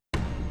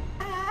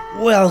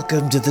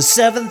Welcome to the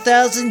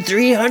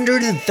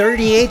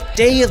 7,338th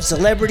day of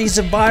Celebrity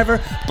Survivor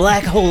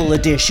Black Hole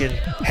Edition.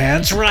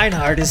 Hans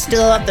Reinhardt is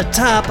still at the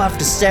top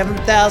after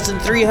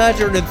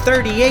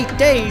 7,338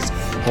 days,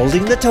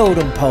 holding the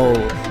totem pole,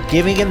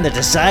 giving him the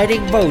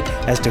deciding vote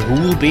as to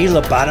who will be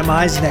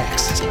lobotomized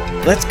next.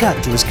 Let's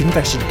cut to his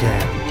confession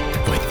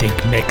cam. I think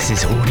Max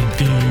is hoarding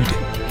food.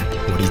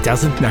 What he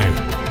doesn't know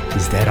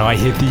is that I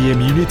hit the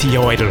immunity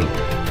idol.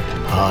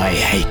 I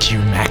hate you,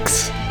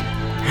 Max.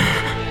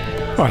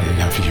 I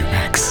love you,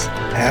 Max.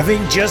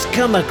 Having just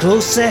come a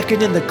close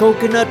second in the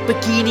coconut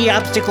bikini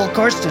obstacle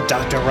course to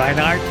Dr.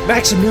 Reinhardt,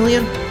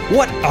 Maximilian,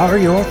 what are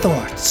your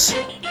thoughts?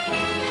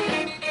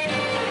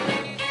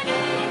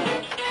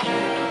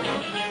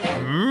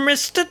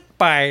 Missed it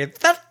by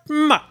that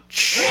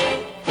much.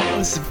 I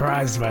was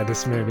surprised by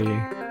this movie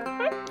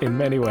in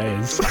many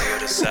ways. I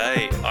gotta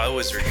say, I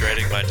was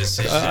regretting my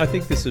decision. I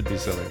think this would be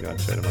something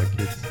I'd show to my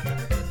kids.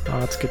 Oh,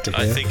 that's good to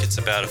hear. I think it's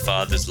about a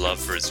father's love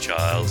for his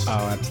child.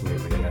 Oh,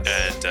 absolutely,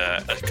 yes. And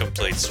a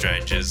complete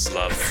stranger's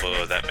love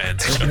for that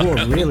man's They child. wore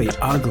really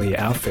ugly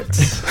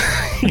outfits.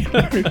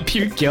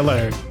 Puke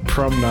yellow,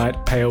 prom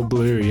night, pale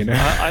blue, you know.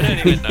 I don't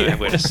even know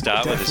where to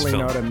start with this Definitely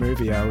film. not a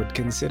movie I would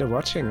consider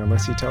watching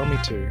unless you tell me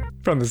to.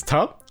 From the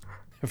top?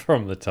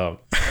 From the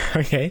top.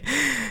 Okay.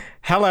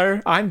 Hello,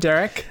 I'm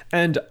Derek.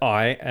 And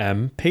I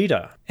am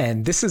Peter.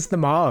 And this is The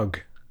Mog.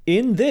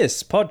 In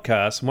this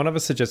podcast, one of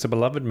us suggests a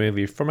beloved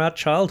movie from our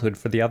childhood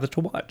for the other to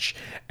watch.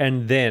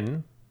 And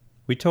then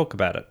we talk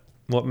about it.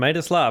 What made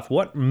us laugh?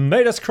 What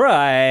made us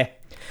cry?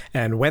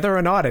 And whether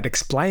or not it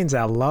explains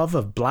our love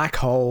of black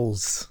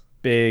holes.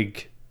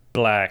 Big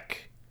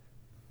black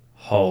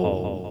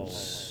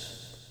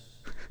holes.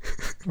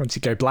 Once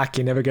you go black,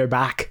 you never go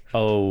back.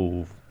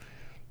 Oh.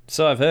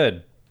 So I've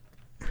heard.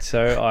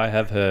 So I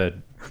have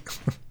heard.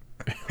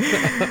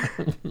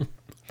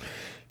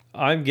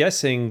 I'm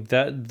guessing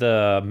that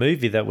the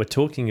movie that we're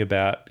talking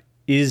about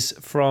is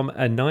from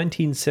a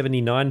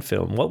 1979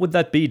 film. What would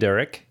that be,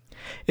 Derek?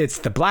 It's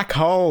The Black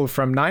Hole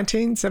from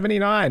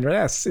 1979.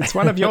 Yes, it's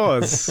one of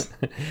yours.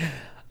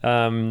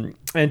 And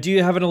do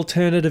you have an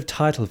alternative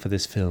title for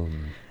this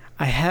film?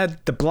 I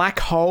had The Black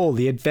Hole,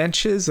 The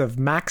Adventures of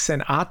Max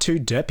and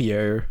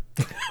R2-D2.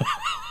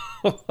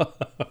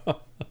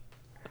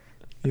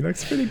 He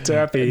looks pretty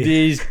derpy.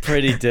 He's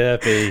pretty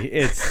derpy.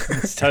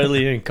 It's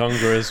totally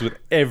incongruous with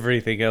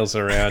everything else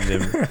around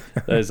him.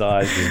 Those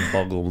eyes just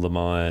boggle the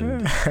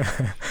mind.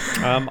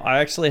 I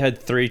actually had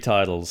 3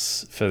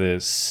 titles for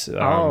this.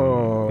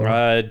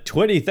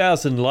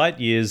 20,000 Light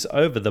Years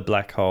Over the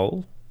Black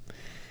Hole.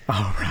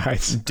 All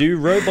right. Do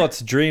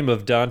Robots Dream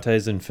of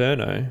Dante's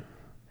Inferno?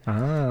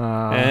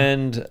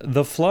 And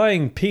The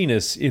Flying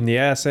Penis in the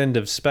Ass End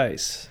of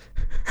Space.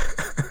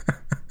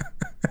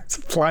 It's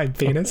a flying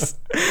penis.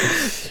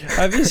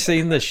 Have you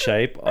seen the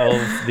shape of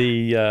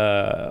the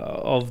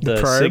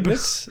probe?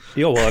 Cygnus?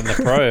 Yeah, well, and the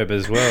probe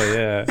as well.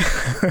 Yeah,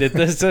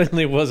 there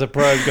certainly was a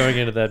probe going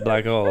into that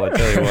black hole. I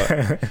tell you what,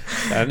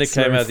 and it It's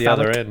came very out the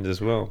other phallic. end as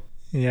well.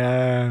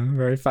 Yeah,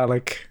 very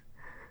phallic.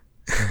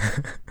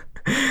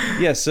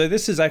 Yeah, so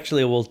this is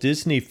actually a Walt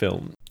Disney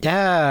film.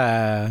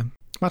 Yeah,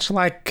 much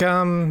like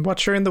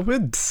Watcher in the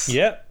Woods.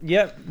 Yep.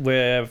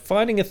 We're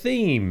finding a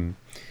theme.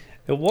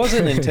 It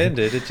wasn't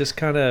intended. It just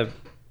kind of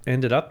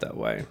ended up that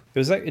way. It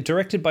was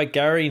directed by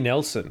Gary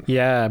Nelson.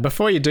 Yeah,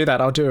 before you do that,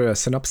 I'll do a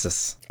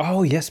synopsis.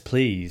 Oh, yes,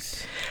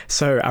 please.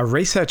 So, a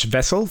research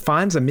vessel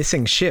finds a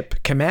missing ship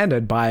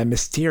commanded by a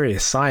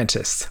mysterious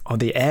scientist on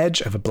the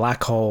edge of a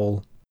black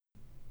hole.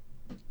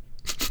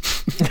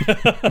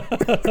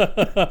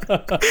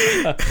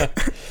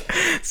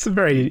 It's a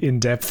very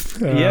in-depth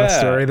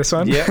story, this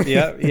one. Yeah.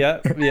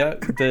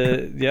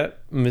 The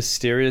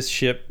mysterious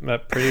ship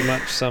pretty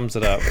much sums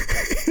it up.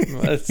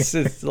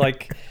 It's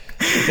like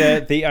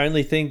the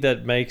only thing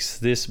that makes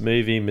this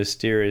movie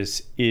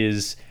mysterious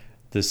is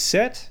the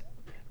set,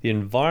 the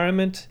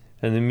environment,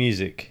 and the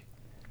music.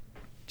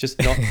 Just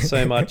not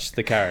so much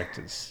the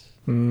characters.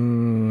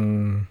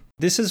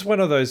 This is one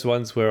of those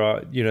ones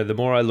where the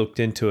more I looked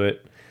into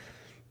it,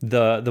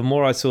 the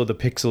more I saw the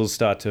pixels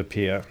start to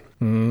appear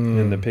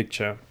in the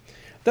picture.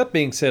 That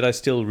being said, I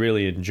still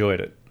really enjoyed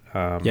it.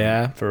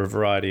 For a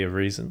variety of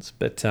reasons.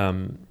 But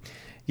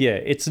yeah,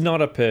 it's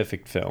not a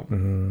perfect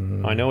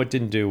film. I know it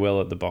didn't do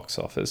well at the box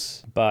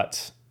office,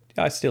 but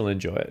I still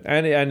enjoy it.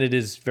 And it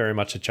is very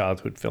much a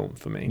childhood film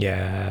for me.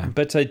 Yeah.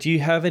 But do you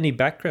have any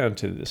background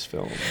to this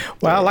film?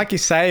 Well, like you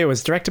say, it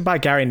was directed by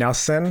Gary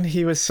Nelson.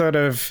 He was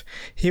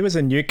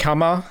a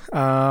newcomer.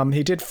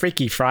 He did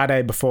Freaky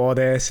Friday before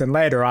this, and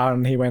later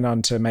on he went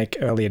on to make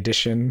Early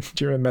Edition.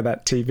 Do you remember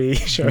that TV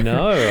show?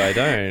 No, I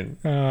don't.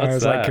 What's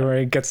It's that? like where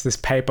he gets this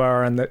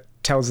paper and that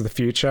tells the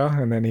future,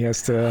 and then he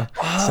has to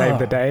save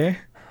the day.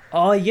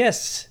 Oh,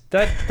 yes.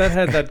 That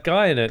had that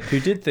guy in it who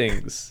did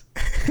things.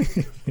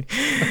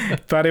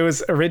 But it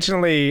was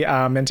originally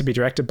meant to be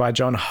directed by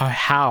John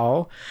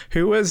Howe,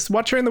 who was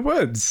Watcher in the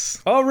Woods.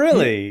 Oh,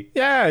 really?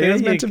 Yeah, he There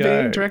was you meant to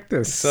go. direct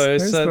this. So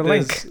There's the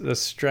link. there's a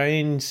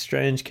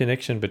strange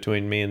connection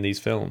between me and these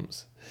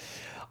films.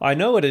 I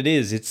know what it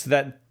is. It's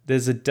that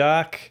there's a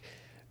dark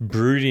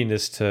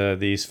broodiness to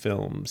these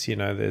films. You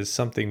know, there's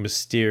something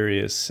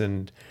mysterious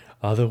and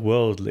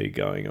otherworldly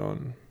going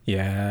on.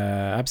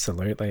 Yeah,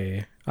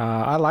 absolutely.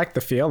 I like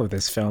the feel of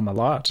this film a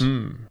lot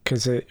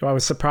because I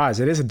was surprised.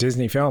 It is a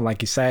Disney film,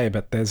 like you say,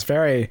 but there's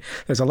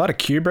a lot of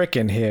Kubrick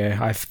in here,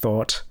 I've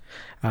thought,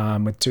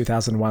 with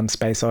 2001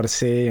 Space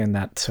Odyssey, and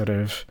that sort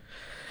of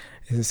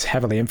is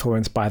heavily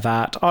influenced by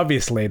that.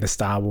 Obviously, the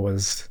Star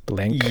Wars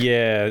link.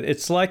 Yeah,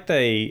 it's like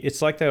they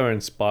were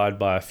inspired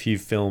by a few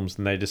films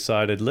and they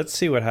decided, let's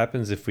see what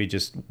happens if we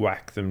just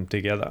whack them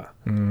together.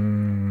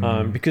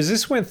 Because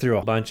this went through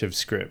a bunch of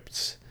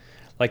scripts.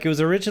 Like, it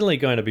was originally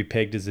going to be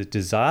pegged as a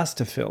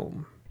disaster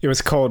film. It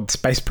was called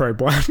Space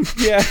Probe 1.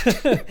 Yeah.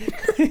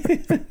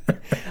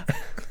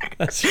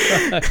 That's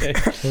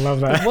right.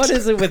 Love that. But what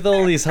is it with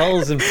all these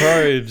holes and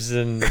probes?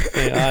 And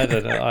I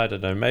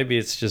don't know. Maybe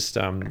it's just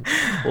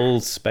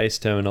all space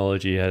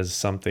terminology has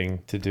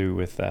something to do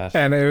with that.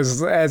 And it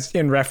was, as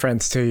in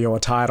reference to your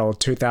title,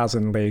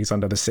 2000 Leagues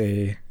Under the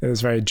Sea. It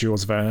was very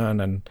Jules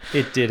Verne, and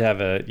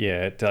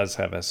it does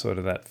have a sort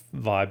of that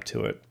vibe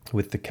to it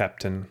with the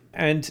captain.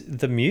 And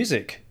the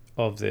music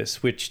of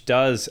this, which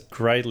does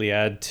greatly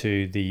add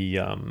to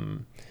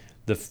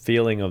the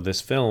feeling of this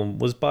film,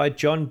 was by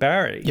John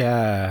Barry.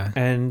 Yeah.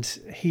 And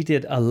he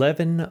did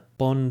 11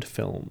 Bond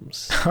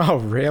films. Oh,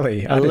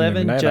 really?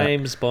 11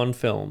 James Bond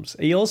films.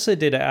 He also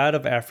did Out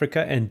of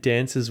Africa and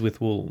Dances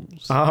with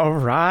Wolves. Oh,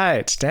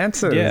 right.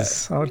 Dances. Yeah.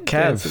 Oh, Kev.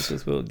 Dances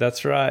with Wolves.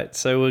 That's right.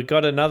 So we've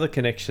got another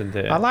connection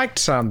there. I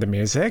liked the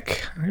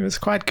music. It was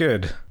quite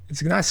good.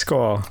 It's a nice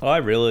score. I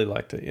really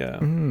liked it, yeah.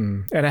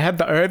 And it had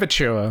the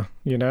overture,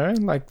 you know?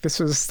 Like,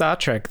 this was Star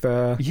Trek,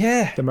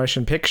 the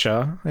motion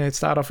picture. It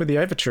started off with the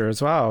overture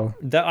as well.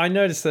 I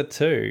noticed that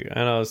too.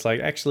 And I was like,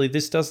 actually,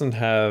 this doesn't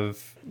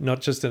have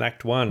not just an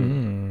act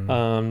one.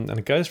 And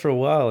it goes for a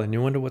while and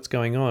you wonder what's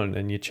going on.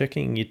 And you're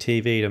checking your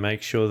TV to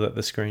make sure that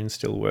the screen's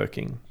still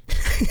working.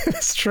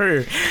 It's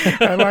true.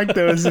 And like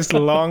there was this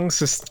long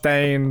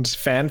sustained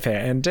fanfare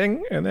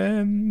ending and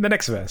then the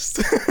next verse.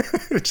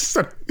 It just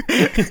sort of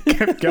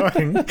kept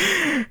going.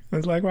 I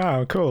was like,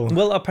 wow, cool.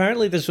 Well,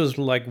 apparently this was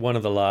like one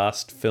of the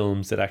last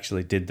films that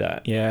actually did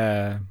that.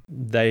 Yeah.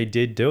 They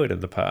did do it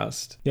in the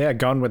past. Yeah,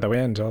 Gone with the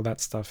Wind, all that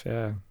stuff.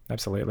 Yeah,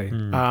 absolutely.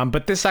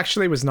 But this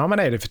actually was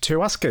nominated for 2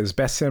 Oscars,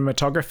 Best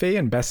Cinematography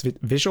and Best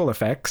Visual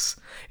Effects.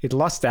 It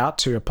lost out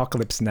to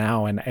Apocalypse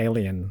Now and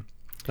Alien.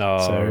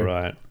 Oh,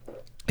 right.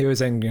 It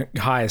was a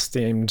high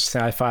esteemed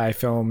sci-fi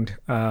film.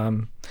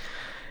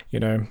 You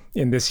know,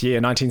 in this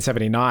year,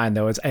 1979,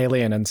 there was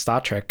Alien and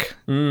Star Trek.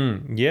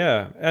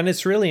 Yeah. And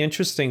it's really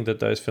interesting that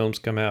those films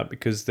come out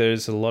because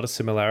there's a lot of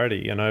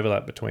similarity and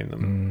overlap between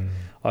them,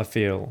 I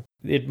feel.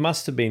 It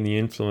must have been the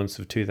influence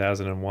of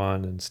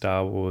 2001 and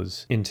Star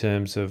Wars in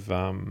terms of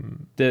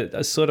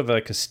the sort of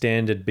like a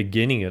standard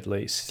beginning, at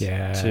least,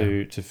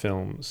 to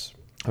films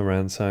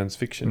around science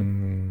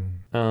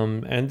fiction.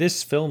 And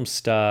this film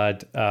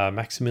starred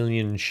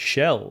Maximilian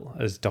Schell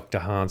as Dr.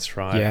 Hans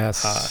Reinhardt.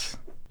 Yes.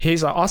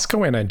 He's an Oscar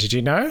winner, did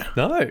you know?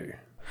 No.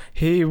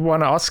 He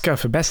won an Oscar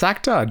for Best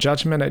Actor,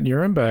 Judgment at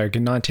Nuremberg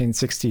in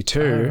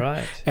 1962. Oh,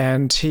 right.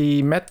 And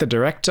he met the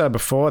director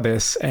before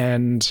this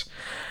and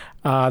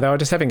they were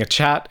just having a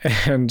chat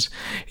and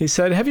he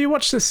said, have you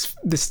watched this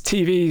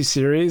TV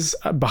series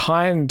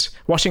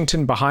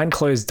Washington Behind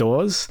Closed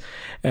Doors?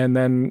 And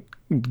then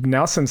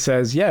Nelson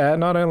says, yeah,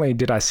 not only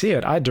did I see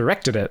it, I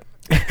directed it.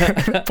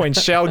 At that point,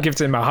 Schell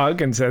gives him a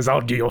hug and says,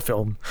 I'll do your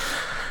film.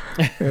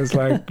 It was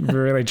like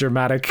really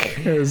dramatic.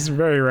 It was a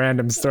very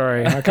random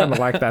story. I kind of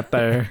like that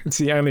though. It's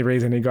the only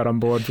reason he got on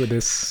board with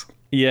this.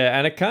 Yeah,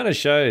 and it kind of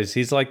shows.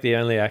 He's like the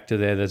only actor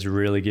there that's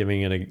really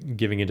giving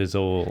it his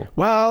all.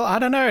 Well, I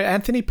don't know.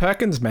 Anthony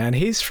Perkins, man.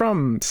 He's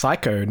from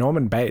Psycho,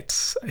 Norman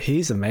Bates.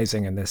 He's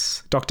amazing in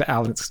this. Dr.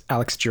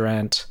 Alex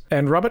Durant.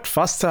 And Robert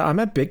Foster, I'm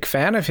a big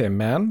fan of him,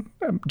 man.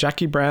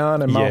 Jackie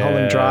Brown and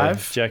Mulholland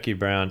Drive. Jackie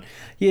Brown.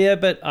 Yeah,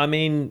 but I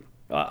mean,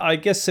 I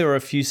guess there are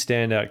a few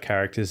standout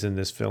characters in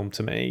this film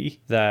to me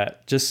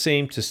that just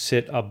seem to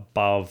sit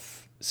above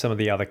some of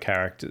the other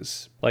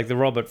characters, like the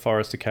Robert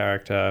Forster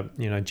character,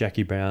 you know,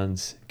 Jackie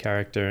Brown's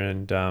character,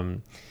 and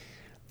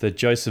the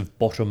Joseph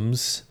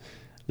Bottoms,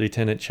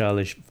 Lieutenant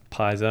Charlie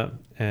Pizer,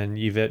 and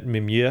Yvette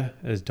Mimieux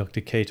as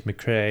Dr. Kate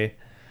McCrae.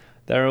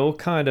 They're all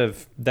kind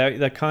of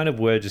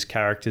were just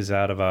characters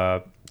out of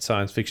a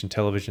science fiction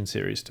television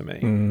series to me.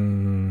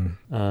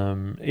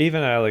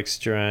 Even Alex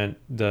Durant,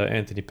 the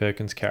Anthony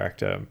Perkins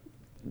character.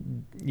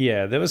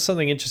 Yeah, there was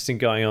something interesting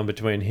going on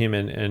between him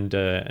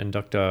and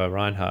Dr.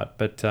 Reinhardt,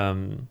 but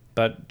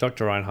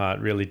Dr. Reinhardt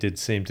really did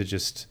seem to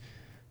just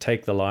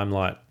take the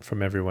limelight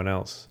from everyone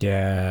else.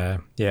 Yeah,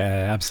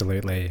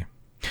 absolutely.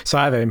 So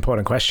I have an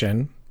important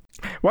question.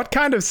 What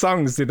kind of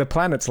songs do the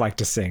planets like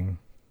to sing?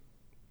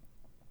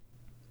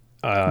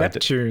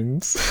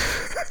 Neptunes.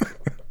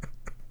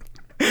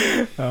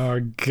 Oh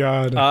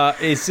God!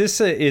 Is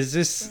this a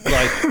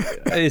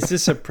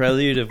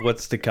prelude of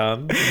what's to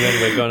come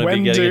when we're going to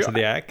be getting into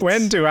the act?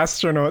 When do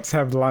astronauts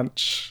have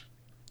lunch?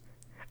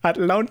 At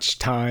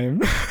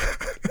lunchtime.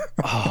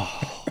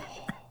 Oh.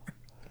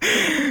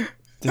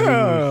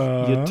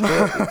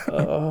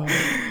 Oh,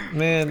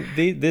 man,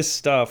 this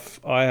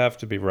stuff, I have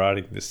to be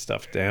writing this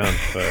stuff down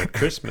for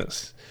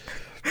Christmas.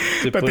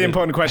 But the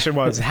important question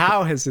was,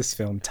 how has this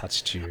film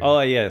touched you? Oh,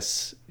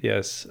 yes.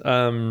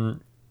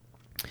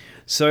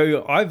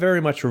 So I very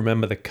much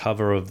remember the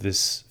cover of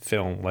this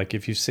film. Like,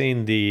 if you've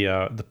seen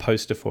the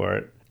poster for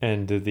it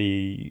and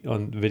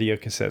on video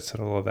cassettes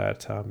and all of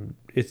that,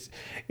 it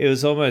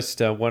was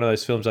almost one of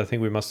those films I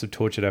think we must have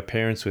tortured our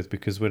parents with,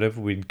 because whenever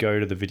we'd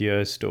go to the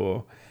video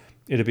store,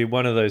 it'd be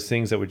one of those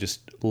things that would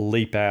just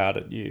leap out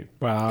at you.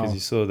 Wow.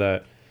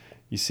 Because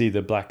you see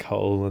the black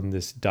hole and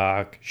this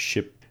dark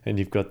ship, and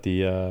you've got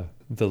the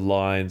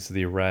lines,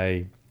 the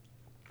array,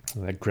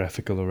 that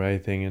graphical array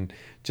thing, and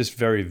just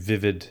very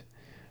vivid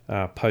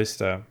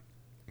poster,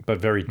 but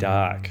very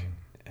dark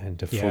and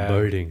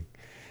foreboding.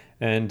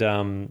 And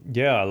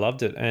I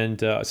loved it. And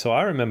so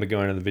I remember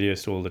going to the video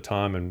store all the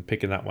time and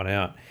picking that one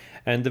out.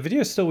 And the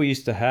video store we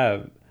used to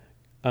have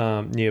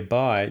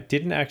nearby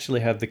didn't actually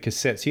have the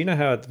cassettes. You know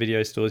how at the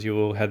video stores you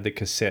all had the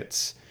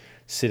cassettes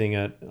sitting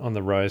on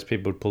the rows.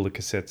 People would pull the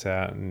cassettes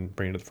out and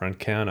bring it to the front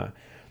counter.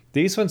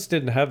 These ones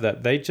didn't have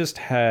that. They just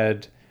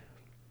had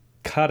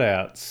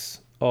cutouts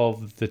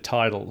of the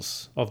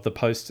titles of the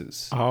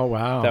posters. Oh,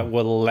 wow. That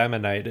were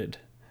laminated.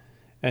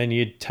 And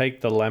you'd take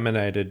the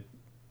laminated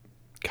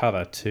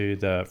cover to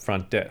the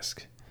front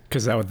desk.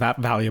 Because they were that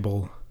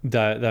valuable.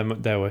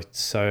 They were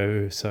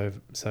so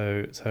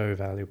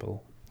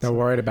valuable. They were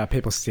worried about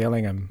people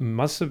stealing them.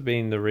 Must have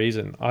been the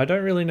reason. I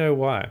don't really know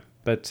why,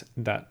 but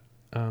that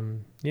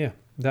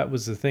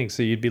was the thing.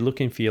 So you'd be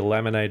looking for your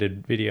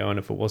laminated video, and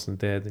if it wasn't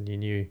there, then you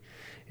knew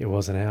it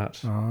wasn't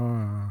out.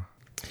 Oh.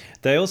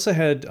 They also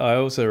had, I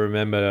also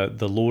remember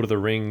the Lord of the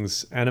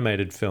Rings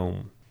animated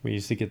film. We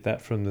used to get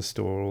that from the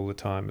store all the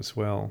time as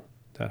well.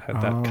 That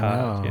had that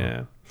card,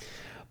 yeah.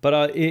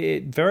 But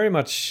it very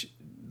much,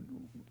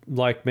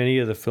 like many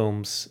of the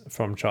films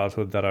from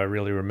childhood that I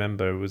really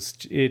remember,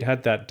 it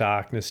had that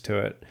darkness to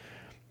it,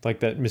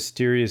 like that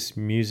mysterious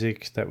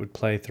music that would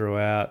play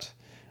throughout,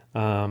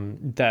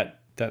 that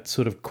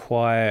sort of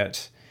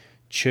quiet,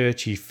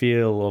 churchy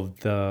feel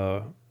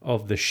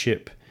of the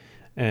ship.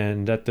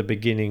 And at the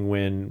beginning,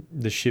 when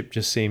the ship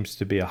just seems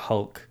to be a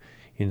hulk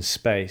in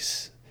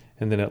space,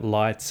 and then it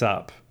lights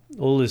up,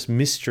 all this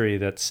mystery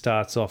that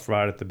starts off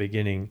right at the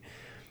beginning,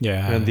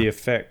 and the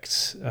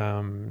effects,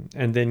 and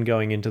then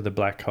going into the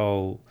black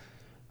hole,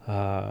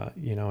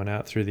 and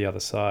out through the other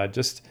side,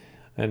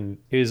 and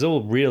it was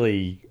all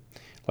really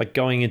like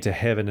going into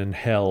heaven and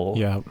hell.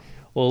 Yeah.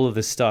 All of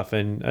this stuff,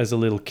 and as a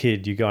little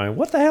kid, you're going,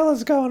 "What the hell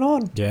is going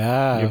on?"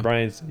 Yeah,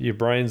 your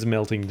brain's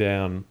melting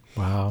down.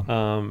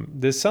 Wow.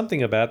 There's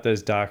something about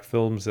those dark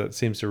films that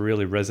seems to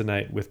really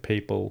resonate with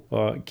people,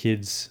 or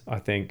kids, I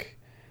think.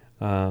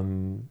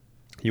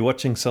 You're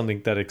watching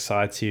something that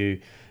excites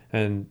you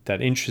and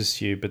that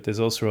interests you, but there's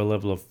also a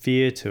level of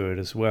fear to it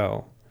as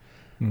well.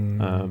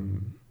 So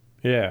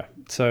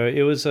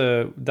it was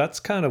that's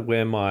kind of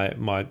where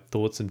my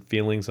thoughts and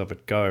feelings of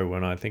it go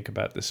when I think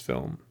about this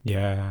film.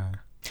 Yeah.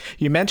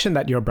 You mentioned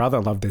that your brother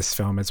loved this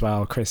film as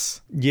well,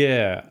 Chris.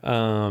 Yeah,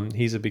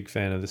 he's a big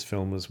fan of this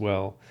film as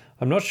well.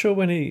 I'm not sure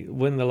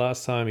when the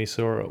last time he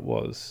saw it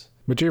was.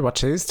 Would you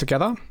watch these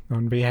together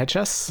on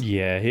VHS?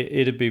 Yeah,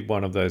 it'd be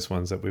one of those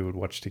ones that we would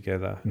watch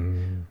together.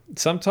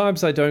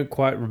 Sometimes I don't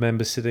quite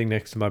remember sitting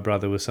next to my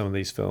brother with some of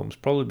these films,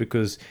 probably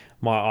because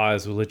my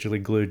eyes were literally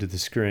glued to the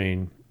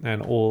screen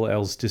and all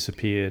else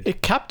disappeared.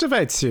 It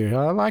captivates you.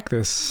 I like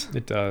this.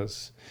 It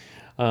does.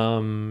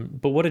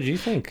 But what did you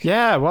think?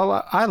 Yeah,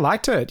 well, I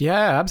liked it.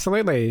 Yeah,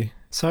 absolutely.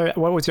 So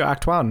what was your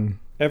act one?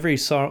 Every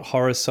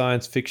horror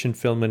science fiction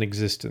film in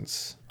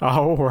existence.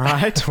 Oh,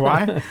 right.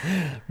 Why?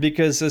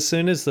 Because as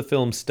soon as the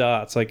film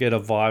starts, I get a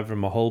vibe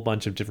from a whole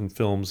bunch of different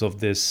films of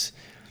this,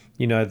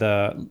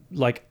 the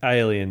like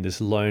Alien,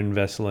 this lone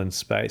vessel in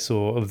space,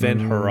 or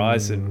Event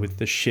Horizon with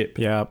the ship.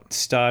 Yeah.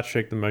 Star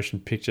Trek, the motion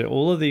picture.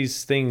 All of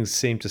these things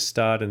seem to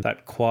start in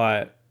that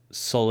quiet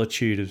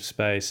solitude of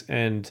space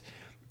and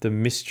the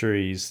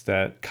mysteries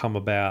that come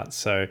about.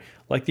 So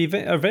like the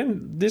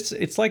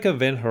it's like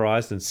Event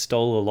Horizon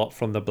stole a lot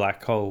from the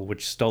black hole,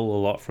 which stole a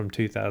lot from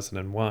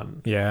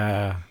 2001.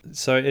 Yeah.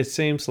 So it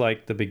seems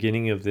like the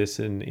beginning of this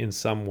in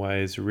some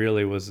ways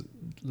really was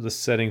the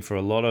setting for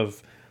a lot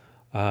of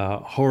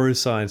horror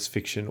science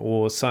fiction,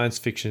 or science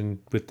fiction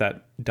with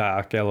that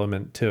dark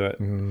element to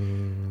it.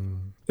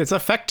 It's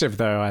effective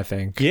though, I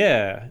think.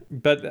 Yeah,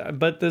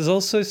 but there's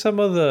also some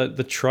of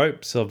the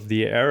tropes of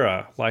the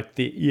era, like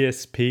the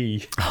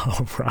ESP.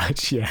 Oh,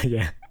 right.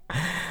 Yeah.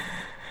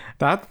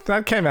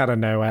 That came out of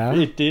nowhere.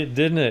 It did,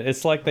 didn't it?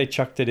 It's like they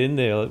chucked it in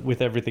there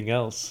with everything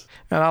else.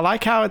 And I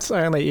like how it's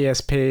only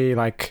ESP,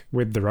 like,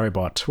 with the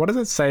robot. What does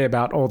it say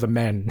about all the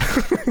men?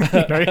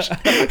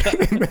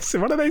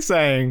 What are they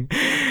saying?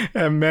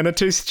 Men are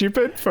too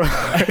stupid for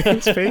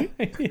ESP?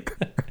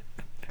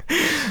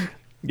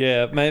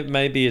 Yeah,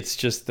 maybe it's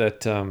just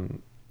that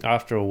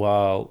after a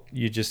while,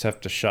 you just have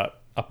to shut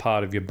a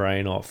part of your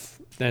brain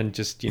off and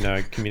just,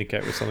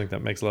 communicate with something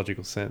that makes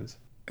logical sense.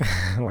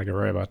 Like a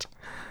robot.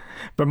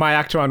 But my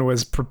act one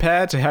was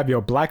prepare to have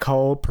your black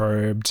hole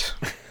probed.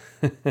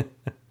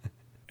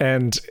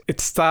 And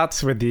it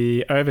starts with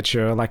the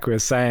overture, like we were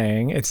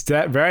saying. It's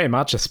very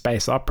much a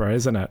space opera,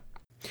 isn't it?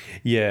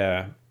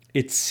 Yeah,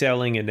 it's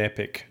selling an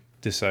epic,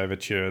 this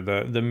overture.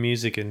 The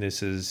music in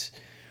this is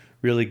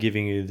really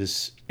giving you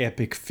this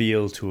epic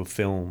feel to a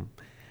film.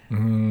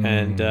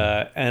 And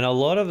a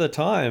lot of the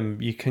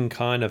time you can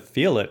kind of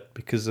feel it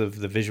because of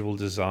the visual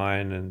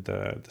design and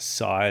the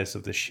size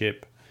of the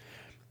ship,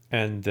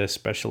 and the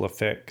special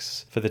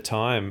effects for the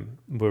time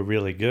were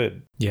really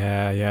good.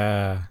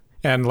 Yeah.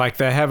 And like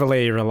they're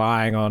heavily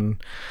relying on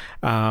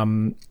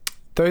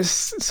those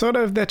sort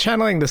of, they're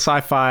channeling the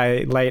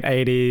sci-fi late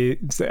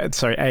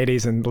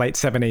 80s and late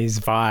 70s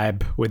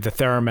vibe with the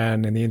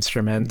theremin and the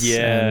instruments.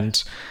 Yeah.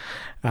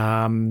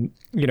 And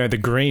the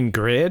green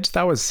grid,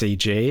 that was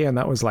CG, and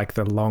that was like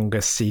the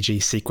longest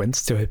CG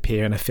sequence to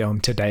appear in a film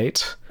to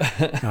date.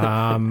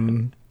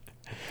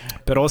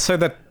 But also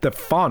that the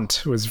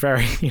font was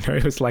very,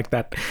 it was like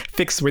that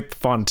fixed width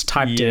font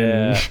typed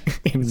in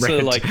red. So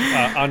like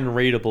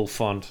unreadable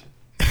font.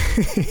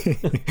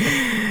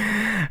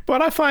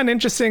 What I find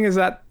interesting is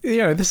that,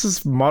 this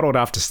is modeled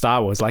after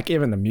Star Wars. Like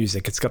even the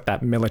music, it's got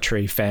that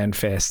military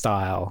fanfare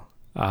style.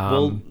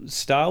 Well,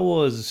 Star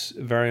Wars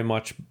very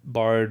much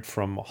borrowed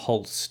from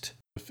Holst.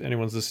 If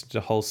anyone's listened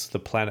to Holst, The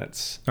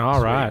Planets.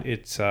 All right.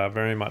 It's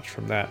very much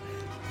from that.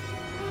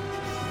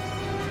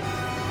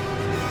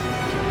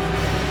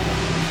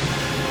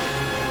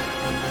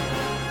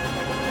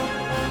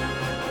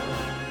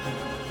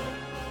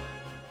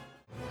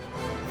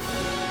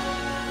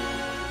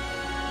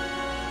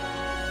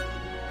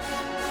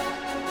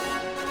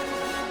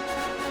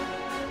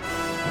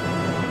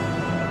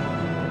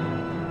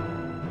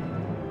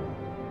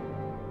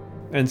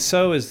 And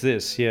so is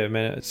this. Yeah,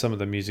 man, some of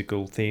the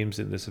musical themes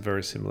in this are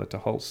very similar to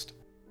Holst.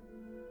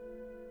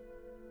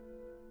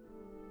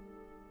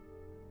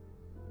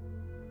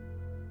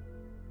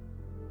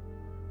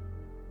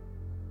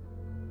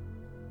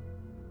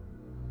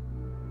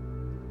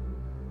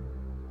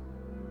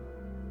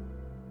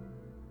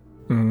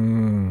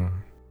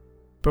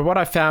 But what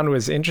I found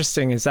was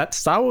interesting is that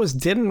Star Wars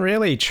didn't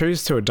really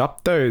choose to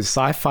adopt those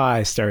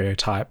sci-fi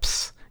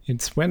stereotypes.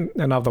 It went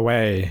another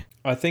way.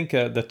 I think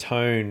the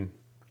tone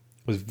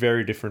was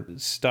very different.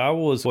 Star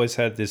Wars always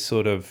had this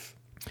sort of,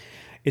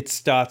 it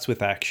starts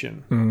with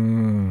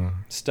action.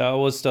 Star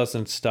Wars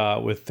doesn't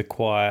start with the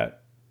quiet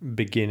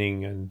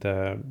beginning and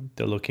the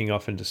looking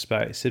off into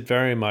space. It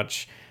very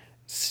much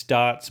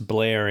starts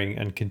blaring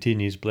and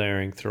continues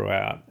blaring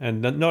throughout,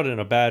 and not in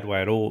a bad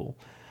way at all.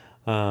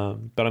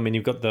 But I mean,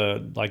 you've got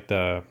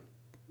the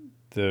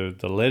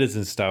letters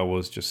in Star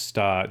Wars just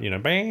start,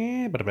 and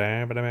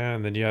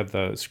then you have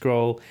the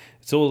scroll.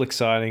 It's all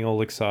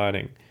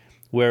exciting.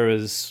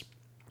 Whereas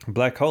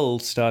Black Hole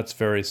starts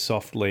very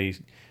softly,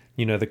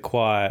 the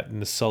quiet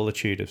and the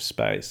solitude of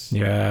space.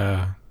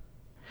 Yeah.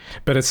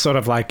 But it's sort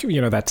of like,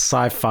 that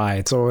sci-fi.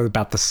 It's all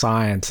about the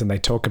science, and they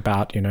talk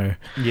about,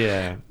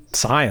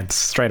 science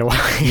straight away.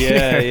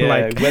 Yeah.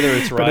 Like, whether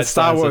it's right, but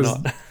Star Wars or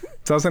not.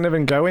 Doesn't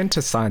even go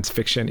into science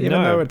fiction,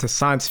 even though it's a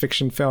science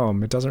fiction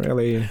film. It doesn't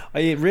really.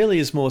 It really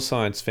is more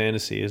science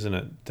fantasy, isn't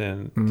it,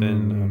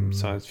 than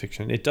science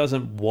fiction. It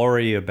doesn't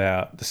worry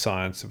about the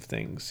science of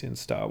things in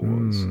Star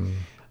Wars.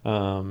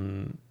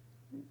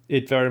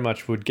 It very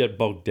much would get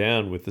bogged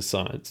down with the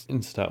science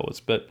in Star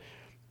Wars, but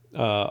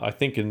I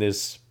think in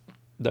this,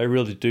 they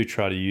really do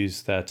try to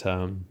use that.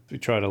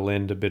 Try to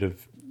lend a bit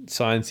of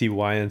sciencey,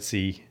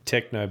 wisey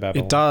techno babble.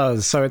 It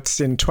does. So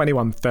it's in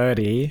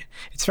 2130.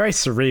 It's very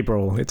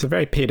cerebral. It's a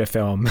very Peter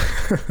film.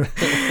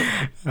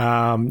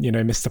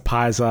 Mr.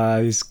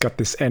 Pizer, he's got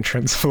this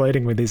entrance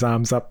floating with his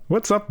arms up.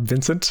 What's up,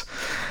 Vincent?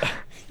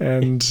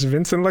 And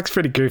Vincent looks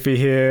pretty goofy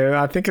here.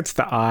 I think it's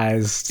the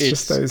eyes. It's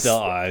just those, the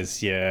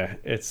eyes, yeah.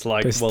 It's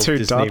like Walt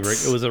Disney.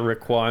 Dots. It was a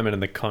requirement in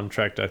the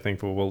contract, I think,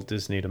 for Walt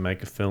Disney to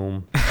make a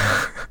film.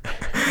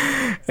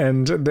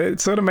 And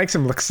it sort of makes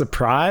him look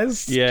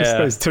surprised. Yeah. Just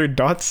those two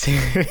dots in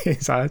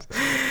his eyes.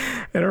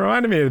 And it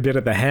reminded me a bit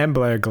of the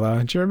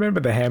Hamburglar. Do you remember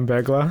the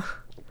Hamburglar?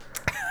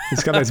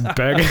 He's got this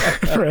burger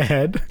for a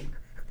head.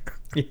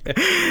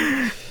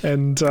 Yeah.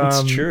 And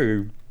it's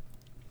true.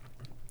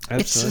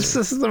 This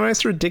is the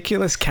most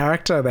ridiculous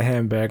character, the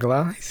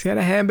Hamburglar. He's got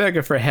a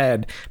hamburger for a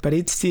head, but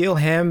he'd steal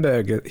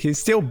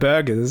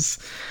burgers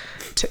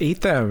to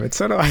eat them. It's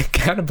sort of like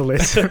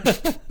cannibalism.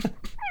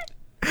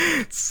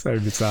 It's so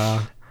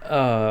bizarre.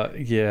 What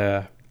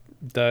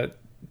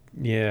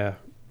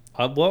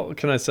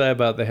can I say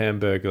about the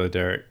Hamburglar,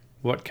 Derek?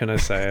 What can I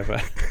say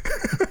about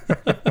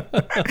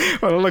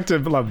Well, it looked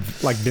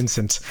like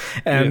Vincent.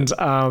 And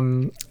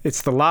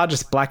it's the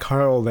largest black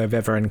hole they've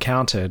ever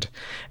encountered.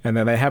 And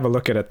then they have a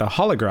look at it, the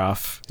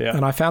holograph. Yeah.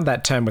 And I found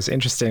that term was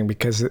interesting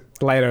because it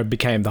later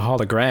became the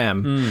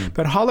hologram.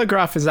 But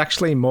holograph is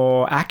actually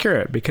more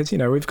accurate because,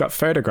 we've got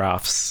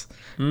photographs.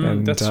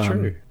 That's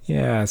true.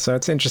 Yeah, so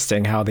it's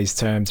interesting how these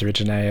terms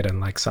originate, and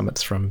like some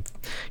it's from,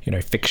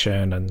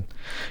 fiction and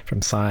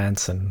from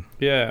science, and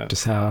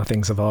just how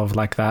things evolve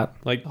like that.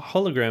 Like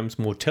hologram's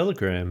more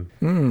telegram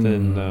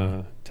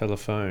than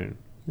telephone.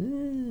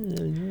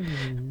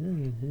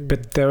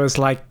 But there was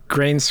like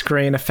green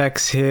screen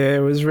effects here.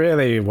 It was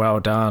really well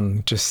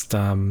done. Just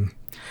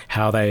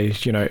how they,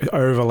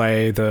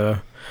 overlay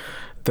the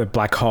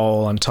black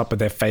hole on top of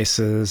their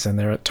faces, and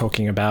they're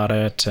talking about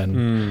it,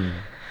 and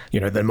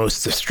the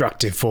most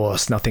destructive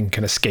force, nothing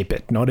can escape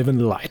it, not even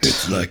light.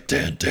 It's like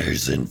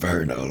Dante's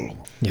Inferno.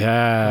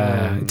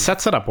 Yeah, it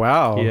sets it up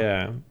well.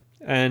 Yeah,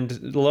 and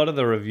a lot of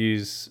the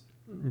reviews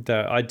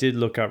that I did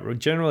look up,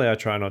 generally I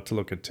try not to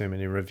look at too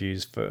many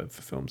reviews for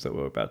films that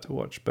we're about to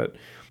watch, but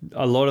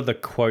a lot of the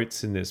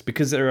quotes in this,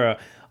 because there are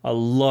a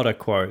lot of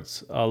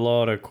quotes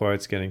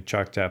getting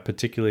chucked out,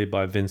 particularly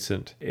by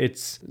Vincent. It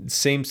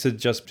seems to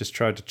just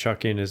try to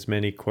chuck in as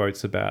many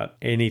quotes about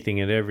anything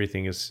and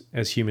everything as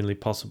humanly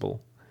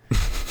possible.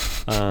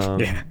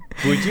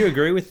 Would you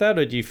agree with that,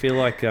 or do you feel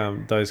like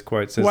those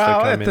quotes as they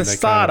come in, at the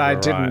start I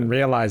didn't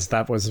realize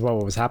that was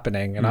what was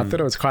happening, and I thought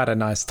it was quite a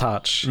nice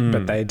touch,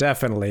 but they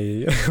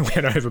definitely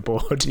went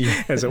overboard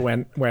as it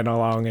went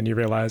along, and you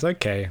realize,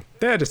 okay,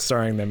 they're just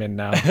throwing them in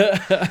now.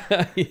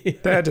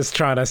 They're just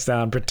trying to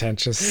sound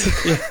pretentious.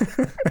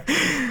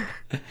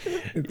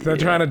 They're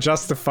trying to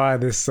justify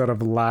this sort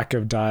of lack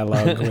of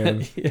dialogue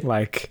with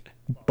like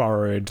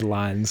borrowed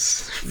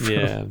lines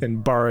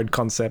and borrowed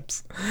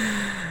concepts.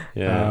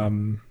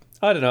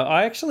 I don't know.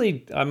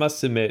 I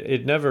must admit,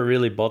 it never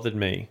really bothered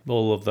me,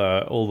 all of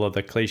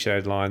the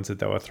cliched lines that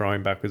they were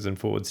throwing backwards and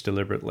forwards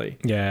deliberately.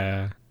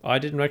 Yeah, I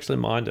didn't actually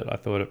mind it.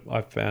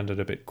 I found it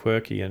a bit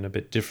quirky and a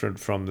bit different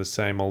from the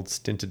same old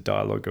stinted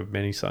dialogue of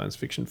many science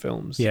fiction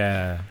films.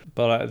 Yeah,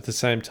 but at the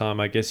same time,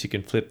 I guess you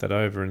can flip that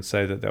over and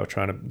say that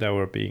they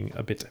were being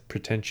a bit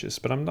pretentious.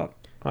 But I'm not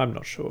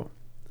sure.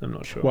 I'm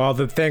not sure. Well,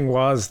 the thing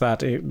was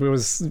that it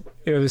was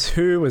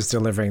who was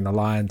delivering the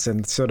lines,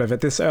 and sort of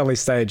at this early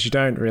stage, you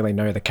don't really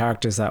know the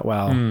characters that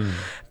well.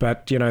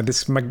 But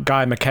this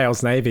guy,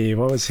 McHale's Navy,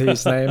 what was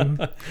his name?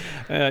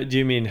 Do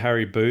you mean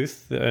Harry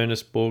Booth, the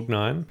Ernest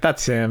Borgnine?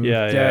 That's him.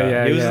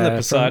 Yeah. He was in the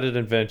Poseidon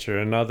Adventure,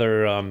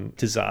 another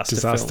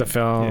disaster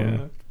film.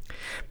 Yeah.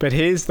 But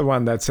he's the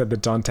one that said the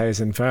Dante's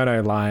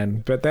Inferno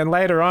line. But then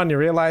later on, you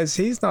realize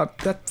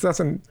that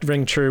doesn't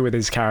ring true with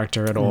his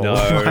character at all. No.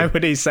 Why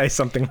would he say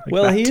something like that?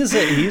 Well, he is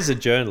a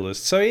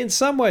journalist. So in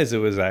some ways it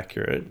was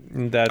accurate.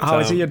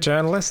 Is he a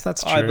journalist?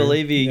 That's true. I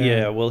believe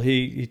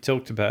he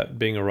talked about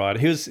being a writer.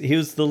 He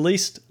was the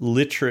least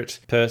literate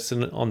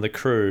person on the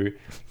crew,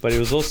 but he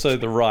was also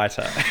the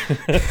writer.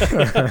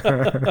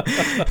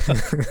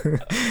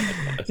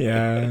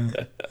 Yeah,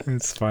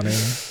 it's funny.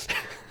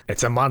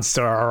 It's a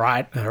monster, all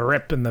right. A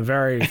rip in the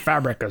very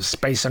fabric of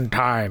space and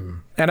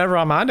time. And it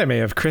reminded me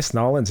of Chris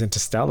Nolan's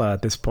Interstellar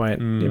at this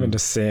point, even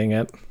just seeing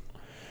it.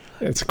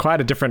 It's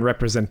quite a different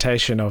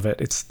representation of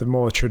it. It's the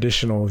more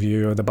traditional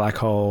view of the black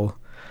hole.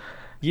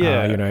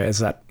 Yeah. As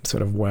that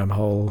sort of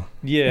wormhole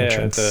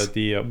entrance.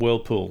 The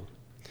whirlpool.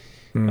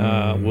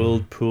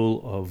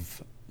 Whirlpool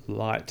of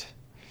light.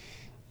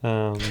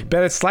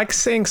 But it's like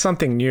seeing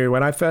something new.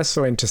 When I first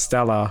saw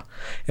Interstellar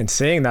and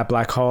seeing that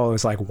black hole, it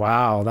was like,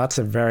 wow, that's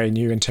a very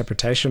new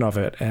interpretation of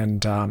it.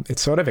 And it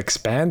sort of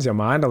expands your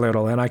mind a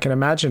little. And I can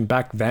imagine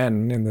back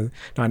then in the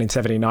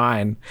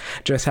 1979,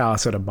 just how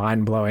sort of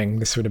mind-blowing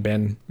this would have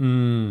been.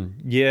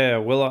 Yeah,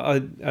 well,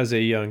 I, as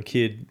a young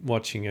kid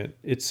watching it,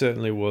 it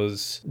certainly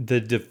was the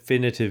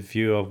definitive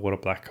view of what a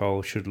black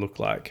hole should look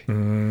like.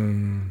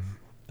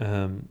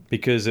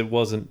 Because it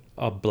wasn't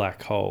a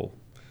black hole,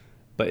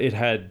 but it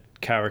had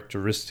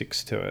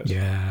characteristics to it.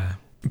 Yeah.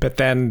 But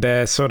then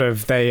they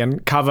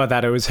uncover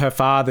that it was her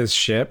father's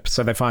ship,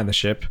 so they find the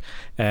ship,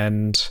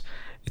 and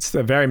it's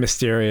very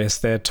mysterious.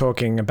 They're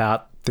talking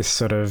about this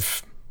sort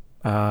of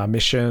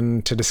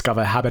mission to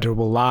discover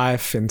habitable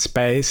life in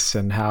space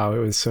and how it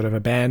was sort of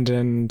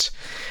abandoned,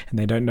 and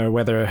they don't know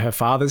whether her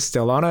father's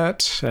still on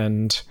it,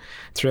 and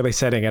it's really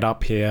setting it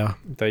up here.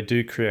 They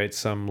do create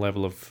some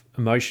level of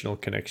emotional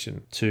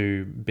connection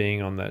to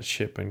being on that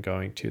ship and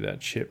going to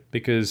that ship,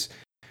 because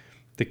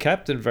the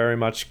captain very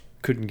much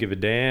couldn't give a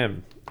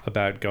damn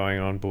about going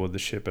on board the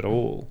ship at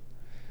all.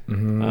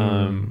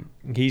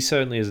 He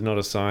certainly is not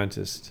a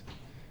scientist.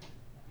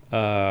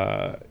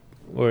 You've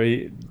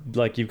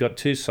got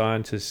two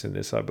scientists in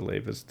this, I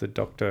believe, as the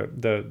doctor,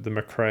 the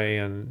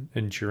McRae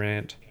and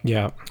Durant,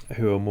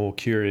 who are more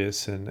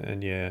curious, and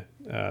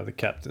the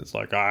captain's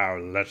like,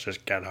 let's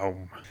just get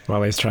home.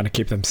 Well, he's trying to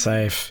keep them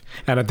safe,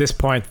 and at this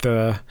point,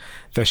 the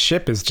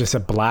ship is just a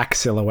black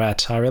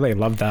silhouette. I really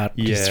love that.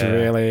 Just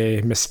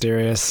really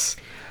mysterious.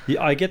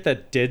 Yeah, I get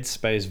that Dead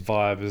Space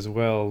vibe as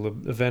well.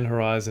 The Event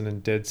Horizon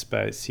and Dead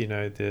Space.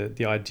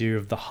 The idea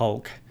of the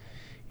Hulk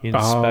in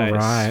space.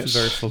 Right.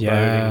 Very foreboding.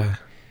 Yeah.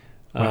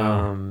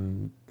 Wow.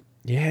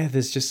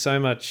 There's just so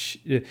much.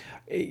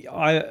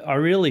 I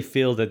really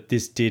feel that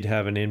this did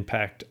have an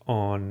impact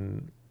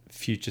on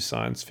future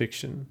science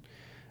fiction.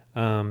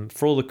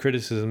 for all the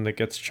criticism that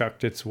gets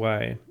chucked its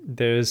way,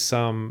 there's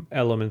some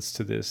elements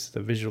to this,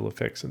 the visual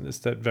effects in this,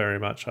 that very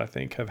much, I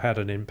think, have had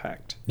an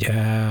impact.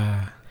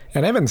 Yeah.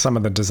 And even some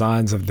of the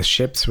designs of the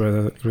ships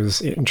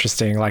was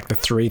interesting, like the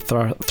three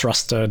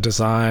thruster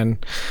design.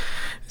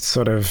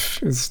 Sort of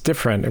is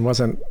different. It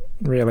wasn't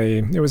really,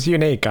 it was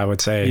unique, I would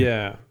say.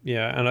 Yeah.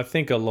 And I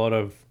think a lot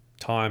of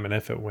time and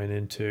effort went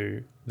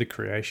into the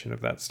creation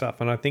of that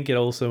stuff. And I think it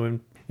also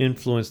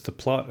influenced the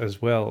plot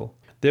as well.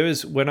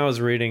 When I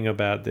was reading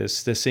about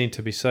this, there seemed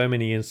to be so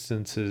many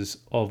instances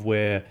of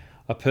where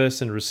a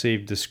person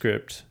received the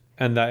script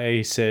and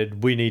they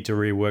said, we need to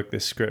rework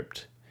this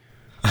script.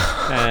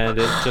 And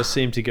it just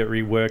seemed to get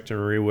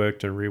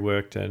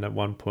reworked. And at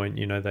one point,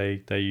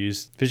 they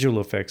used visual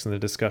effects and the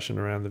discussion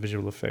around the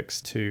visual effects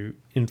to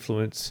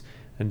influence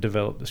and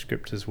develop the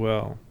script as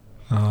well.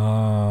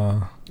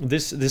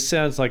 This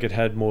sounds like it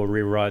had more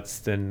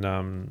rewrites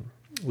than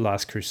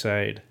Last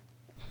Crusade.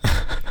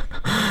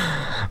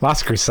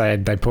 Last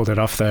Crusade, they pulled it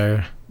off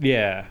though.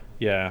 Yeah.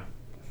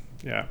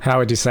 How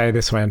would you say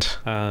this went?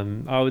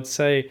 I would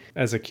say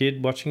as a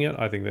kid watching it,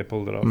 I think they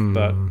pulled it off.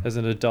 But as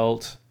an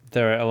adult,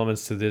 there are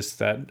elements to this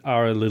that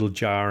are a little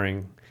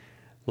jarring.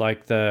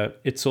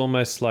 It's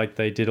almost like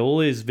they did all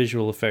these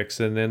visual effects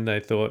and then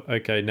they thought,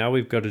 okay, now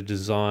we've got to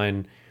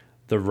design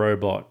the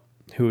robot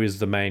who is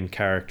the main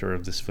character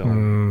of this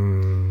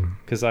film.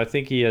 Because I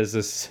think he has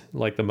this,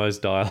 the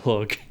most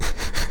dialogue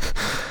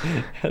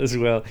as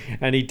well.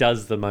 And he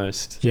does the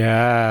most.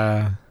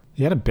 Yeah.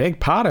 He had a big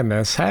part in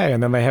this, hey?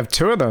 And then they have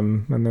two of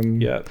them. And then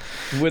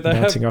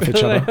bouncing off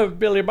each other. They have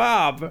Billy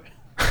Bob.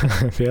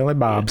 Billy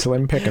Bob,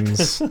 Slim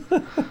Pickens.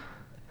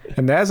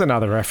 And there's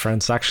another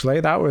reference, actually.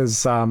 That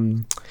was,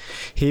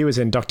 he was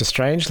in Doctor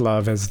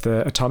Strangelove as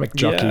the atomic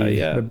jockey,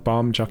 the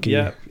bomb jockey.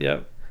 Yeah.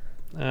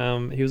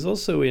 He was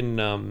also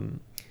in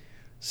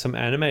some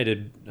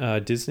animated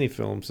Disney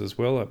films as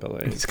well, I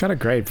believe. He's got a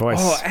great voice.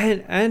 Oh,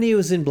 and he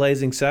was in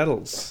Blazing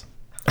Saddles.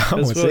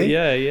 Was he?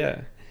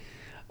 Yeah.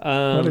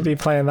 What did he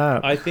play in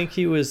that? I think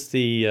he was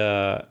the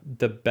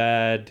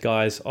bad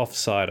guy's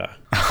offsider.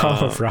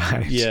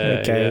 Right. Yeah.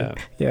 Okay.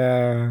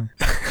 Yeah.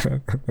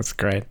 That's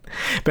great.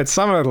 But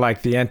some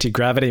of the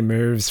anti-gravity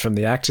moves from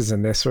the actors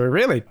in this were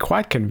really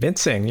quite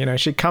convincing.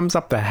 She comes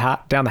up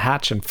down the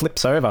hatch and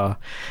flips over.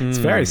 It's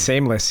very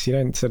seamless. You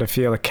don't sort of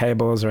feel the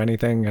cables or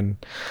anything. And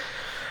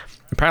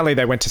apparently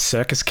they went to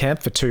circus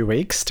camp for 2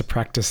 weeks to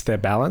practice their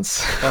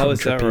balance. Oh,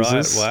 is that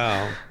right?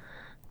 Wow.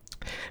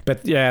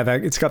 But yeah,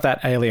 it's got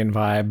that Alien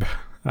vibe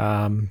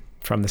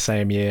from the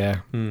same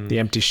year. The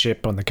empty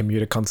ship on the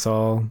computer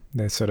console.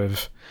 They're sort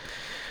of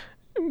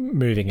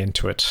moving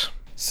into it.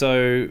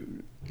 So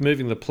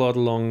moving the plot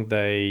along,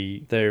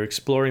 they're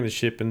exploring the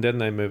ship and then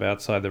they move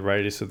outside the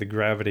radius of the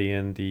gravity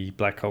and the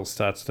black hole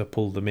starts to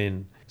pull them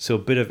in. So a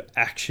bit of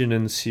action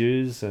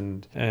ensues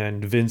and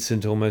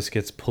Vincent almost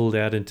gets pulled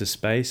out into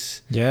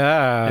space.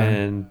 Yeah.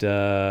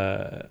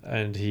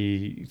 And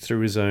he,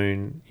 through his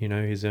own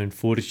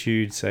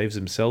fortitude, saves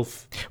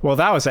himself. Well,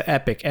 that was an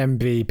epic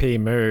MVP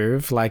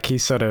move. He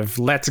sort of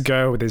lets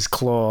go with his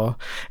claw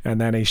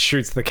and then he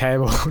shoots the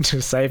cable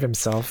to save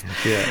himself.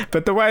 Yeah.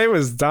 But the way it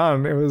was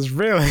done, it was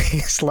really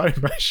slow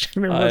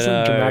motion. It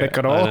wasn't dramatic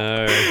at all.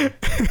 I know.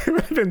 It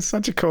would have been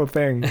such a cool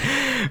thing.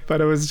 But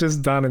it was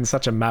just done in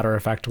such a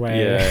matter-of-fact way.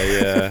 Yeah.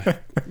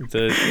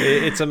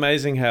 It's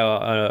amazing how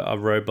a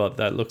robot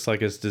that looks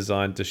like it's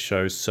designed to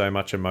show so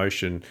much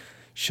emotion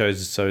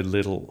shows so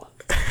little.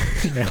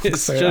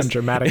 It's so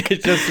undramatic.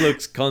 It just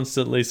looks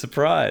constantly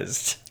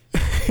surprised.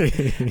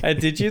 And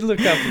did you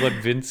look up what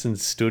Vincent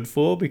stood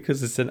for?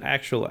 Because it's an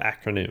actual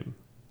acronym.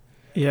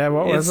 Yeah,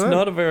 what was it? It's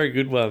not a very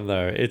good one,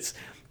 though. It's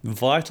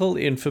Vital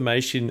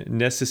Information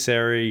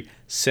Necessary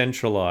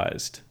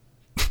Centralized.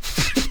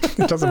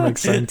 It doesn't make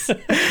sense.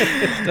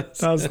 It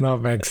does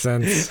not make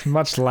sense.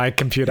 Much like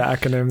computer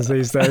acronyms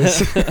these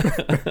days.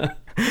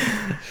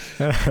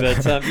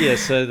 But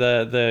so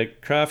the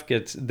craft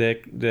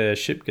the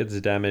ship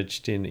gets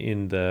damaged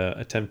in the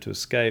attempt to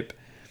escape,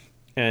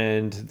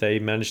 and they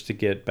manage to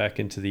get back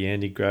into the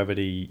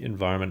anti-gravity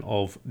environment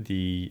of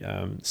the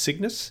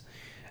Cygnus,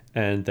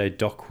 and they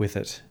dock with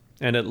it.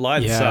 And it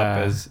lights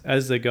up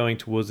as they're going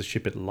towards the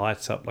ship. It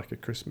lights up like a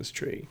Christmas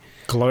tree.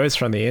 Glows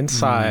from the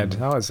inside.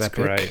 That was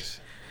epic. Great.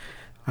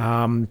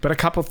 But a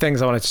couple of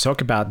things I wanted to talk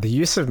about. The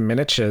use of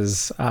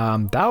miniatures.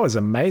 That was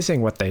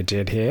amazing what they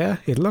did here.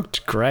 It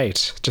looked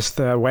great. Just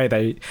the way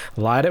they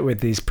light it with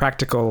these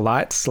practical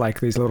lights, like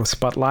these little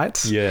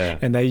spotlights. Yeah.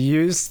 And they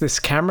used this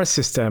camera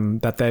system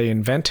that they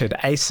invented,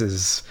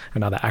 ACES,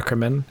 another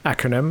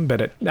acronym,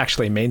 but it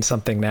actually means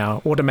something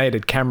now.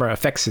 Automated Camera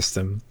Effect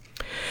System.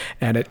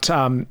 And it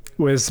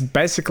was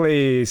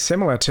basically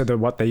similar to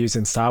what they use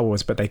in Star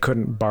Wars, but they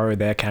couldn't borrow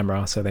their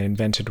camera, so they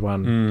invented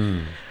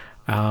one.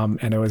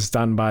 And it was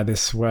done by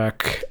this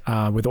work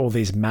with all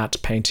these matte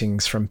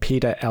paintings from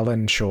Peter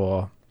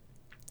Ellenshaw.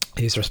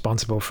 He's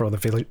responsible for all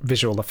the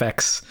visual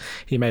effects.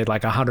 He made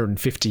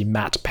 150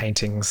 matte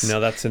paintings. Now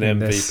that's an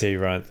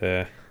MVP right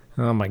there.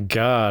 Oh my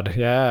God,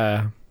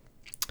 yeah.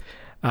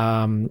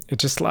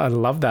 I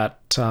love that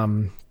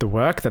the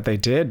work that they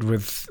did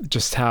with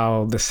just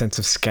how the sense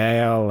of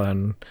scale,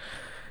 and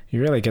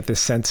you really get this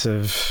sense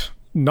of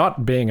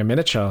not being a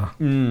miniature.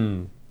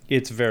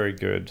 It's very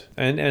good,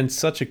 and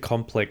such a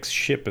complex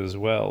ship as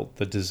well.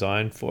 The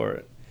design for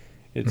it,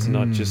 it's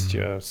not just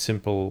your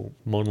simple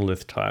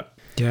monolith type.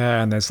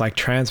 Yeah, and there's like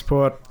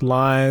transport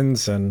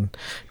lines and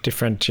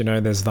different,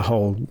 there's the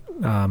whole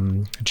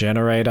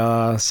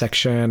generator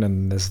section,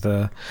 and there's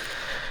the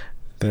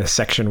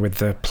section with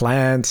the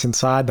plants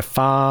inside the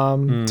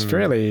farm. It's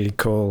really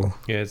cool.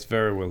 Yeah, it's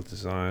very well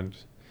designed.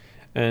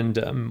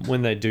 And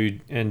when they do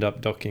end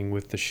up docking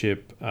with the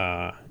ship,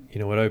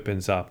 it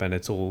opens up and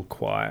it's all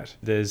quiet.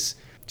 There's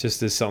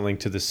something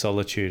to the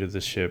solitude of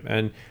the ship.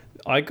 And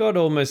I got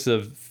almost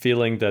a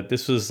feeling that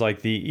this was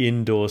like the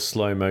indoor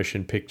slow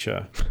motion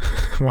picture.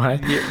 Why?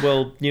 Yeah,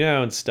 well,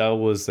 in Star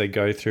Wars, they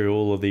go through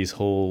all of these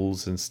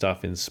halls and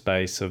stuff in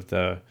space of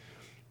the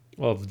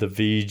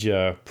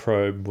Vija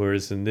probe,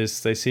 whereas in this,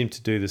 they seem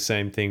to do the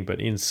same thing,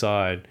 but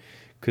inside,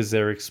 because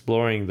they're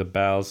exploring the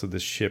bowels of the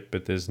ship,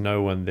 but there's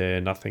no one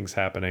there, nothing's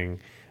happening,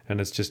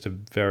 and it's just a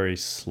very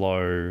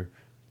slow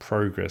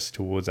progress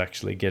towards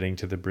actually getting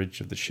to the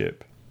bridge of the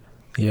ship.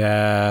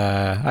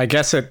 Yeah, I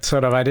guess I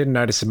didn't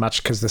notice it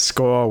much because the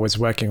score was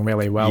working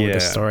really well with the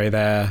story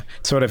there.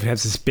 It sort of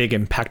has this big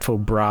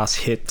impactful brass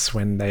hits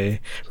when they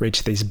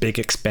reach these big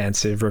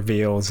expansive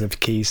reveals of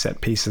key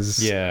set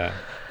pieces. Yeah,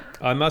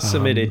 I must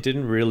admit it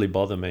didn't really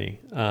bother me,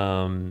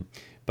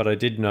 but I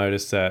did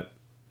notice that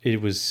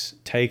it was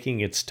taking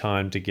its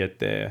time to get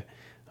there,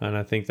 and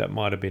I think that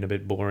might have been a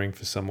bit boring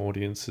for some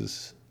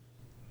audiences.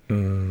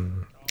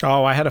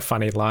 Oh, I had a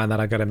funny line that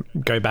I got to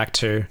go back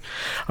to.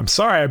 I'm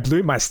sorry I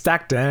blew my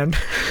stack, Dan.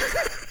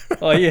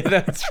 Oh, yeah,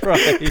 that's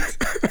right.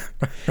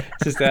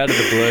 Just out of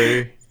the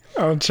blue.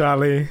 Oh,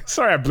 Charlie.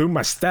 Sorry I blew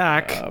my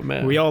stack. Oh,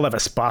 man. We all have a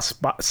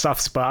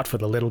soft spot for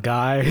the little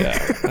guy.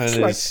 Yeah,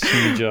 and his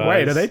huge eyes.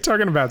 Wait, are they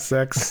talking about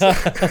sex?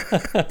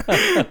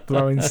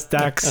 Blowing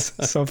stacks,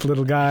 soft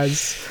little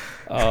guys.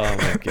 Oh,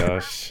 my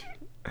gosh.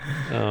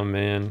 Oh,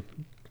 man.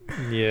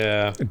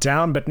 Yeah.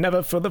 Down, but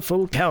never for the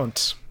full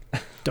count.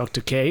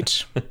 Dr.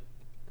 Kate.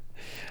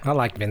 I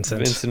like Vincent.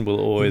 Vincent will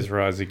always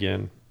rise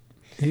again.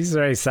 He's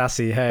very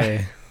sassy,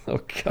 hey. Oh,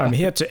 God. I'm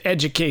here to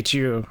educate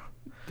you.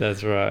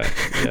 That's right.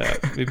 Yeah.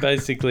 He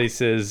basically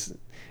says,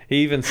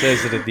 he even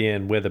says it at the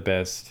end, we're the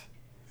best.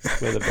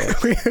 We're the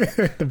best. We're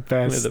the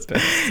best. We're the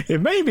best. It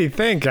made me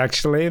think,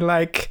 actually,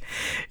 like,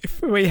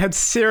 if we had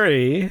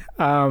Siri,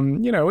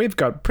 we've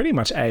got pretty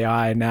much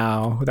AI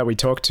now that we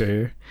talk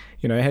to.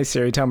 Hey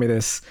Siri, tell me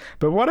this.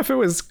 But what if it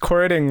was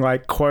quoting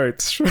like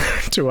quotes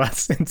to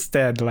us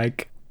instead?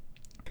 Like,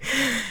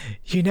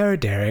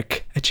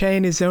 Derek, a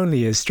chain is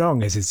only as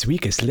strong as its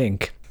weakest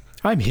link.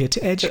 I'm here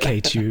to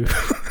educate you.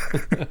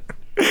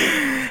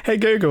 Hey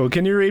Google,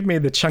 can you read me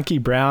the chunky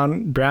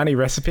brownie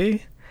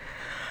recipe?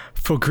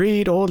 For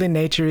greed, all in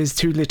nature is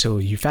too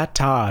little. You fat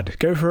tard.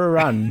 Go for a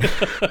run.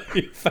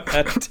 You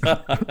fat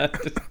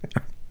tard.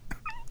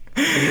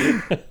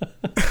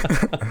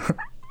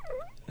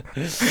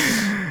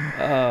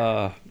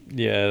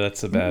 Yeah,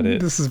 that's about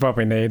it. This is what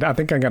we need. I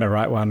think I'm going to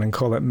write one and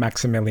call it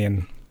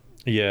Maximilian.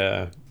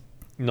 Yeah.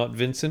 Not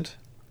Vincent?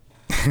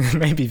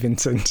 Maybe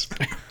Vincent.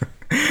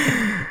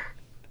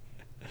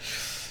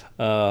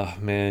 Oh,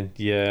 man.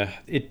 Yeah.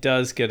 It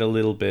does get a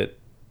little bit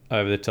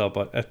over the top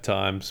at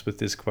times with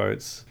his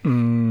quotes.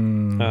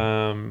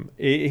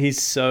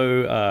 He's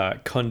so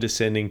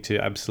condescending to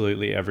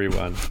absolutely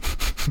everyone.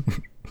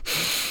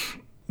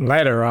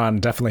 Later on,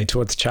 definitely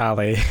towards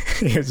Charlie,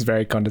 he was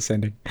very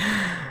condescending.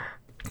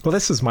 Well,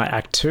 this was my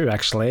act 2,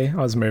 actually. I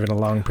was moving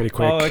along pretty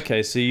quick. Oh,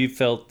 okay. So you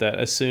felt that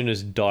as soon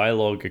as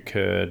dialogue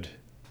occurred,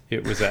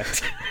 it was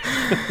act.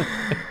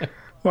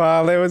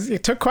 Well,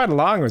 it took quite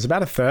long. It was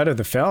about a third of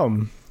the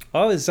film.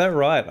 Oh, is that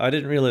right? I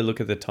didn't really look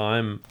at the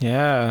time.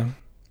 Yeah.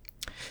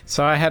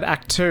 So I had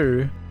act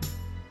 2.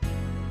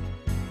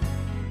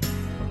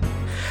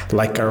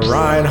 Like a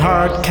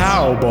Reinhardt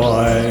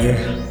cowboy,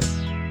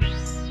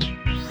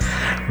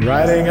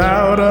 riding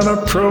out on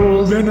a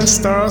probe in a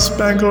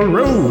star-spangled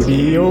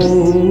rodeo.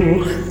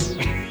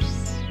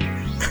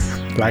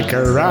 Like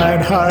a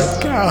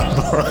Reinhardt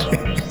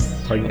cowboy.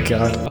 Oh my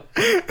God.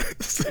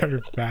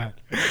 So bad.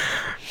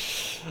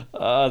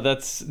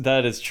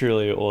 That is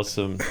truly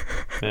awesome,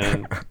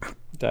 man.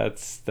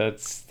 That's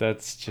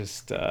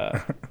just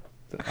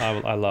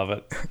I love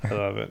it. I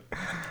love it.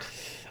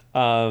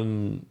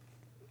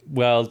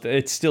 Well,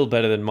 it's still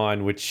better than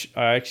mine, which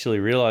I actually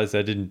realized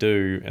I didn't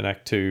do an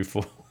act 2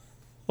 for.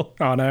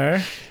 Oh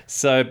no.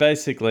 So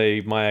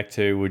basically my act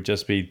 2 would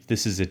just be,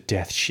 this is a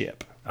death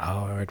ship.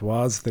 Oh, it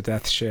was the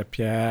death ship,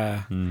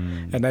 yeah.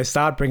 And they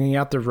start bringing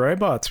out the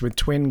robots with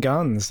twin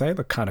guns. They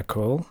look kind of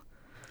cool.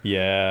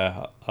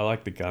 Yeah, I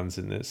like the guns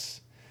in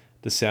this.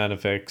 The sound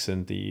effects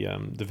and the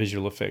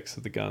visual effects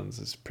of the guns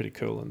is pretty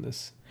cool in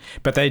this.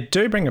 But they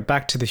do bring it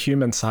back to the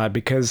human side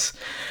because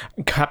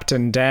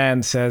Captain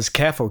Dan says,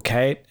 "Careful,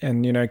 Kate."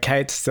 And,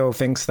 Kate still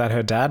thinks that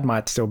her dad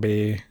might still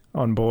be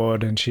on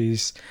board. And she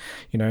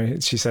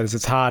says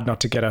it's hard not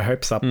to get her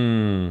hopes up.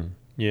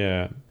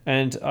 Yeah.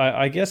 And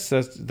I guess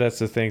that's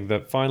the thing,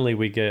 that finally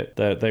we get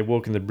that they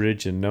walk in the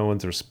bridge and no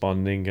one's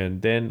responding.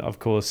 And then, of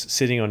course,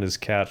 sitting on his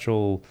couch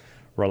all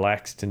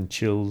relaxed and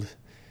chilled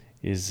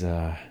is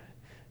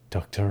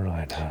Dr.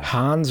 Reinhardt.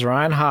 Hans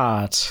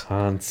Reinhardt.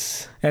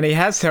 Hans. And he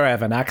has to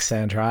have an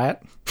accent, right?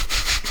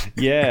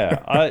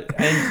 Yeah.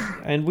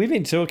 And we've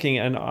been talking,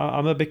 and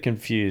I'm a bit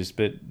confused,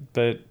 but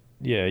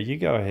yeah, you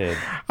go ahead.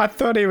 I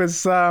thought he was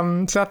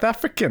South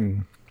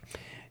African.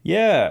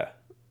 Yeah.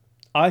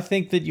 I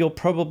think that you're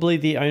probably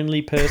the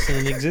only person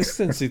in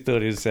existence who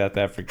thought he was South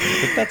African,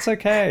 but that's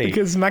okay.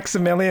 Because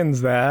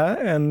Maximilian's there,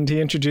 and he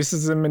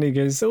introduces him, and he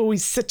goes, "Oh,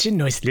 he's such a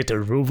nice little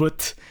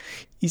robot.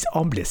 He's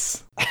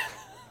harmless."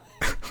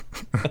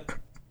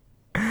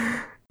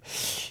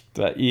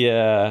 But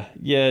yeah,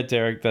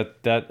 Derek,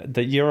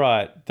 that you're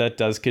right. That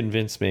does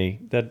convince me.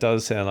 That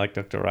does sound like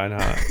Dr.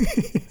 Reinhardt.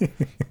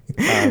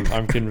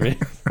 I'm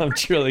convinced. I'm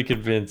truly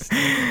convinced.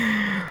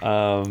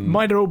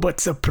 My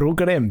robots are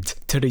programmed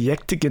to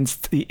react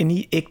against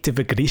any active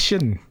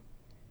aggression.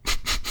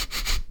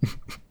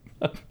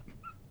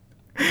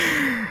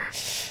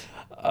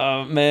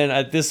 Man,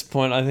 at this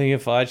point, I think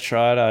if I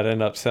tried, I'd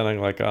end up sounding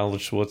like Arnold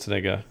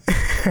Schwarzenegger.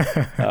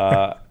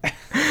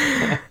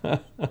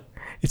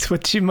 It's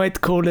what you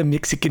might call a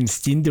Mexican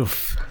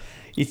standoff.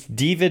 It's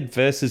David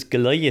versus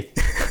Goliath.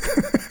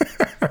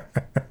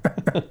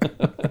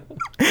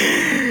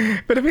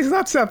 But if he's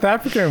not South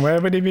African, where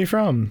would he be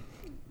from?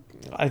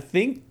 I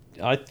think,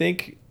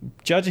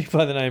 judging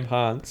by the name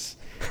Hans,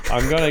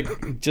 I'm going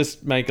to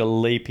just make a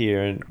leap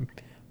here and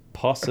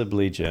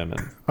possibly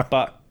German,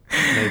 but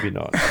maybe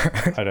not.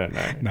 I don't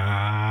know.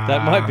 Nah.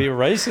 That might be a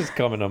racist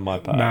comment on my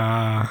part.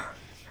 Nah.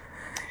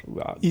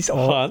 He's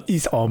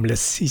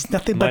harmless. He's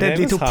nothing but a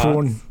little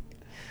prawn.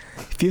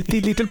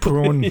 Filthy little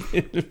prawn.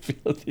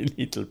 Filthy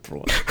little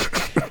prawn.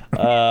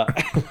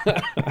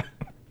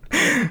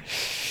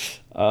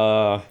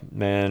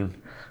 Man.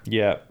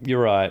 Yeah,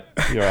 you're right.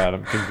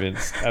 I'm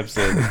convinced.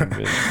 Absolutely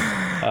convinced.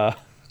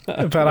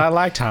 But I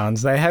liked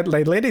Hans. They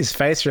lit his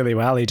face really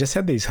well. He just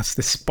had this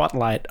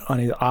spotlight on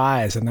his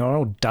eyes, and they were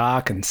all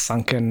dark and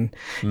sunken.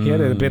 He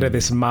had a bit of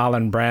this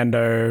Marlon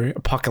Brando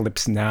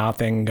Apocalypse Now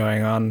thing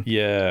going on.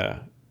 Yeah,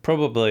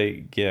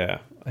 probably. Yeah,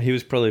 he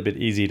was probably a bit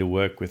easy to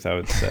work with, I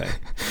would say.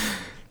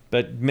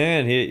 But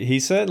man,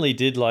 he certainly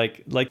did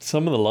like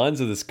some of the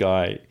lines of this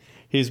guy.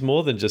 He's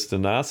more than just a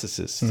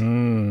narcissist.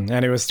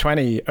 And he was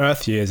 20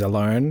 Earth years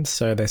alone,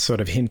 so they're sort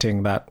of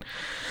hinting that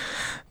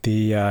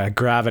the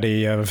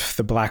gravity of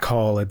the black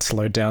hole had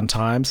slowed down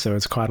time, so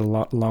it's quite a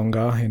lot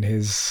longer in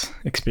his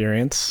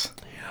experience.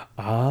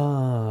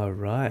 Ah,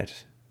 right.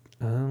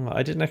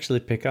 I didn't actually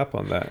pick up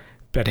on that.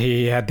 But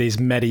he had these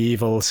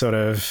medieval sort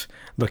of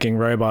looking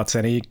robots,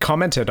 and he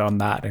commented on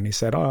that, and he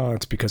said, "Oh,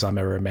 it's because I'm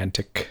a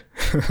romantic."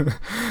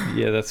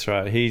 Yeah, that's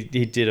right. He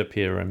did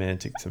appear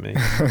romantic to me.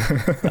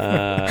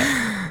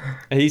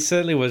 He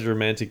certainly was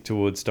romantic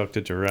towards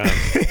Dr. Duran.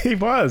 He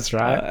was,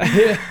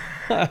 right?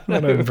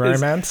 What a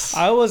romance.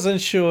 I wasn't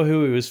sure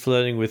who he was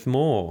flirting with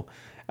more,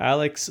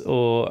 Alex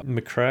or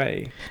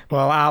McRae.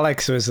 Well,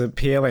 Alex was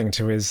appealing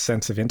to his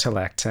sense of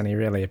intellect, and he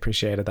really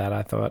appreciated that,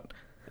 I thought.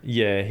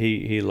 Yeah,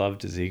 he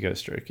loved his ego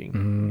stroking,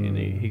 and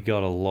he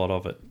got a lot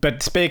of it.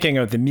 But speaking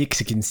of the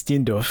Mexican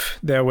standoff,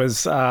 there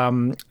was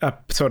a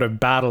sort of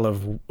battle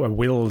of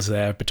wills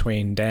there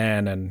between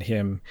Dan and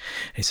him.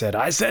 He said,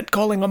 "I said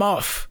calling him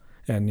off."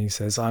 And he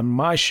says, "On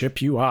my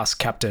ship you ask,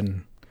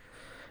 Captain."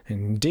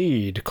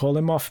 "Indeed, call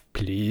him off,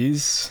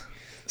 please."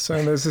 So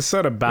there's this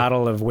sort of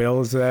battle of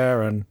wills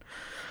there, and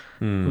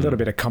a little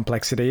bit of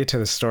complexity to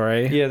the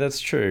story. Yeah, that's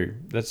true.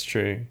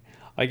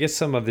 I guess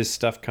some of this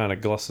stuff kind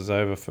of glosses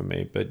over for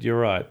me, but you're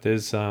right. There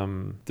is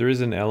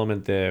an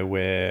element there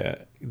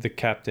where the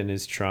captain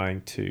is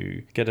trying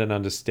to get an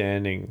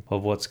understanding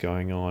of what's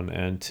going on,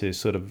 and to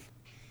sort of,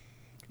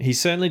 he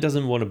certainly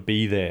doesn't want to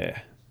be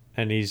there,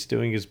 and he's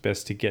doing his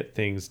best to get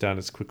things done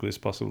as quickly as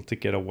possible to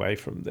get away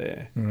from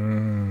there,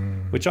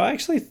 which I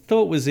actually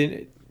thought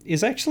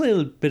is actually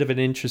a bit of an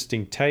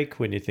interesting take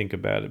when you think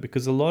about it,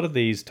 because a lot of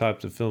these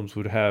types of films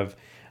would have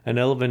an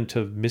element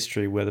of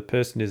mystery where the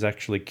person is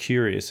actually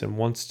curious and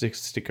wants to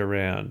stick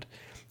around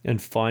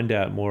and find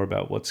out more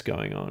about what's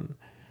going on.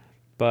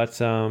 But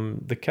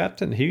the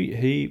captain,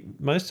 he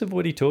most of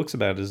what he talks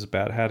about is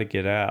about how to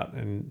get out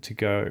and to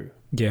go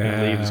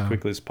and leave as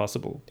quickly as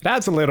possible. It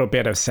adds a little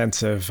bit of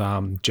sense of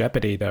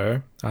jeopardy,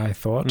 though, I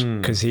thought,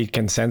 because he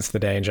can sense the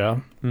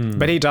danger.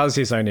 But he does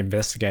his own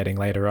investigating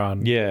later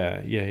on. Yeah,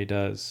 he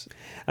does.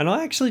 And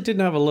I actually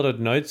didn't have a lot of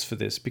notes for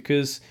this,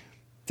 because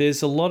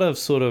there's a lot of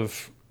sort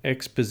of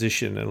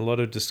exposition and a lot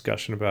of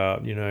discussion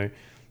about, you're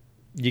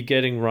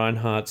getting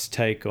Reinhardt's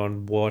take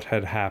on what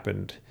had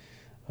happened,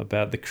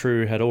 about the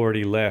crew had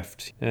already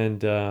left,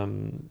 and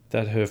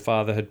that her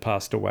father had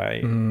passed away,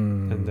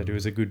 and that he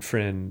was a good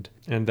friend,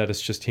 and that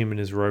it's just him and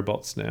his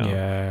robots now.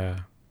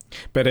 Yeah.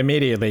 But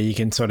immediately you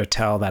can sort of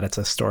tell that it's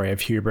a story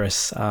of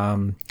hubris.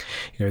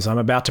 He goes, I'm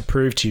about to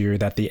prove to you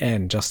that the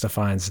end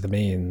justifies the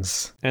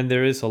means. And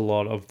there is a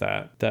lot of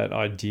that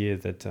idea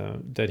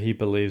that he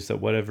believes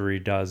that whatever he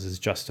does is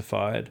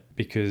justified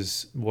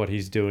because what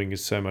he's doing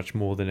is so much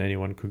more than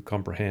anyone could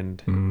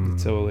comprehend.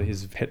 It's all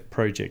his pet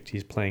project.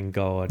 He's playing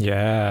God.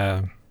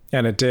 Yeah.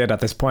 And it did,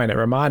 at this point, it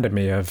reminded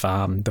me of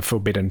The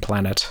Forbidden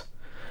Planet,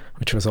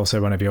 which was also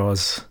one of your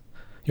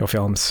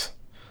films.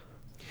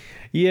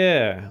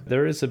 Yeah,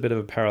 there is a bit of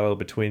a parallel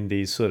between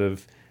these sort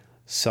of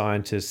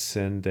scientists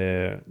and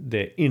their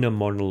inner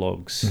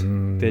monologues,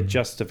 their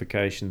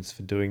justifications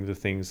for doing the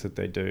things that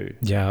they do.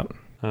 Yeah.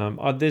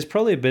 There's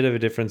probably a bit of a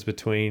difference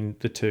between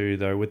the two,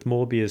 though. With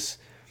Morbius,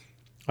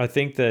 I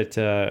think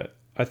that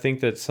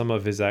some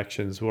of his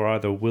actions were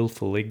either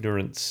willful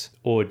ignorance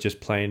or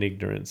just plain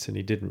ignorance, and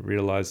he didn't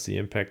realize the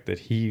impact that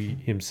he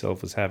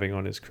himself was having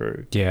on his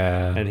crew.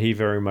 Yeah. And he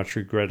very much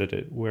regretted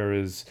it,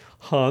 whereas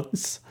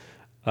Hans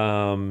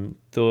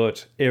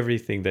thought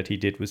everything that he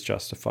did was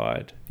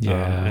justified,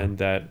 and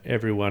that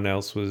everyone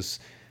else was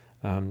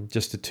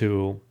just a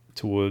tool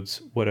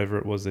towards whatever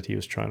it was that he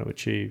was trying to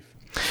achieve.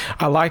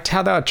 I liked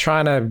how they were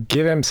trying to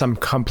give him some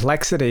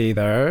complexity,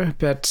 though,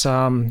 but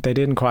they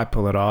didn't quite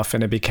pull it off,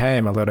 and it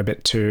became a little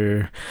bit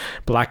too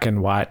black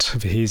and white.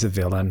 He's a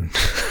villain.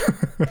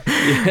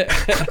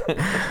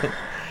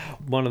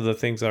 One of the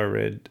things I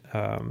read,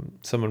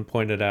 someone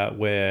pointed out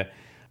where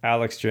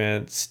Alex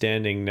Durant's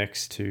standing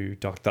next to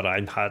Dr.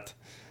 Reinhardt,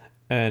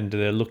 and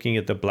they're looking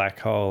at the black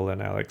hole,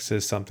 and Alex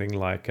says something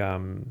like,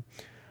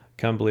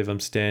 can't believe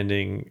I'm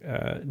standing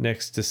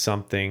next to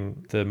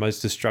something, the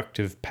most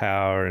destructive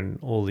power in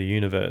all the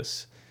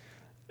universe.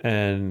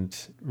 And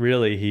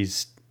really,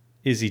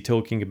 is he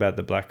talking about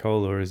the black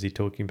hole, or is he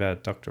talking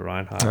about Dr.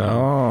 Reinhardt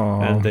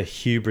and the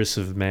hubris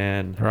of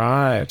man?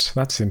 Right.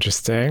 That's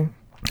interesting.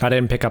 I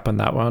didn't pick up on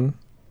that one.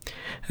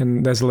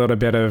 And there's a little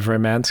bit of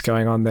romance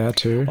going on there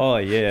too. Oh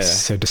yeah,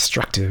 so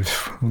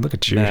destructive. Look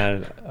at you.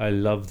 Man, I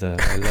love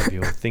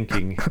your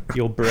thinking.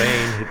 Your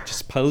brain, it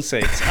just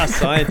pulsates. Us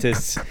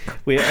scientists,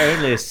 we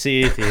only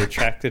see the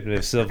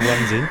attractiveness of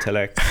one's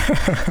intellect.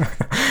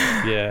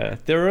 Yeah,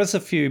 there is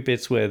a few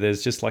bits where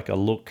there's just like a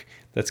look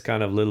that's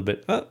kind of a little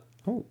bit. Oh,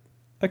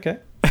 okay,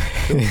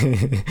 cool.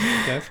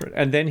 Go for it.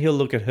 And then he'll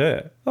look at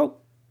her. Oh,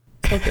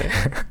 okay.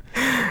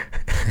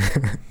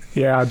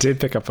 Yeah, I did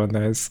pick up on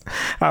those.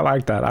 I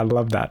like that. I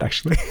love that,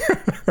 actually.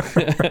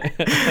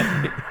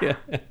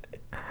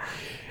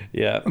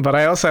 Yeah. But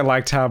I also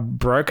liked how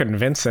broken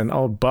Vincent,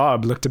 old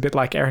Bob, looked a bit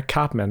like Eric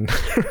Cartman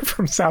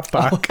from South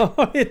Park.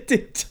 Oh, it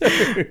did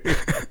too.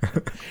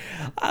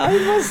 I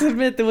must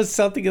admit there was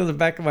something in the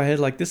back of my head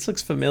like, this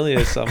looks familiar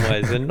in some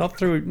ways, and not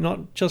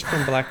just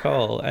from Black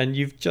Hole. And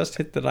you've just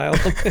hit the nail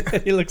on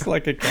it. He looks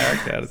like a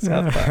character out of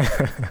South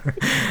Park.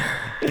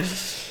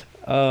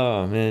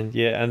 Oh man,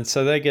 yeah, and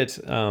so they get.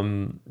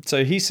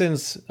 So he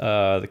sends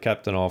the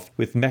captain off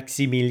with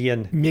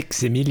Maximilian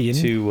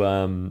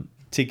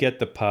to get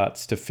the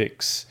parts to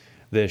fix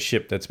their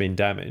ship that's been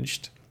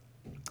damaged,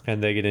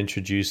 and they get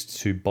introduced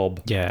to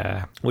Bob.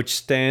 Yeah, which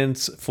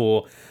stands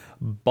for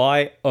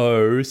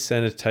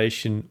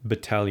Biosanitation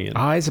Battalion.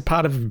 Oh, he's a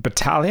part of a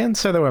battalion,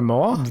 so there were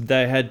more.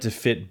 They had to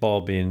fit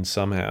Bob in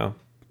somehow,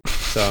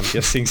 so I'm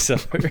guessing so.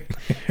 But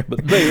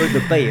they were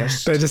the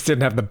best. They just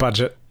didn't have the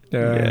budget.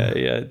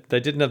 Yeah.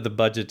 They didn't have the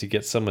budget to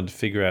get someone to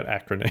figure out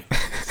acronyms.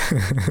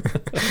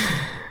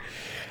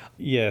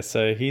 Yeah,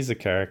 so he's a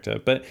character.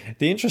 But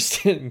the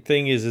interesting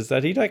thing is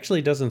that he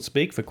actually doesn't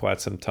speak for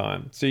quite some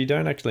time. So you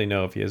don't actually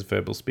know if he has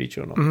verbal speech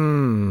or not.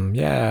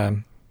 Yeah.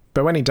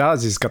 But when he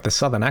does, he's got the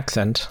southern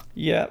accent.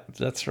 Yeah,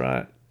 that's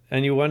right.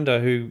 And you wonder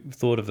who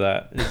thought of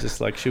that. It's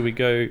just like, should we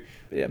go...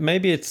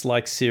 Maybe it's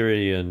like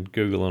Siri and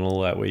Google and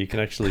all that, where you can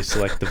actually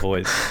select the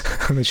voice.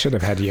 They should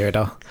have had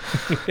Yoda.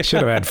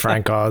 Should have had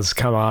Frank Oz.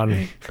 Come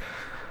on.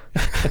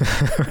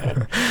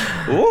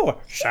 Oh,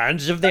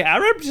 Sons of the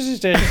Arabs.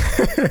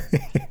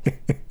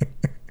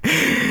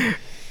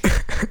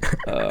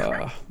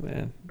 Oh,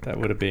 man. That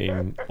would have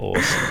been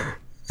awesome.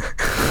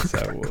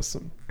 So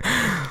awesome.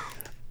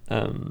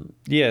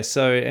 Yeah,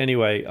 so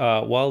anyway,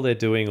 while they're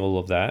doing all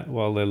of that,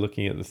 while they're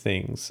looking at the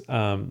things,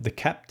 the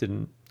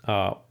captain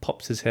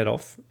pops his head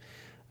off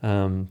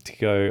to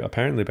go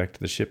apparently back to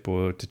the ship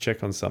or to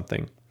check on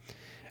something,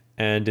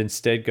 and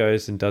instead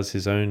goes and does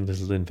his own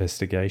little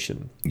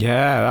investigation.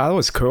 Yeah, that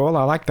was cool.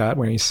 I like that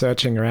when he's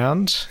searching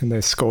around and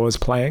there's scores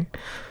playing.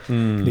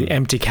 The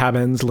empty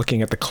cabins,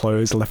 looking at the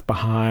clothes left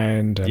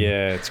behind. And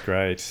yeah, it's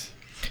great.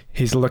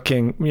 He's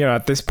looking,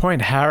 at this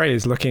point, Harry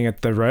is looking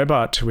at the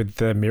robot with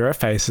the mirror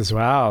face as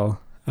well.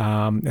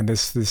 And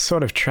there's this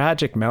sort of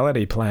tragic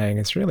melody playing.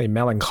 It's really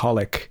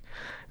melancholic.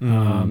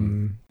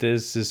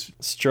 There's this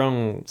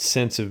strong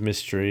sense of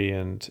mystery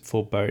and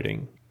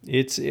foreboding.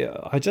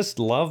 I just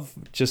love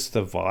just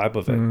the vibe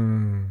of it.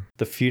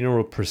 The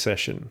funeral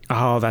procession.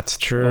 Oh, that's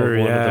true. Of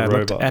one of the it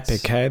looked robots.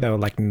 epic, hey? They were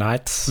like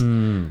knights.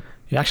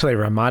 He actually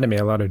reminded me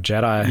a lot of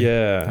Jedi.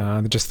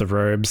 Yeah. Just the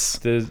robes.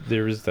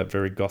 There is that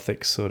very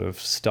gothic sort of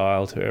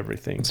style to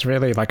everything. It's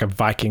really like a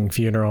Viking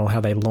funeral,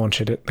 how they launch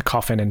the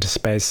coffin into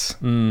space.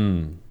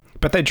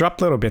 But they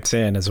drop little bits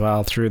in as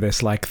well through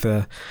this, like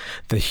the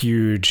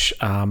huge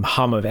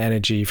hum of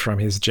energy from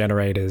his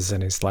generators,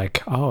 and he's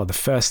like, oh, the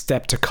first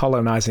step to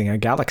colonizing a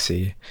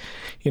galaxy.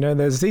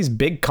 There's these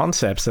big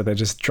concepts that they're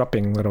just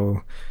dropping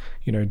little,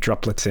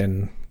 droplets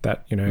in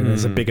that,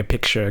 there's a bigger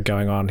picture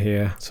going on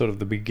here. Sort of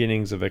the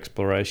beginnings of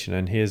exploration.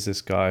 And here's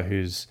this guy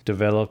who's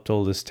developed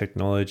all this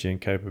technology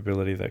and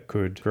capability that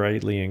could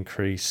greatly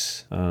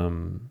increase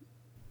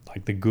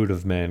like the good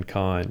of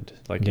mankind.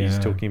 Like he's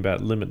talking about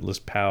limitless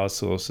power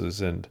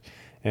sources and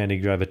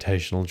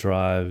anti-gravitational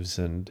drives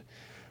and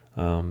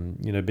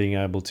being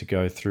able to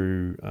go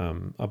through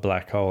a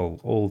black hole,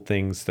 all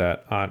things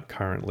that aren't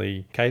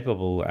currently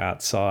capable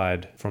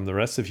outside from the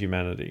rest of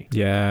humanity.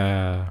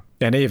 Yeah.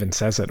 And he even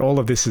says it. All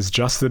of this is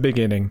just the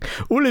beginning.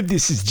 All of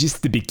this is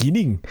just the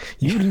beginning.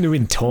 You will know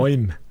in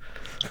time.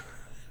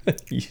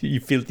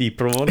 You filthy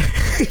prawn.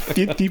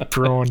 Filthy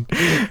prawn.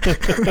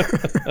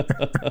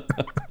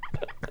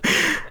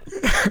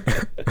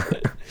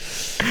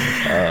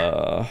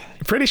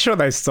 Pretty sure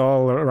they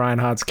stole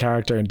Reinhardt's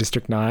character in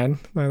District 9.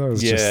 That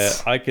was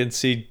just... I can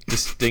see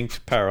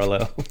distinct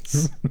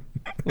parallels.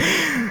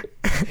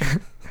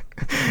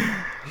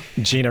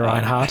 Gina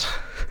Reinhardt.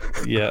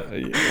 Yeah.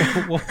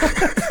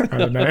 I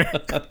don't know.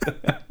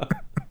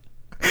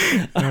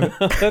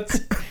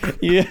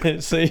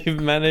 So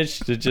you've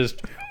managed to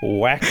just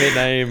whack a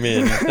name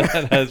in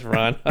that has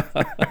Reinhardt.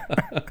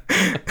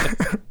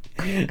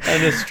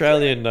 An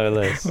Australian, no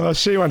less. Well,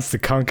 she wants to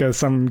conquer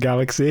some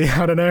galaxy.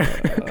 I don't know.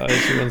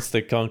 She wants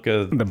to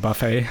conquer the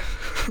buffet.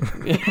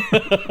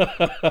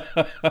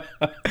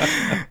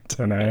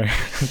 Don't know.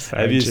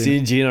 Have you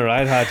seen Gina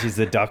Reinhardt? She's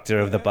the doctor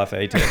of the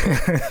buffet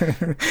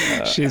table.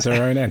 She's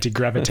her own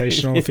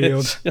anti-gravitational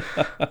field.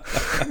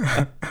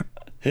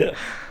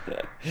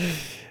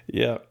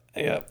 Yeah.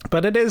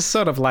 But it is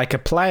sort of like a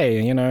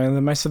play,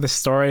 most of the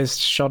story is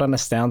shot on a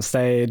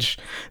soundstage.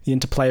 The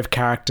interplay of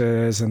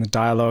characters and the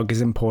dialogue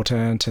is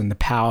important, and the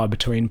power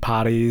between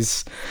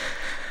parties.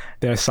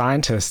 They're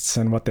scientists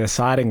and what they're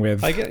siding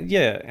with.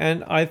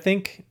 And I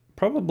think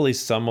probably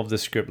some of the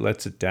script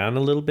lets it down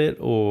a little bit,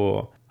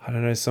 or I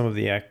don't know, some of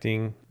the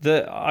acting.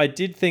 I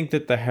did think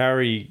that the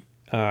Harry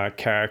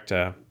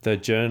character, the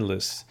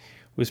journalist,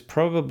 was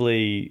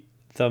probably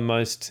the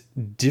most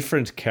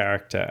different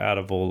character out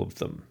of all of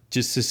them.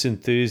 Just this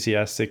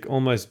enthusiastic,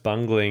 almost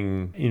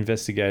bungling,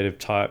 investigative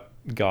type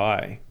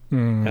guy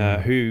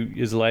who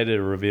is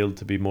later revealed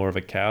to be more of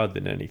a coward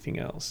than anything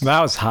else.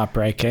 That was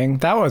heartbreaking.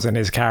 That wasn't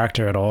his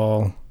character at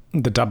all.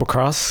 The double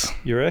cross.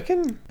 You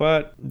reckon?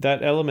 But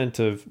that element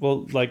of,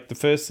 the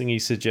first thing he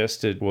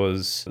suggested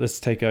was, let's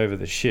take over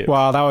the ship.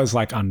 Well, that was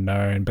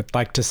unknown, but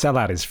to sell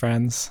out his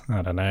friends,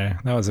 I don't know.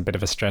 That was a bit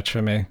of a stretch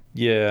for me.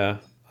 Yeah,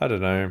 I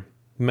don't know.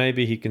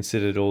 Maybe he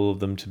considered all of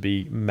them to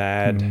be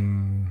mad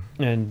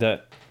and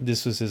that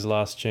this was his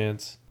last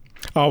chance.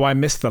 Oh, I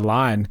missed the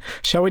line.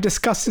 Shall we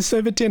discuss this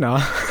over dinner?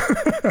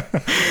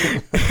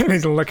 And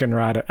he's looking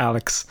right at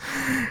Alex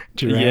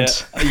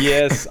Durant. Yeah,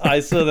 yes,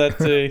 I saw that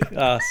too.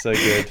 So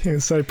good. He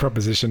was so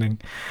propositioning.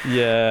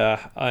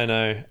 Yeah, I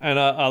know. And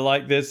I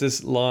like, there's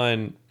this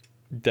line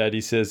that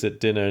he says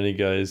at dinner and he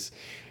goes,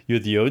 "You're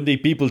the only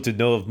people to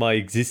know of my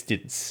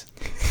existence."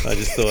 I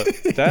just thought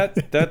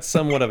that's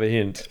somewhat of a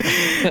hint.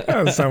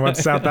 That was somewhat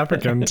South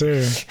African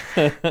too.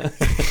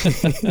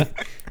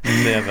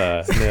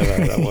 Never.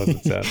 That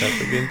wasn't South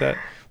African.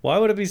 Why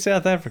would it be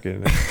South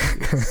African?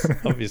 It's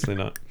obviously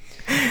not.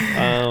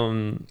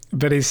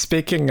 But he's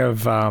speaking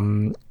of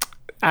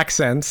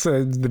accents.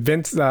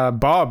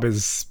 Bob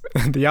is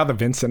the other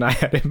Vincent. I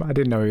had him. I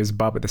didn't know he was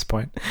Bob at this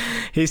point.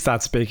 He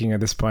starts speaking at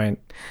this point.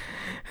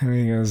 And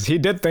he goes, "He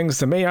did things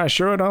to me I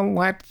sure don't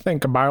like to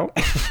think about."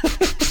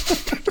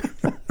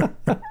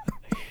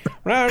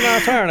 Hardy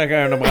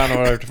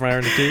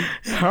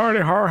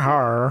har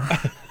har.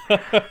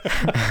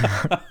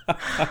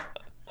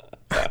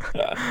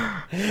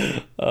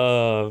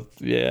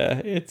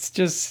 Yeah, it's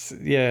just,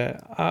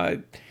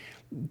 the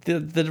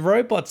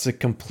robots are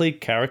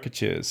complete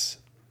caricatures,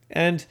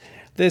 and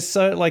they're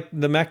so,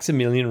 the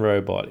Maximilian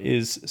robot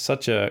is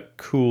such a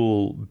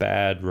cool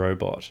bad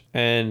robot,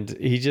 and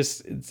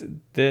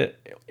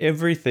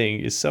everything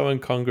is so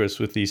incongruous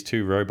with these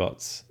two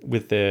robots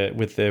with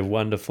their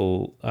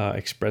wonderful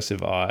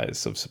expressive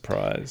eyes of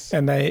surprise.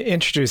 And they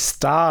introduced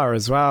Star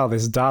as well,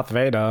 this Darth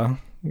Vader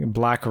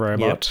black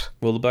robot. Yep.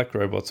 Well, the black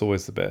robot's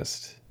always the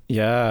best.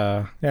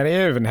 Yeah, and he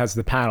even has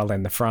the panel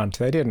in the front.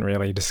 They didn't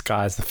really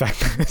disguise the fact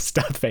that it's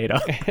Darth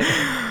Vader.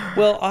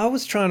 Well, I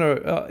was trying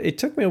to... it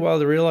took me a while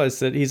to realize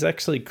that he's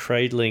actually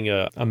cradling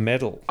a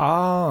medal.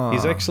 Oh.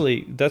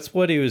 That's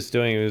what he was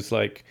doing. He was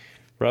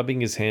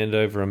rubbing his hand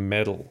over a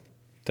medal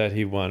that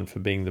he won for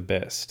being the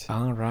best.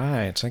 All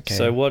right, okay.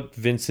 So what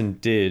Vincent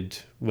did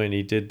when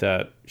he did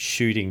that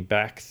shooting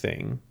back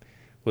thing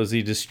was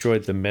he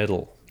destroyed the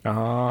medal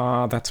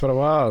Oh, that's what it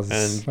was.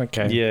 And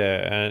okay.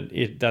 yeah,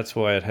 and that's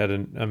why it had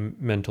a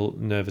mental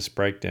nervous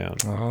breakdown.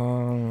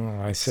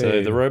 Oh, I see.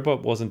 So the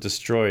robot wasn't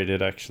destroyed;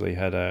 it actually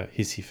had a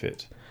hissy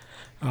fit.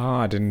 Oh,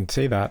 I didn't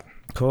see that.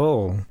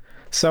 Cool.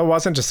 So it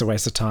wasn't just a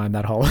waste of time,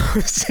 that whole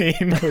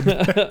scene with,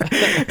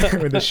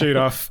 with the shoot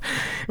off.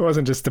 It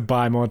wasn't just to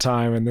buy more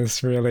time in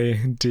this really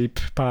deep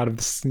part of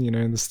this,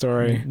 the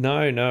story.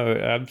 No, it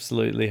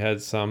absolutely had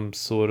some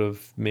sort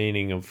of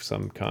meaning of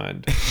some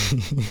kind.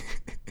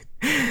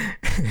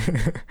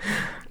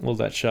 All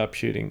that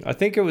sharpshooting. I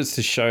think it was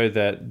to show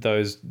that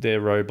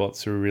their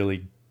robots are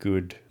really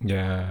good.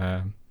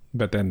 Yeah.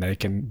 But then they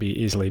can be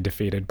easily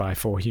defeated by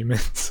 4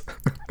 humans.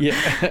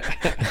 Yeah.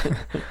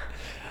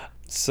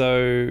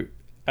 So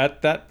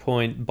at that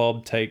point,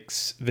 Bob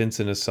takes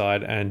Vincent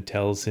aside and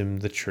tells him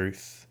the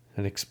truth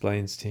and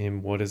explains to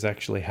him what has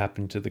actually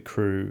happened to the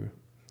crew.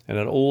 And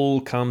it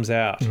all comes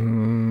out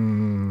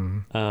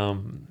in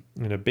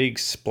a big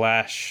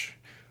splash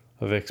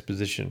of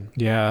exposition.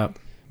 Yeah.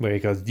 Where he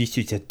goes, "This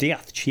is a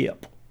death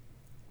ship."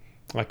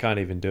 I can't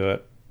even do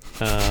it.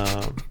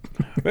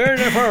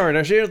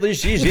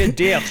 This is a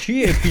death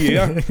ship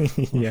here.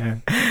 Yeah.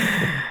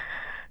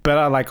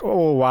 But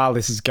all while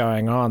this is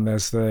going on,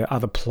 there's the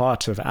other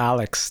plot of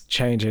Alex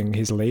changing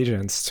his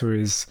allegiance to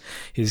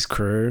his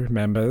crew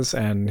members,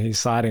 and he's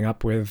siding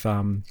up with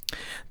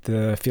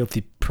the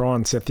filthy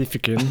prawn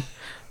certificate,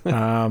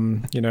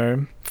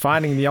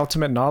 finding the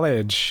ultimate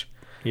knowledge.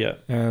 Yeah.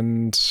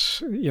 And,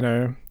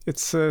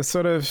 it's a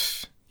sort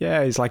of,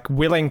 he's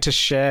willing to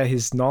share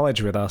his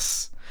knowledge with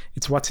us.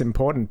 It's what's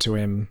important to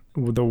him,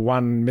 the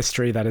one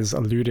mystery that has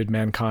eluded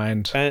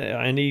mankind.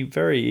 And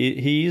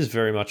he is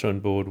very much on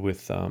board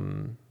with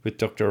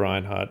Dr.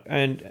 Reinhardt,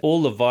 and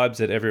all the vibes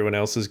that everyone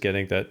else is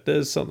getting, that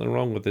there's something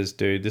wrong with this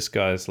dude. This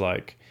guy's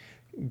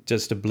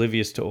just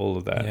oblivious to all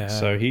of that. Yeah.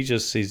 So he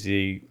just sees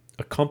the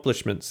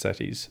accomplishments that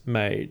he's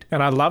made.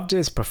 And I loved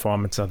his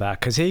performance of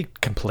that because he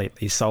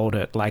completely sold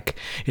it.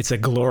 It's a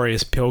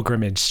glorious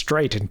pilgrimage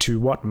straight into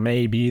what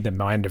may be the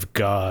mind of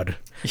God.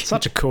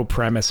 Such a cool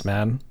premise,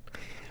 man.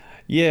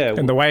 Yeah.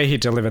 And the way he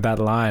delivered that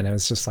line, it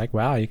was just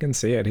wow, you can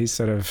see it. He's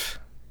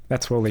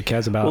that's all he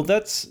cares about. Well,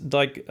 that's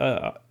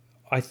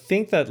I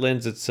think that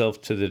lends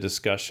itself to the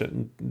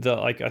discussion.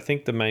 I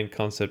think the main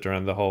concept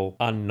around the whole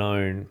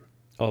unknown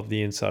of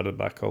the inside of the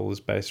black hole is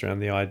based around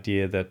the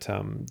idea that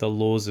the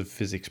laws of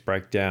physics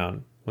break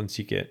down once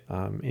you get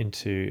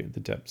into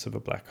the depths of a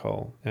black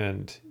hole.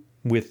 And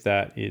with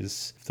that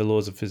is, if the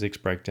laws of physics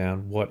break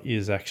down, what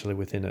is actually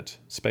within it?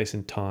 Space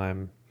and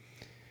time,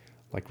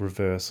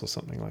 reverse or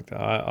something like that.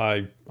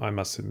 I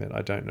must admit,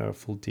 I don't know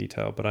full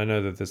detail, but I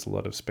know that there's a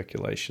lot of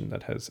speculation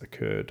that has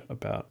occurred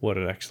about what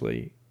it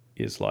actually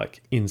is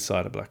like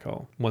inside a black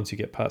hole once you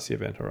get past the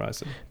event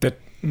horizon.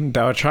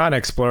 They were trying to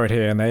explore it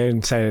here, and they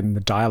even say in the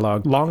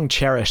dialogue, long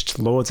cherished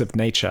laws of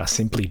nature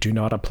simply do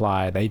not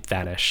apply. They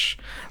vanish.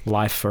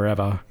 Life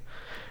forever.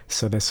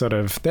 So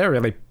they're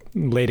really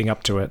leading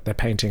up to it. They're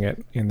painting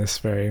it in this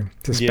very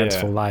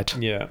suspenseful light.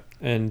 Yeah.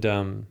 And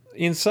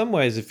in some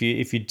ways, if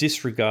you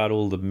disregard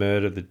all the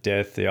murder, the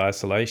death, the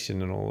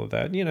isolation and all of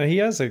that, he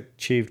has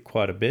achieved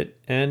quite a bit.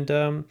 And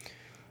go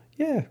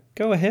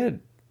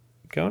ahead.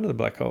 Go into the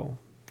black hole.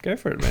 Go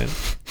for it, man.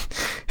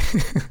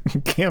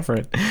 Go for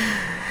it.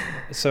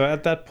 So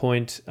at that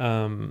point,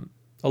 a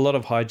lot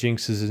of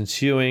hijinks is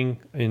ensuing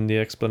in the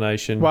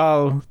explanation.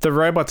 Well, the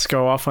robots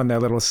go off on their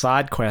little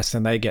side quest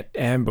and they get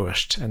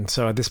ambushed. And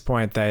so at this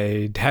point,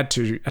 they had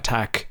to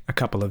attack a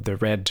couple of the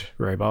red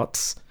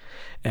robots.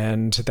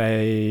 And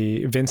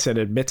Vincent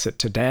admits it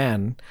to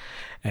Dan.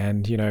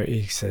 And,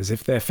 he says,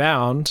 if they're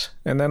found,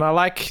 and then I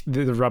like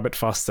the Robert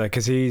Foster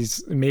because he's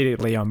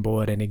immediately on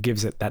board and he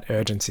gives it that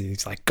urgency.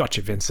 He's like,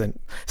 gotcha,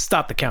 Vincent,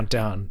 start the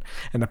countdown.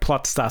 And the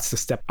plot starts to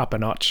step up a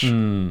notch.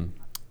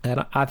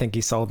 And I think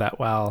he sold that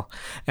well.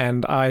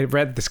 And I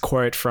read this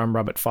quote from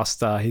Robert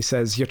Foster. He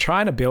says, you're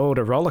trying to build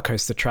a roller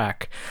coaster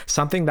track,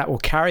 something that will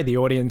carry the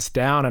audience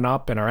down and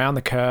up and around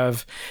the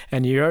curve.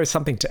 And you owe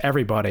something to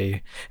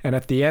everybody. And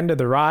at the end of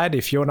the ride,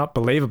 if you're not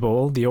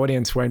believable, the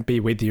audience won't be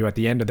with you at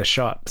the end of the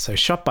shot. So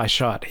shot by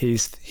shot,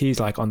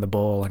 he's on the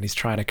ball and he's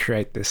trying to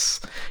create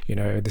this,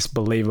 this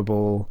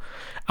believable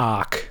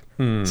arc.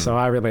 So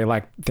I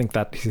really think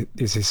that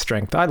is his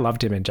strength. I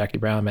loved him in Jackie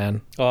Brown,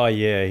 man. Oh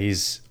yeah,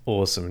 he's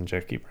awesome in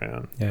Jackie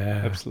Brown.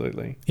 Yeah,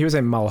 absolutely. He was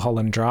in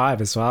Mulholland Drive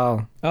as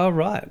well. Oh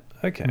right,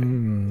 okay. I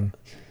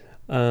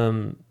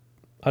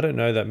don't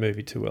know that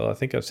movie too well. I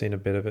think I've seen a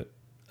bit of it.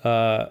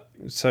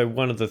 So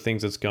one of the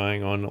things that's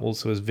going on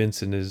also is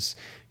Vincent is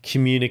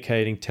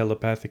communicating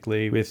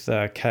telepathically with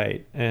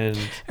Kate, and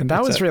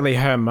that was really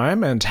her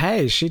moment.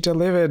 Hey, she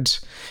delivered,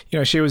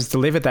 she was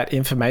delivered that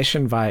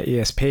information via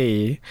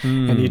ESP,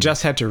 and you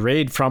just had to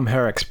read from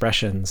her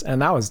expressions, and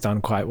that was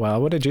done quite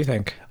well. What did you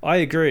think? I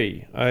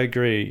agree.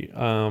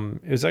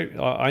 It was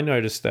I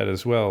noticed that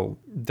as well,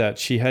 that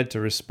she had to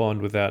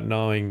respond without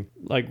knowing,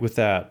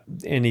 without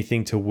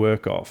anything to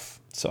work off.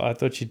 So I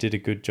thought she did a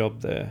good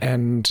job there.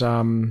 And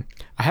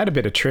I had a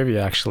bit of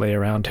trivia actually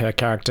around her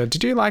character.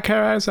 Did you like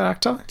her as an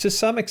actor? To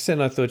some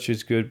extent, I thought she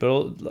was good,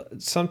 but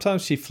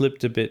sometimes she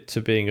flipped a bit to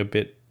being a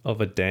bit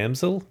of a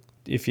damsel,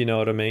 if you know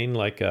what I mean,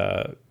 like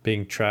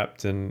being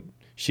trapped, and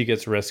she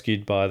gets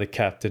rescued by the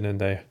captain,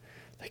 and they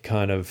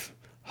kind of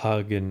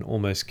hug and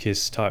almost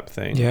kiss type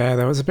thing. Yeah,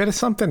 there was a bit of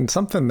something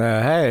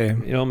there. Hey,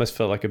 it almost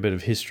felt like a bit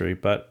of history,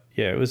 but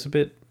yeah, it was a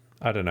bit,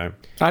 I don't know.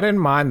 I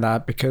didn't mind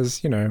that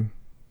because, you know,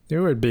 it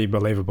would be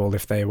believable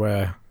if they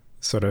were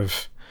sort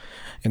of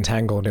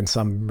entangled in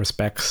some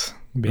respects,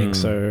 being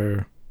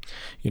so,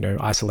 you know,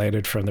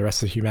 isolated from the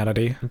rest of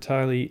humanity.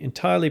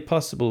 Entirely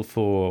possible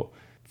for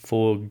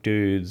 4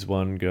 dudes,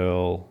 1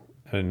 girl,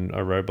 and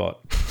a robot.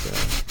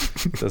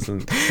 So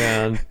doesn't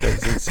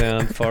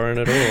sound foreign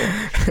at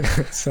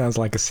all. Sounds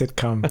like a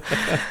sitcom.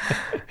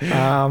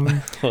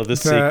 Or the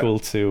sequel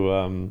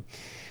to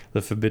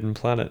The Forbidden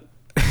Planet.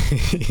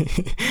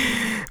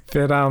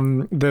 But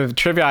the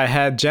trivia I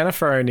had,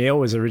 Jennifer O'Neill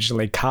was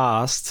originally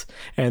cast,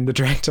 and the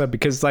director,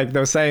 because like they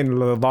were saying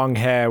the long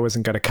hair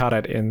wasn't going to cut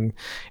it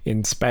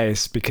in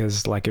space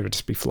because like it would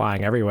just be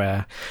flying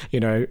everywhere. You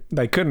know,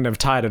 they couldn't have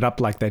tied it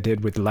up like they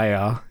did with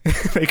Leia.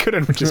 They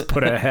couldn't have just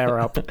put her hair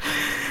up.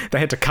 They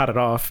had to cut it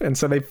off, and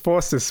so they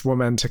forced this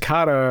woman to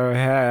cut her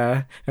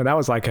hair, and that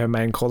was like her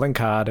main calling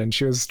card. And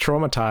she was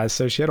traumatized,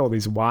 so she had all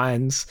these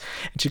whines,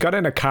 and she got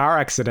in a car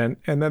accident,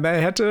 and then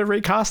they had to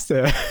recast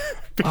her.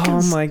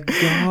 Oh my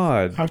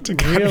god! After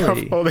cutting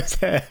off all this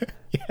hair,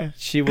 yeah,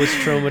 she was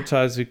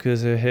traumatized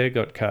because her hair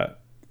got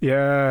cut.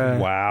 Yeah,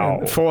 wow.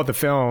 And for the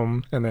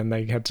film, and then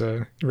they had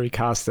to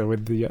recast her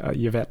with the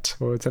Yvette.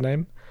 What was her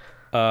name?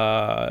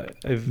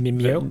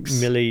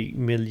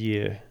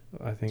 Millier,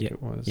 I think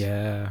it was.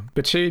 Yeah,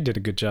 but she did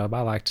a good job.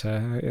 I liked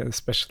her,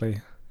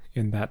 especially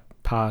in that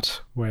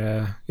part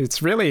where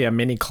it's really a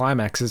mini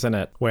climax, isn't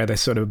it? Where they're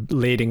sort of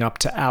leading up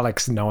to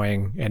Alex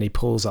knowing, and he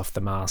pulls off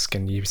the mask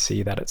and you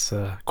see that it's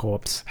a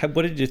corpse.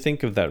 What did you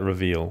think of that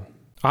reveal?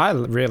 I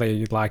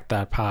really liked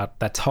that part.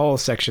 That whole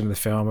section of the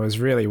film was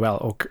really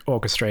well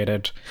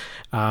orchestrated.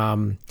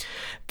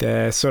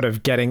 They're sort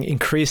of getting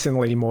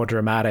increasingly more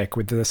dramatic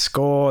with the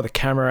score, the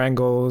camera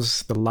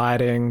angles, the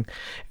lighting,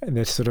 and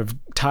they're sort of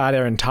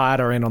tighter and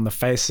tighter in on the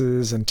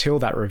faces until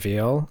that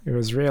reveal. It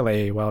was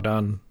really well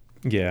done.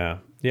 Yeah,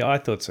 I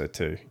thought so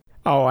too.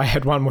 Oh, I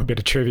had one more bit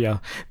of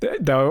trivia.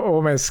 They were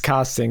almost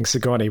casting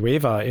Sigourney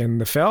Weaver in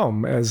the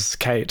film as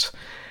Kate.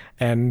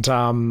 And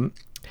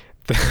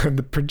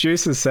the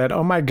producers said,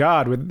 "Oh my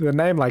God, with the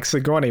name like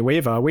Sigourney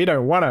Weaver, we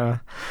don't want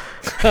her."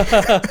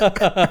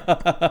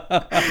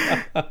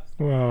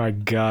 Oh my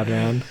God,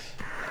 man.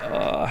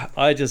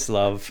 I just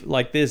love,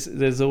 like,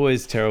 there's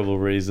always terrible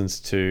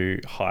reasons to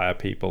hire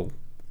people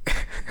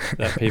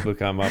that people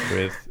come up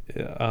with.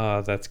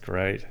 That's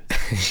great.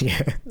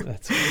 Yeah.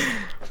 That's great.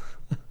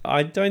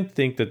 I don't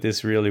think that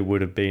this really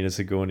would have been a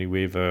Sigourney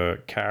Weaver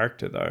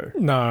character, though.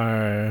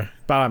 No,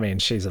 but I mean,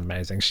 she's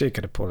amazing. She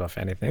could have pulled off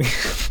anything.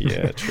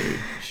 Yeah, true.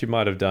 She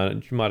might have done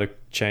it. She might have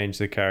changed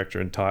the character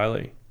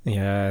entirely.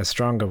 Yeah,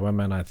 stronger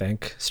woman, I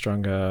think.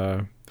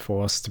 Stronger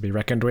force to be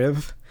reckoned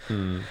with.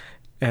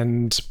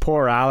 And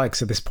poor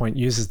Alex at this point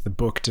uses the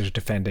book to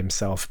defend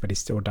himself, but he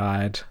still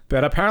died.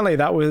 But apparently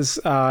that was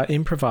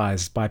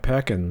improvised by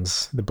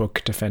Perkins, the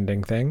book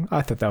defending thing.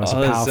 I thought that was a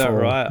powerful is that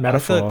right?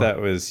 metaphor. I thought that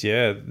was,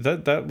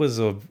 that was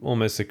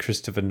almost a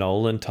Christopher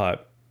Nolan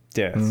type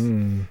death,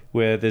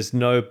 where there's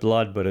no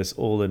blood, but it's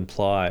all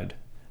implied.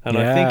 And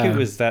I think it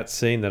was that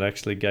scene that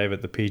actually gave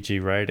it the PG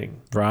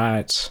rating.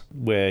 Right.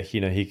 Where,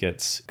 he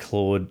gets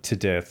clawed to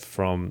death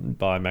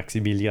by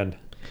Maximilian.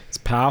 It's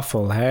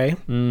powerful, hey?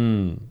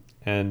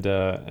 And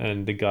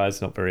the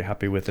guy's not very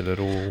happy with it at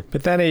all.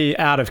 But then he,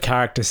 out of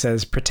character,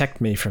 says, "Protect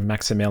me from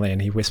Maximilian,"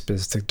 he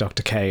whispers to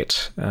Dr.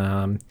 Kate.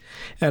 And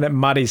it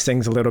muddies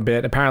things a little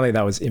bit. Apparently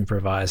that was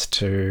improvised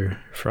too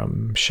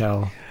from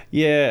Shell.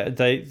 Yeah,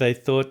 they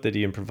thought that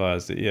he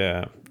improvised it,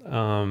 yeah.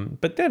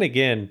 But then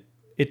again,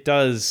 it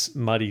does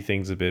muddy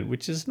things a bit,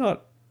 which is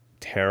not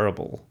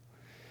terrible.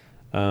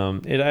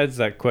 It adds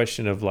that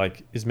question of,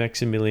 like, is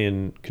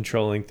Maximilian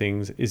controlling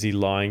things? Is he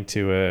lying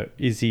to her?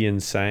 Is he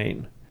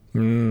insane?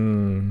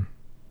 But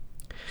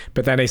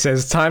then he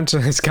says, "Time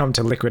has come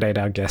to liquidate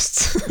our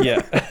guests."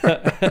 Yeah.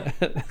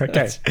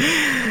 Okay.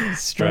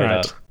 Straight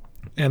up.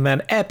 And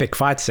then epic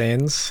fight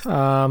scenes.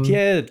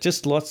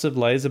 Just lots of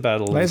laser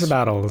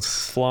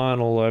battles. Flying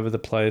all over the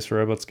place,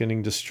 robots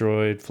getting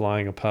destroyed,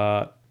 flying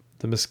apart,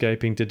 them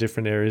escaping to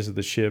different areas of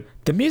the ship.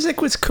 The music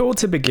was cool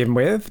to begin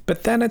with,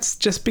 but then it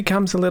just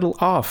becomes a little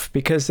off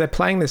because they're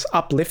playing this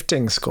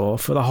uplifting score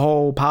for the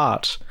whole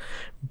part.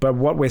 But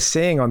what we're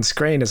seeing on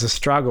screen is a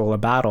struggle, a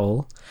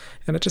battle,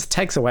 and it just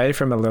takes away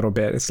from it a little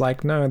bit. It's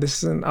like, no,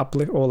 this isn't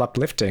all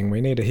uplifting. We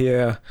need to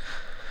hear,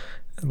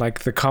 like,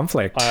 the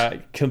conflict.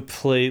 I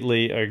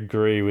completely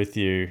agree with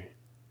you.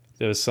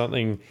 There was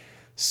something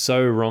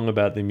so wrong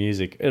about the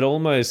music. It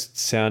almost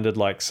sounded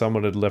like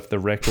someone had left the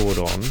record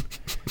on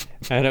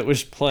and it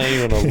was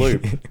playing on a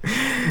loop.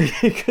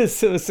 Because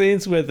there were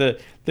scenes where the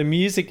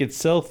music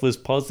itself was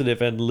positive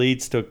and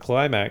leads to a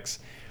climax.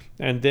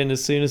 And then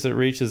as soon as it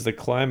reaches the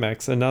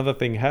climax, another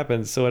thing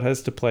happens, so it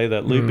has to play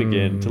that loop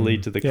again to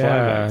lead to the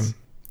climax.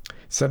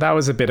 So that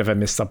was a bit of a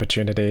missed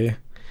opportunity.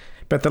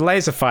 But the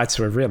laser fights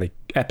were really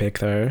epic,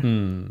 though.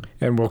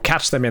 And we'll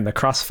catch them in the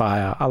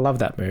crossfire. I love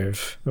that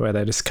move, where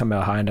they just come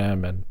behind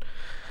them and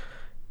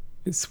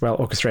it's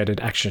well-orchestrated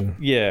action.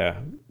 Yeah.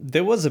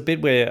 There was a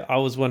bit where I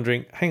was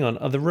wondering, hang on,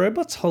 are the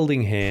robots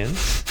holding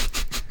hands?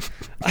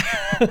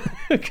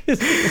 Because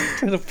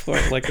to the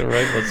point, like the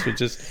robots were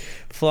just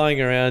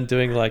flying around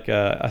doing like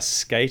a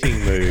skating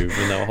move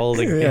and they were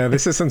holding hands. Yeah,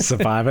 this isn't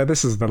Survivor.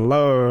 This is the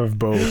love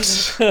boat.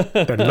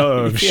 The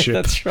love ship.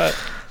 That's right.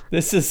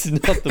 This is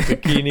not the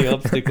bikini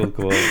obstacle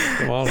course.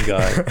 Come on,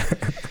 guy.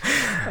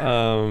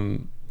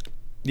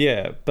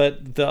 Yeah,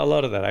 but a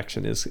lot of that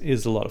action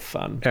is a lot of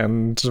fun.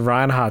 And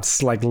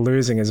Reinhardt's like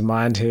losing his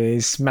mind here. He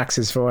smacks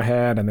his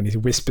forehead and then he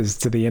whispers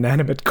to the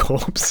inanimate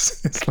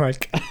corpse. It's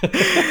like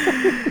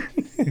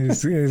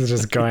he's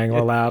just going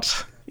all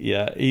out.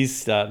 Yeah, he's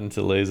starting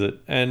to lose it.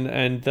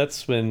 And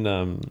that's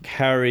when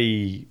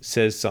Harry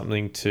says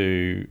something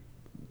to...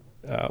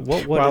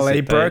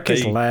 he broke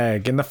his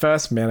leg in the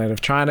first minute of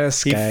trying to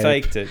escape. He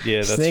faked it, yeah,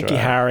 that's Sneaky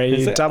right.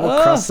 Harry,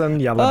 double-crossing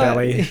Yellow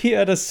Belly. He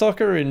had a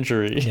soccer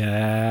injury.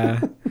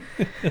 Yeah.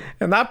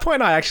 At that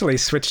point, I actually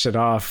switched it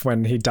off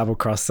when he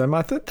double-crossed them.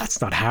 I thought,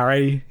 that's not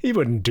Harry. He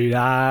wouldn't do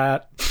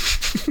that.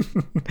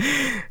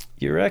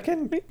 You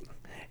reckon?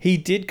 He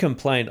did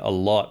complain a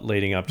lot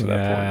leading up to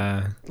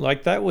that point.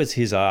 Like, that was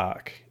his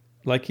arc.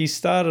 Like, he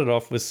started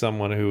off with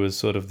someone who was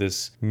sort of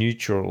this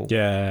neutral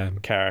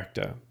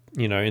character.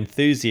 You know,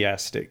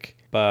 enthusiastic.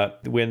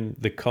 But when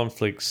the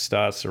conflict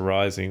starts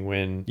arising,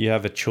 when you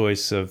have a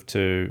choice of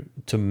to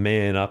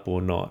man up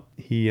or not,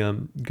 he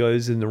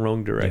goes in the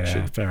wrong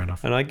direction. Yeah, fair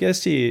enough. And I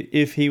guess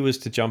if he was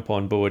to jump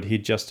on board,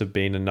 he'd just have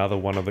been another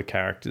one of the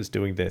characters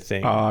doing their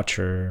thing. Oh,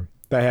 true.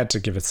 They had to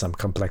give it some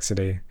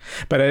complexity.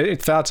 But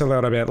it felt a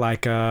little bit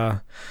like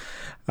out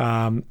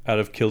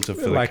of kilter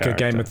for the like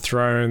character. a Game of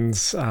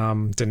Thrones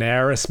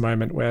Daenerys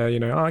moment where, you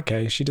know,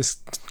 okay, she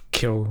just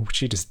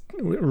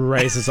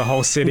raises a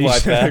whole city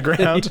to the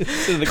ground.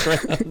 To the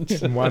ground.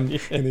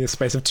 in the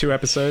space of 2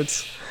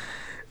 episodes.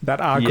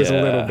 That arc was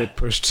a little bit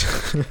pushed.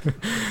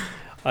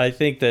 I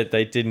think that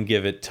they didn't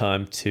give it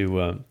time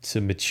to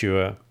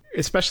mature.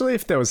 Especially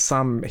if there was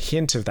some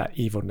hint of that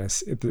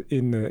evilness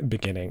in the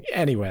beginning.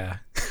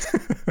 Anywhere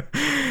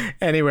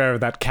of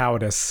that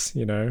cowardice,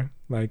 you know,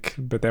 like,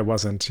 but there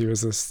wasn't. He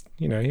was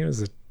he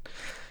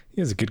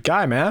was a good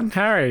guy, man.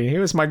 Harry, he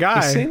was my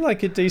guy. He seemed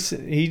like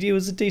he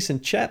was a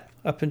decent chap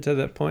up until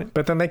that point.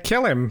 But then they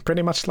kill him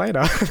pretty much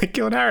later. They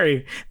killed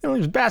Harry.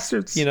 Those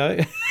bastards. You know,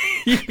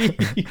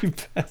 you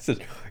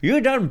bastards.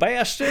 You done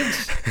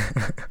bastards.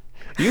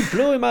 You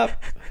blew him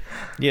up.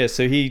 Yeah,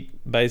 so he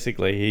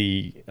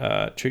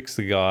tricks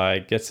the guy,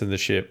 gets in the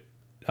ship,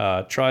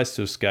 tries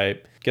to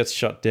escape, gets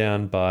shot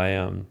down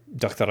by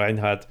Dr.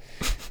 Reinhardt,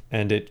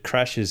 and it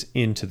crashes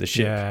into the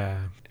ship. Yeah.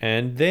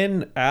 And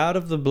then out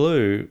of the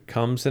blue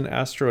comes an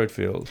asteroid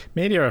field.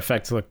 Meteor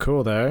effects look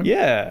cool, though.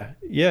 Yeah.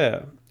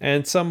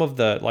 And some of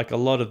a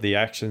lot of the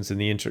actions in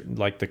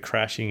the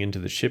crashing into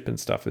the ship and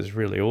stuff is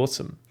really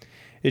awesome.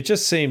 It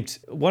just seemed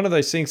one of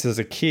those things as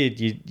a kid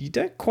you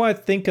don't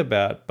quite think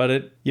about,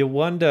 but you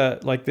wonder,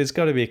 like, there's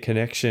got to be a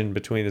connection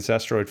between this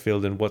asteroid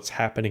field and what's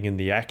happening in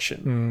the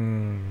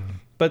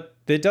action. But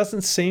there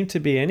doesn't seem to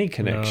be any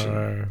connection.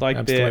 No, like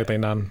absolutely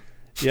none.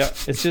 Yeah,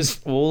 it's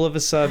just all of a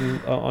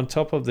sudden, on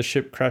top of the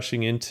ship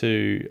crashing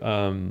into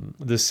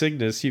the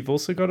Cygnus, you've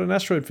also got an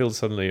asteroid field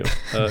suddenly,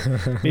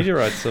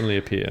 meteorites suddenly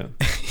appear.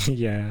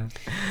 Yeah.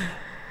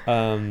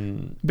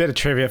 Bit of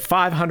trivia,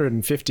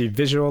 550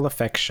 visual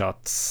effect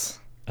shots.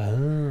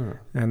 Ah.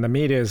 And the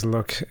meteors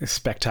look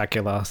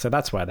spectacular, so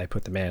that's why they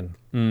put them in.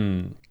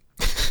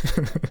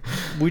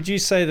 Would you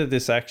say that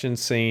this action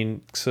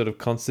scene sort of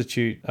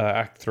constitute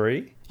Act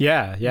 3?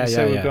 Yeah.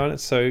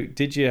 So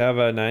did you have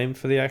a name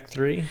for the Act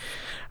 3?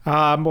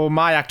 Well,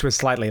 my act was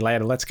slightly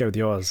later. Let's go with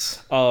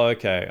yours. Oh,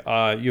 okay.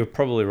 You're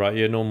probably right.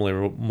 You're normally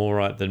more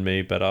right than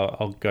me, but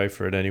I'll go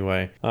for it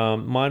anyway.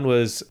 Mine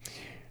was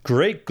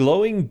Great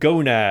Glowing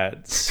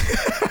Gonads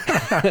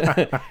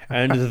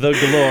and the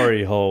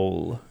Glory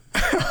Hole.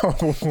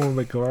 Oh,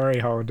 the glory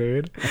hole,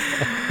 dude.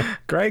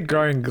 Great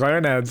growing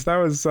gonads. That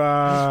was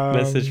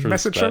Message from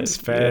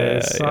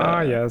Space.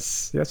 Yeah.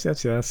 Yes.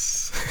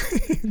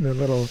 The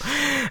little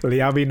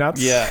liabi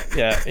nuts. Yeah.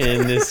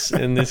 In this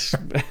in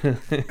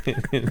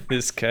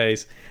this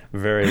case,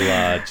 very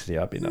large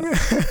liabi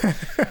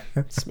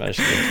nuts smashed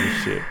into the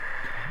ship.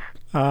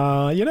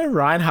 You know,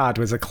 Reinhardt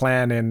was a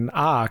clan in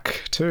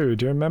Ark too.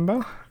 Do you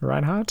remember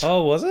Reinhardt?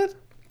 Oh, was it?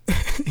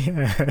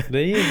 Yeah.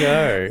 There you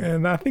go.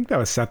 And I think that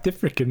was South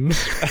African.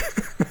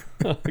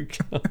 Oh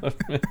God,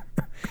 man.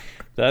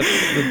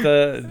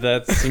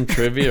 That's some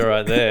trivia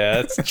right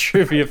there. That's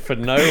trivia for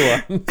no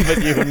one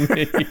but you and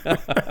me.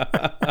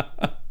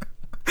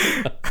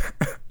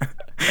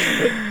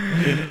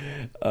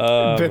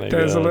 But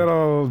there's a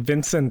little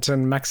Vincent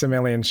and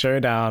Maximilian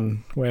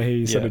showdown where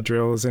he sort of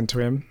drills into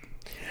him.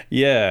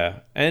 Yeah.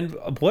 And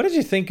what did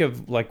you think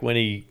of, like, when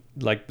he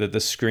like the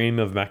scream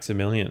of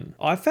Maximilian.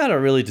 I found it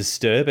really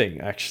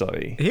disturbing,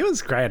 actually. He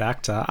was a great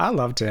actor. I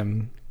loved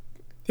him.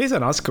 He's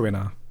an Oscar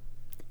winner.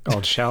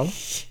 Old Shell.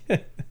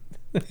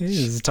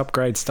 He's top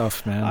grade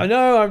stuff, man. I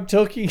know. I'm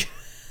talking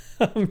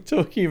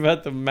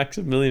about the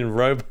Maximilian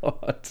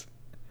robot.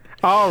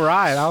 Oh,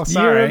 right. Oh,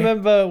 sorry. You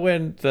remember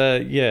when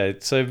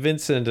so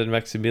Vincent and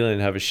Maximilian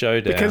have a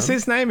showdown. Because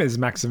his name is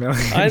Maximilian.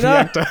 I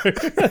know.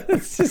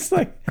 It's just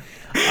like,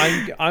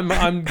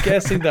 I'm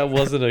guessing that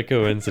wasn't a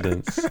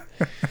coincidence.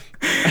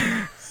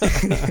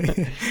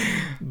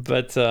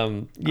 But,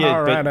 yeah.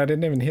 All right. I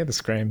didn't even hear the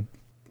scream.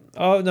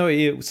 Oh,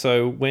 no.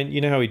 So when,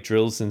 you know how he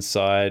drills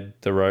inside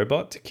the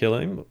robot to kill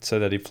him so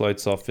that he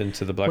floats off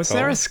into the black hole? Was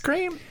there a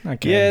scream?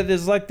 Okay. Yeah,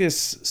 there's like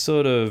this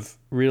sort of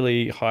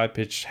really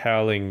high-pitched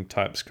howling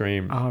type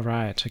scream. Oh,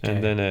 right. Okay.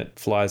 And then it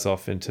flies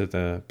off into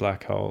the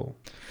black hole.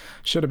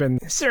 Should have been,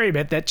 sorry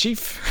about that,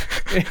 Chief.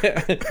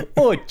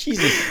 Oh,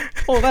 Jesus.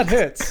 Oh, that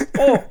hurts.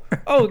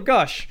 Oh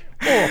gosh.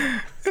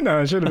 Oh.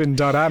 No, it should have been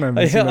Don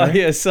Adams.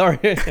 Yeah,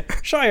 sorry.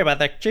 Sorry about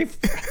that, Chief.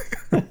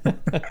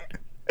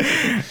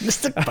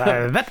 Missed it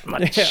by that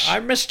much. Yeah, I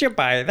missed you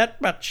by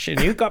that much, and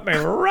you got me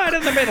right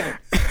in the middle.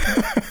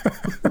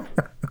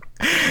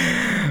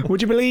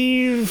 Would you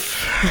believe?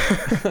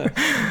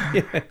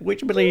 Yeah,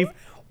 would you believe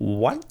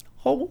one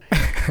hole?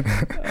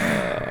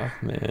 Oh,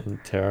 man,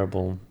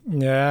 terrible.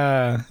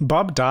 Yeah.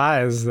 Bob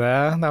dies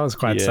there. That was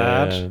quite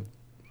sad.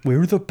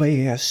 We're the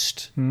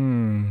best.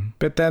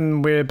 But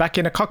then we're back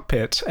in a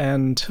cockpit,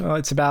 and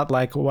it's about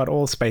like what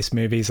all space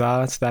movies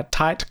are. It's that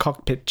tight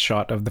cockpit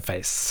shot of the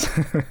face.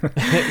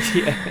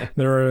 Yeah.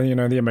 There are,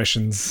 the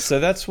emotions. So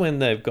that's when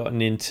they've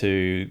gotten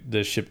into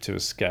the ship to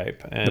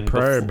escape. And The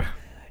probe.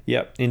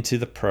 Yep, into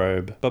the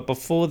probe. But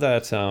before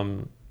that,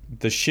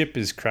 the ship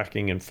is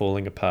cracking and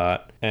falling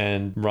apart,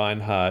 and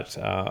Reinhardt,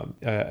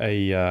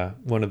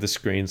 one of the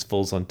screens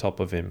falls on top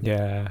of him.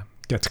 Yeah.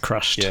 Gets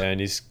crushed. Yeah, and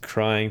he's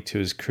crying to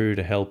his crew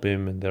to help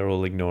him, and they're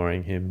all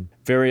ignoring him.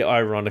 Very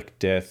ironic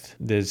death.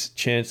 There's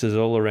chances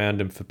all around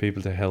him for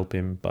people to help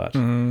him, but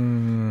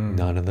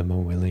none of them are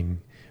willing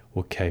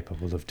or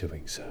capable of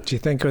doing so. Do you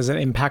think it was an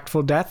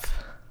impactful death?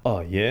 Oh,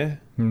 yeah?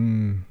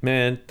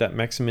 Man, that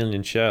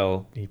Maximilian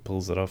Schell, he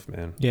pulls it off,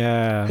 man.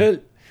 Yeah.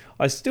 Help!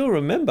 I still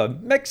remember,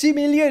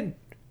 Maximilian!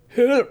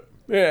 Help!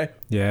 Yeah.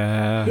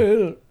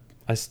 Help!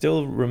 I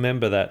still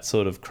remember that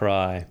sort of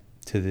cry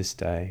to this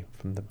day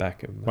from the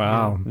back of my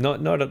Wow.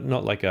 Not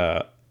like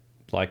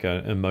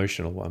an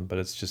emotional one, but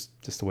it's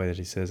just the way that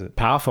he says it.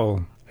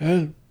 Powerful.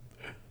 Help!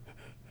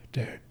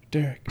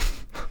 Derek.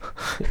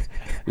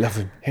 Love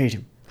him, hate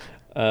him.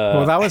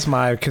 Well, that was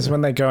because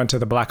when they go into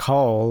the black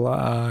hole,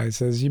 he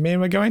says, "You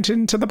mean we're going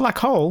into the black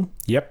hole?"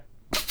 Yep.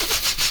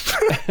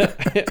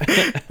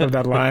 Of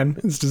that line.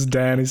 It's just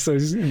Dan. He's so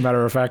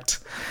matter of fact.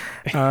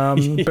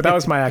 But that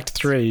was my act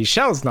 3.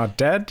 Shell's not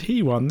dead.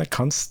 He won the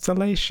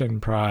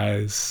Constellation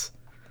Prize.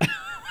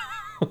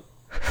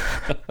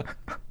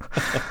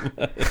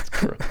 That's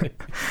great.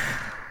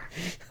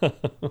 Oh,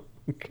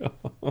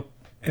 God.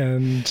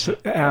 And,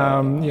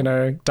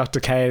 Dr.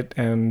 Kate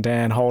and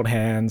Dan hold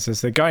hands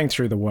as they're going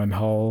through the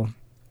wormhole,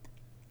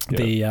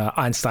 the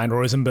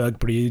Einstein-Rosenberg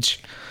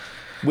bridge.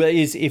 Well,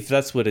 if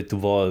that's what it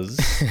was.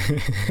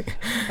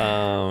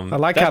 I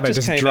like how they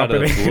just drop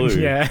it in. Blue.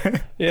 Yeah.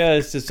 Yeah,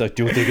 it's just like,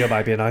 do you think it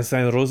might be an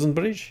Einstein-Rosen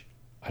bridge?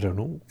 I don't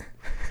know.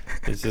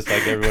 It's just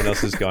like everyone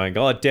else is going,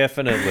 oh,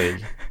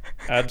 definitely.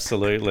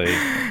 Absolutely.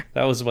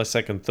 That was my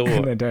second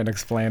thought. They don't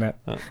explain it.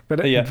 But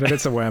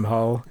it's a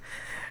wormhole.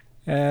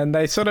 And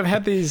they sort of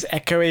had these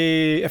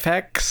echoey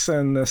effects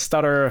and the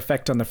stutter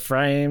effect on the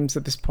frames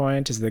at this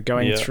point as they're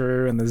going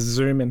through, and the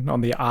zoom in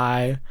on the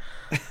eye.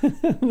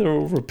 They're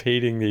all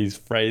repeating these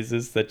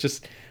phrases that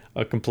just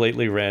are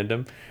completely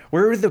random.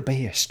 We're the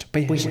best.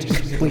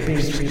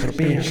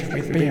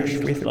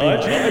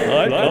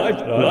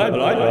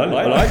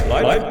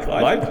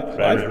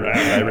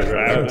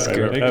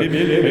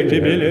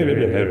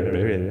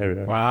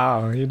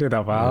 Wow, you did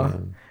that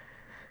well.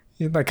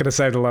 They could have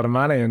saved a lot of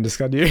money and just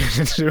got you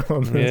to do all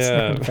the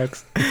sound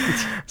effects,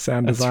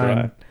 sound design.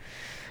 Right.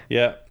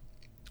 Yeah.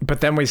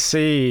 But then we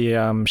see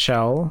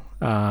Shell,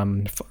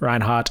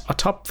 Reinhardt,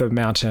 atop the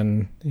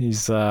mountain.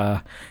 He's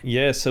so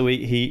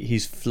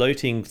he's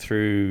floating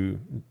through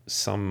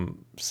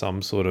some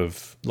sort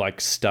of like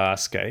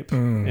starscape,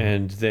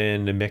 and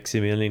then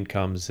Maximilian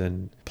comes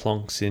and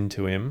plonks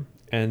into him,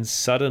 and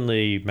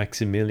suddenly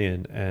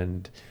Maximilian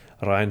and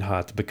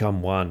Reinhardt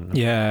become one.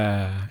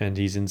 Yeah. And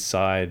he's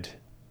inside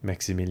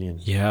Maximilian.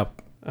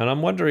 Yep. And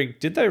I'm wondering,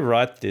 did they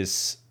write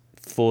this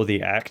for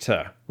the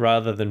actor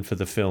rather than for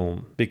the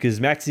film?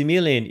 Because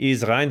Maximilian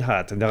is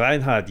Reinhardt and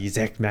Reinhardt is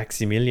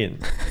Maximilian.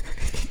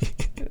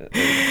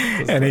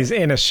 And he's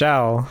in a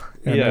shell,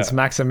 and it's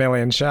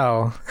Maximilian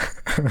Shell.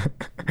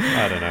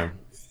 I don't know.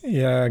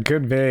 Yeah,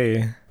 could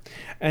be.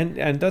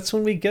 And that's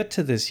when we get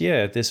to this,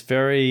 this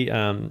very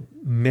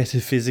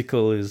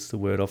metaphysical is the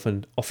word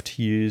often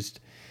used,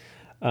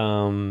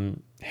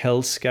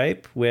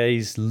 hellscape, where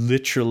he's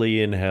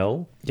literally in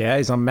hell. Yeah,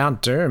 he's on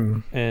Mount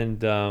Doom. And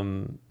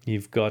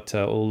You've got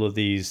all of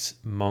these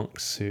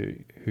monks who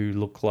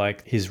look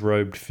like his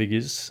robed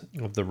figures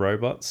of the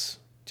robots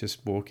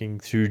just walking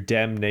through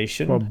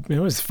damnation. Well, it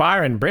was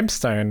fire and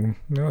brimstone.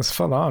 It was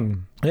full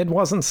on. It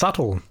wasn't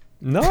subtle.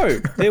 No,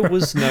 there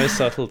was no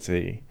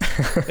subtlety.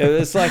 It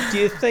was like, do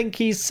you think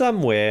he's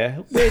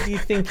somewhere? Where do you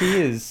think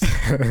he is?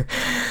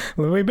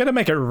 Well, we better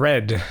make it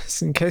red,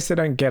 in case they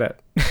don't get it.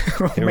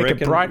 We'll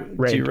make it bright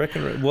red. Do you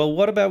reckon? Well,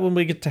 what about when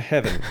we get to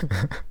heaven?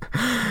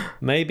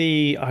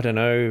 Maybe, I don't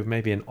know,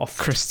 maybe an off...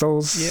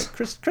 Crystals. Yeah,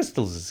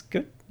 crystals is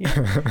good.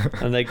 Yeah.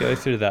 And they go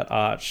through that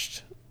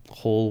arched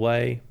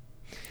hallway.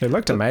 It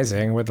looked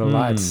amazing with the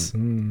lights.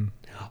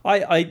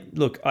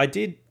 I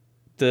did,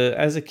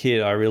 as a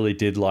kid, I really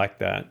did like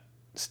that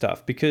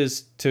stuff,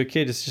 because to a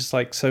kid it's just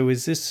like, so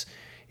is this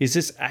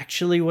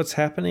actually what's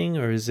happening,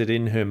 or is it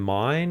in her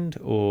mind,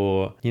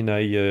 or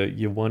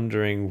you're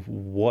wondering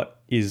what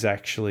is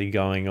actually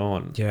going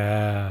on.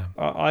 Yeah.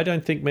 I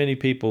don't think many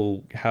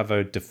people have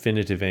a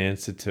definitive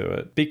answer to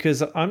it,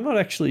 because I'm not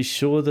actually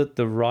sure that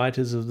the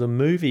writers of the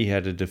movie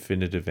had a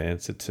definitive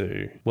answer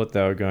to what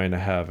they were going to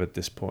have at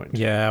this point.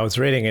 Yeah, I was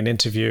reading an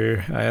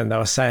interview and they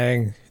were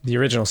saying the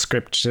original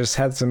script just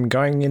had them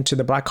going into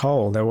the black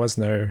hole. There was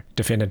no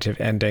definitive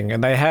ending,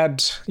 and they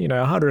had,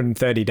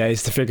 130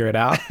 days to figure it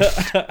out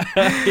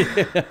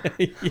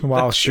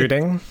while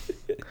shooting.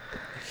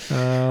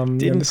 And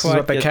this is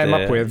what they came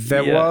up with.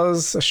 There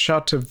was a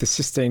shot of the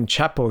Sistine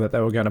Chapel that they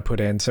were going to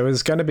put in, so it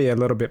was going to be a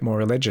little bit more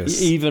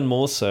religious. Even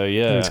more so,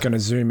 yeah. It was going to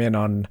zoom in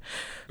on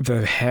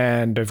the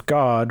hand of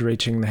God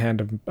reaching the hand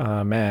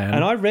of man.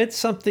 And I read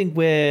something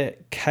where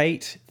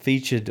Kate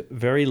featured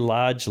very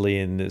largely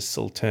in this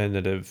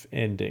alternative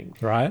ending.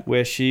 Right.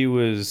 Where it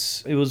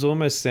was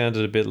almost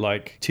sounded a bit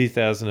like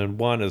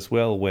 2001 as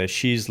well, where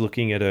she's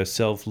looking at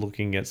herself,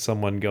 looking at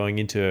someone going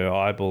into her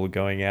eyeball,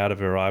 going out of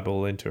her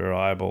eyeball, into her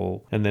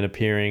eyeball, and then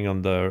appearing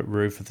on the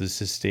roof of the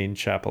Sistine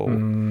Chapel.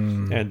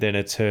 And then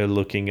it's her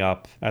looking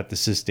up at the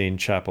Sistine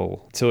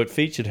Chapel. So it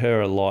featured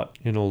her a lot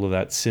in all of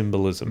that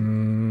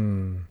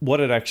symbolism.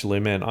 What it actually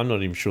meant, I'm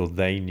not even sure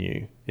they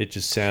knew. It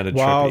just sounded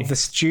trippy. The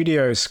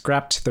studio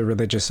scrapped the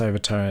religious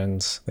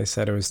overtones. They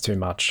said it was too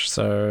much.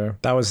 So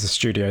that was the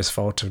studio's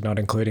fault of not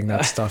including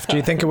that stuff. Do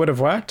you think it would have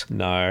worked?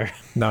 No.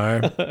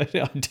 No. I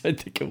don't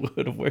think it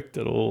would have worked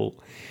at all.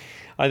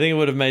 I think it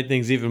would have made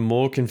things even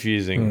more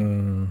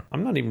confusing.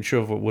 I'm not even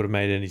sure if it would have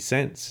made any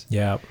sense.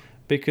 Yeah.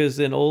 Because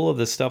in all of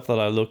the stuff that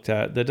I looked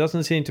at, there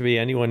doesn't seem to be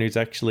anyone who's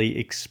actually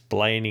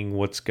explaining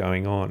what's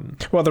going on.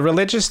 Well, the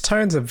religious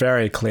tones are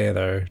very clear,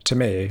 though, to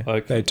me.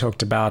 Okay. They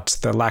talked about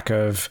the lack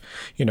of,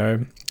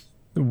 to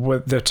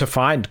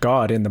find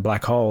God in the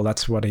black hole.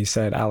 That's what he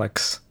said,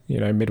 Alex,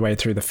 midway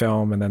through the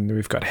film. And then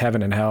we've got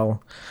heaven and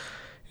hell.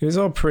 It was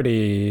all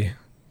pretty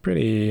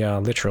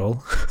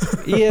literal.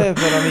 Yeah,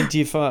 but I mean, do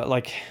you find,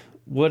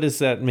 what does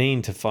that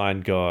mean to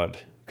find God?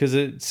 Because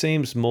it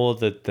seems more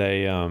that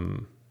they...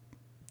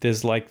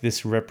 there's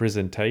this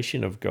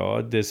representation of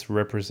God, this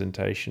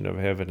representation of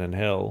heaven and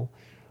hell,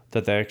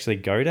 that they actually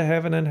go to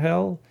heaven and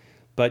hell,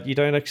 but you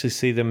don't actually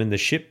see them in the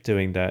ship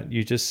doing that.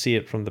 You just see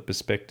it from the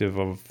perspective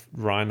of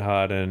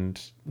Reinhardt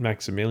and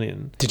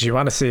Maximilian. Did you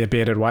want to see a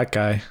bearded white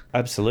guy?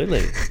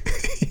 Absolutely.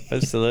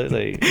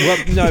 Absolutely. Well,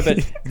 no,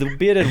 but the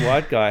bearded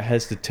white guy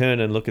has to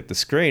turn and look at the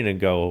screen and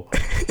go,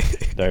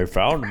 "They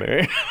found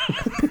me."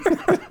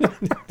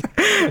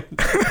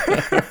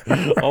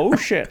 Oh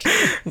shit.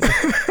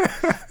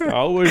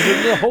 I was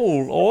in the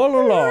hole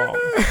all along.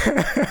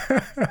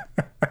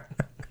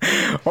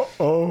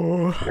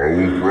 Uh-oh. I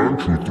will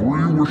grant you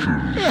 3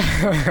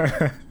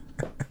 wishes.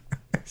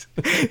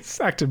 It's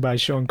acted by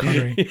Sean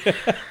Connery.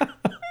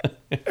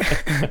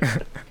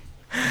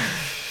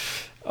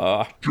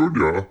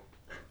 Junior,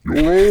 you're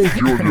all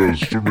juniors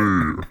to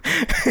me.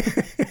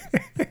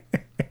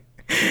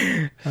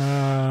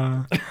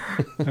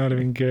 That would have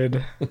been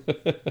good.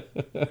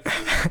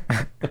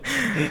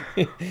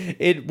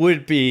 It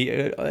would be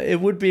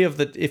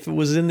if it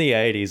was in the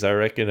 80s, I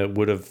reckon it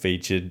would have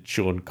featured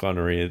Sean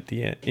Connery at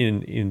the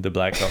end, in the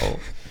black hole.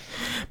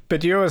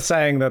 But you were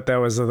saying that there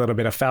was a little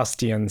bit of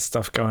Faustian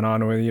stuff going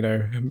on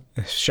with,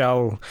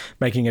 Shell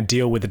making a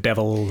deal with the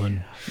devil.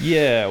 And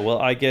yeah, well,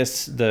 I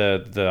guess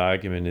the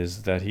argument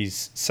is that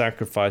he's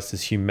sacrificed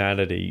his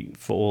humanity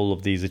for all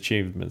of these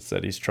achievements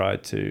that he's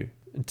tried to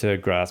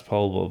grasp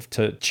hold of,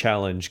 to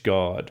challenge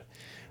God.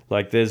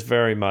 There's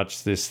very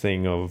much this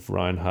thing of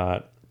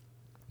Reinhardt,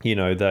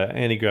 the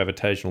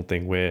anti-gravitational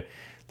thing where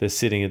they're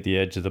sitting at the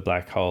edge of the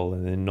black hole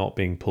and they're not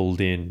being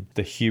pulled in.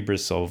 The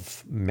hubris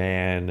of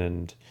man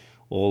and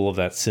all of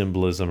that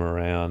symbolism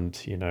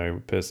around, a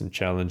person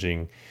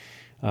challenging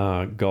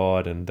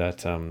God, and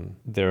that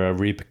there are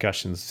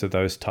repercussions to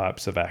those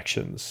types of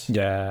actions.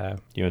 yeah.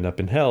 You end up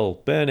in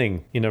hell,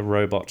 burning in a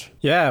robot.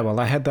 Yeah, well,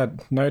 I had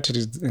that noted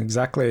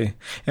exactly.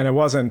 And it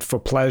wasn't for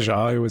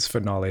pleasure, it was for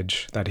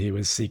knowledge that he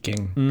was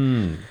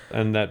seeking.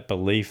 And that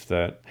belief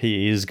that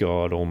he is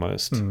God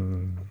almost.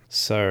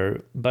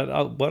 So,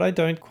 but what I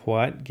don't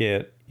quite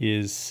get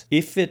is,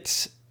 if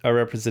it's a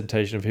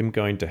representation of him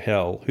going to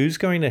hell, who's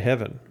going to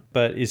heaven?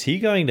 But is he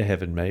going to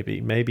heaven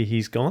maybe? Maybe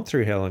he's gone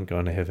through hell and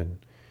gone to heaven.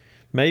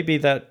 maybe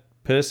that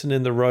person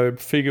in the robe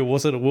figure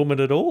wasn't a woman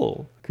at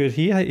all. Because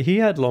he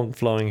had long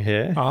flowing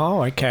hair.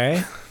 Oh,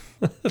 okay.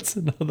 That's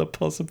another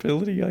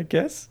possibility, I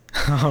guess.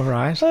 All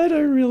right. I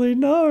don't really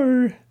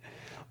know.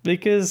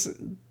 Because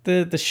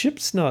the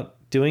ship's not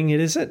doing it,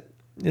 is it?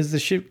 Is the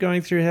ship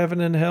going through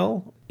heaven and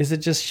hell? Is it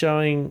just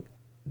showing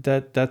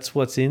that that's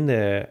what's in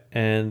there,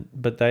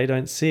 but they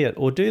don't see it?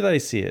 Or do they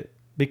see it?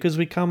 Because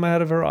we come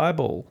out of her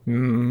eyeball.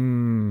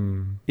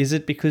 Is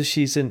it because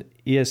she's an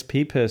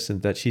ESP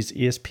person that she's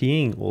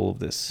ESPing all of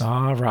this?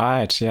 All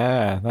right.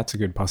 Yeah, that's a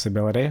good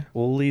possibility.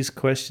 All these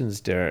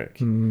questions, Derek,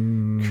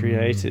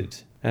 created.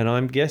 And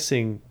I'm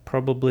guessing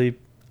probably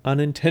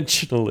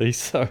unintentionally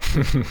so.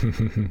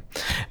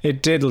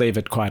 It did leave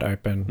it quite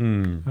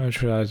open,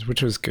 which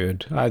was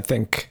good. I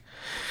think,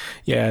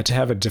 yeah, to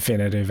have a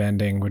definitive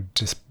ending would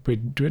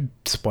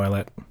spoil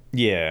it.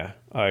 Yeah,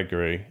 I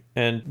agree.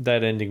 And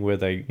that ending where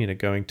they,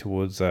 going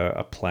towards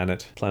a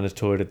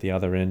planetoid at the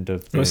other end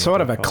of the... It was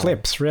sort of black hole.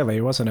 eclipse, really,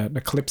 wasn't it?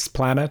 Eclipse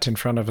planet in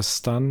front of a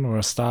sun or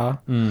a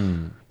star.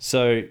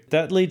 So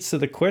that leads to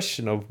the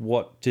question of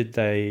what did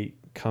they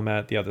come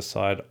out the other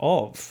side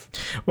of?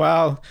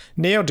 Well,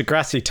 Neil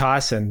deGrasse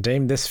Tyson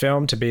deemed this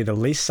film to be the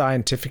least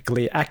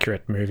scientifically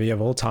accurate movie of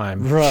all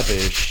time.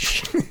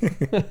 Rubbish.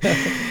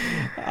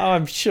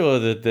 I'm sure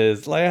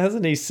that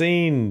hasn't he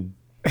seen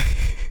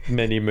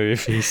many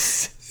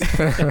movies?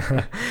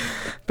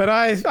 But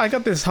I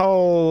got this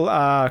whole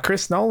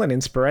Chris Nolan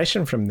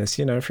inspiration from this,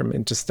 from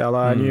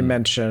Interstellar. And you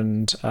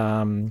mentioned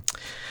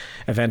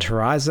Event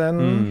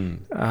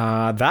Horizon.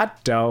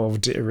 That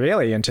delved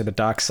really into the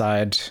dark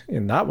side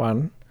in that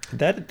one.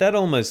 That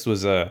almost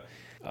was a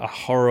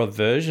horror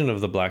version of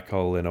the black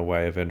hole in a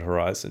way, Event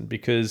Horizon,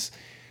 because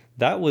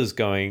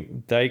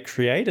they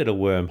created a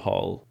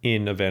wormhole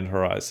in Event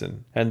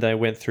Horizon and they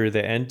went through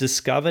there and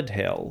discovered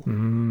hell.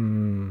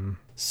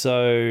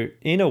 So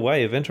in a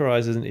way, Event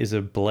Horizon is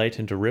a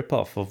blatant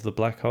ripoff of the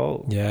black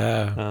hole.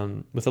 Yeah.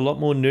 With a lot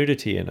more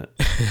nudity in it.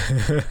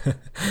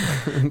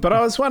 But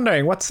I was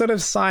wondering, what sort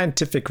of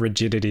scientific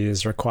rigidity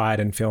is required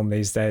in film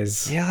these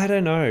days? Yeah, I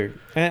don't know.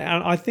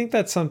 And I think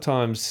that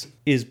sometimes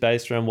is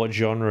based around what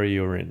genre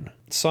you're in.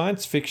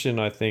 Science fiction,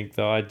 I think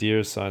the idea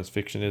of science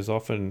fiction is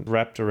often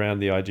wrapped around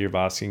the idea of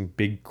asking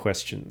big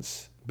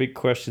questions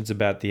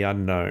about the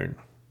unknown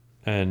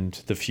and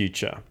the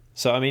future.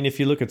 So, I mean, if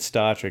you look at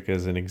Star Trek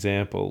as an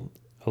example,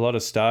 a lot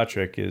of Star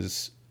Trek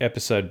is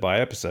episode by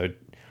episode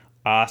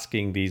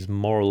asking these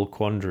moral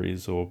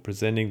quandaries or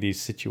presenting these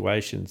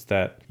situations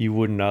that you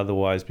wouldn't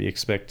otherwise be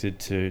expected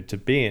to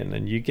be in.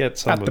 And you get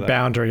some at the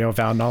boundary of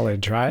our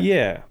knowledge, right?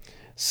 Yeah.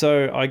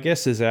 So I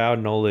guess as our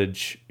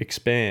knowledge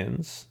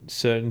expands,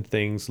 certain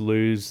things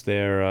lose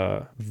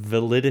their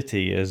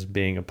validity as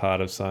being a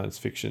part of science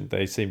fiction.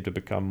 They seem to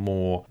become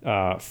more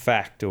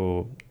fact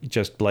or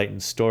just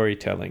blatant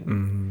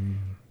storytelling.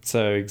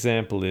 So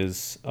example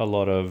is a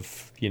lot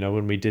of,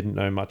 when we didn't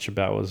know much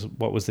about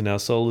what was in our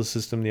solar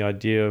system, the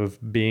idea of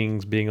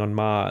beings being on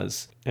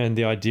Mars and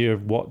the idea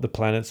of what the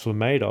planets were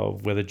made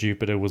of, whether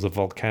Jupiter was a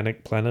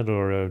volcanic planet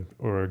or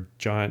a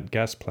giant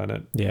gas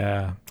planet.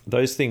 Yeah.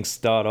 Those things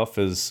start off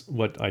as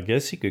what I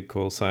guess you could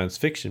call science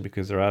fiction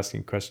because they're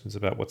asking questions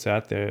about what's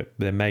out there.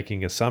 They're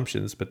making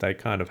assumptions, but they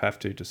kind of have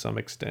to some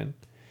extent,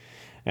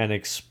 and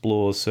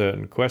explore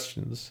certain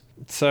questions.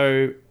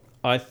 So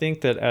I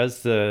think that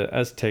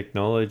as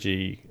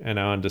technology and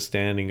our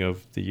understanding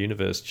of the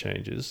universe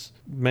changes,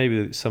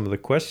 maybe some of the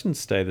questions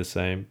stay the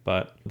same,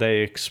 but they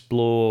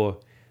explore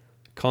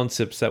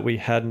concepts that we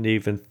hadn't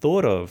even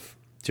thought of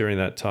during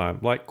that time,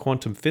 like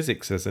quantum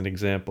physics as an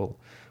example.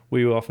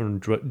 We often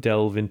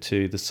delve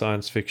into the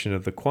science fiction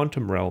of the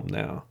quantum realm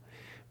now,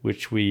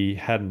 which we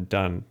hadn't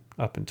done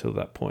up until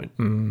that point.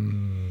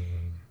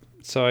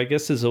 So I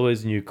guess there's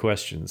always new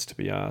questions to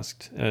be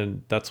asked,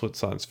 and that's what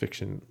science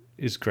fiction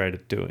is great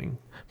at doing.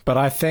 But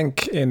I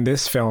think in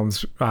this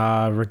film's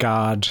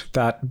regard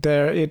that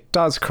it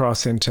does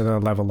cross into the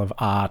level of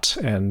art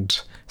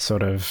and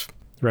sort of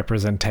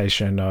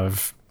representation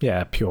of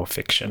pure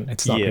fiction.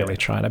 It's not really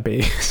trying to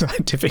be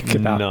scientific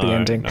about the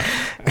ending. No.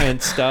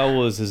 And Star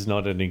Wars is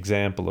not an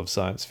example of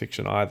science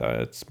fiction either.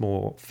 It's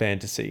more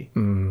fantasy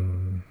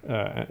and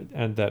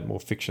that more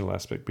fictional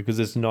aspect because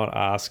it's not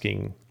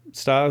asking...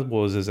 Star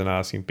Wars isn't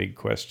asking big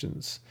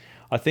questions.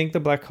 I think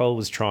the black hole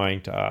was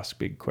trying to ask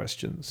big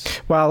questions.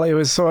 Well, it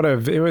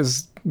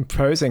was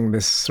posing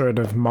this sort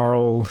of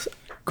moral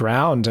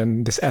ground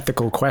and this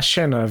ethical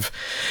question of,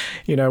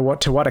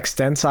 to what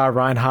extent are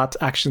Reinhardt's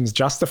actions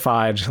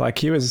justified? Like,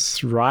 he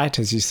was right,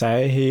 as you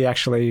say. He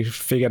actually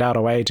figured out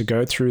a way to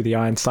go through the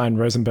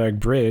Einstein-Rosenberg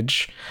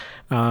bridge.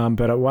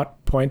 But at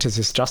what point is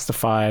this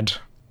justified?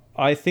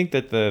 I think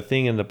that the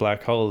thing in the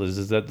black hole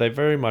is that they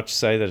very much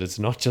say that it's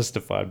not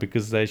justified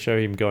because they show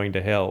him going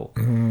to hell.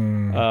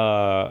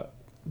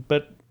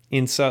 But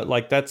that's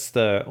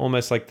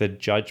almost like the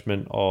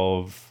judgment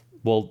of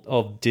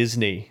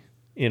Disney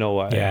in a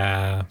way.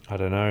 Yeah. I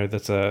don't know.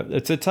 It's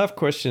a tough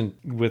question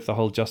with the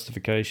whole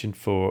justification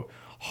for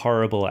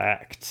horrible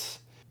acts.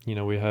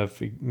 We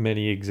have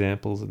many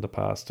examples in the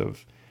past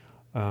of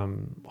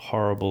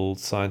horrible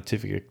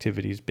scientific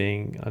activities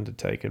being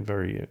undertaken,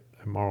 very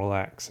immoral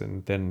acts,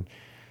 and then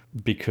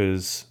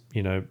because,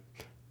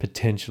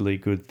 potentially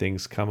good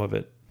things come of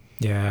it.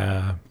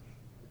 Yeah.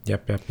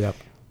 Yep.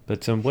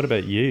 But what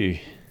about you?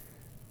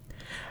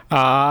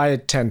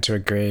 I tend to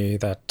agree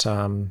that,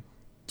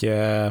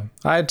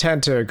 I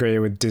tend to agree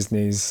with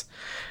Disney's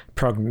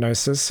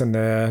prognosis and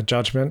their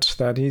judgment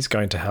that he's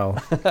going to hell.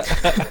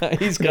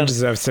 He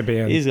deserves to be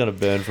in. He's going to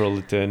burn for all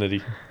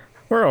eternity.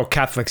 We're all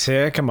Catholics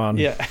here. Come on.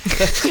 Yeah,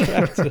 that's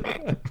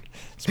right.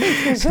 Speak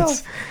for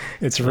yourself.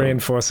 It's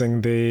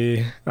reinforcing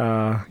the,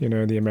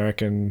 the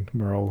American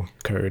moral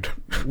code.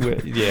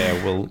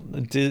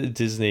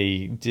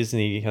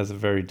 Disney has a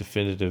very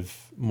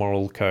definitive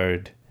moral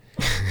code,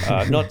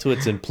 not to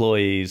its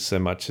employees so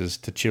much as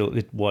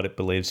to what it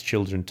believes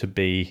children to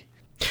be.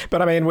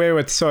 But I mean, we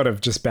were sort of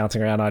just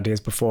bouncing around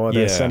ideas before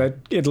this, and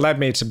it led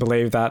me to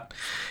believe that,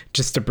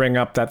 just to bring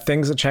up that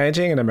things are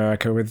changing in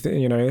America with,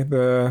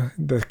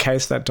 the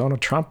case that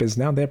Donald Trump is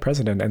now their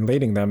president and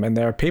leading them. And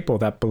there are people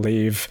that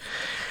believe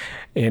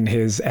in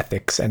his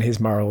ethics and his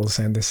morals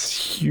and this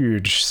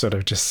huge sort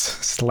of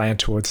just slant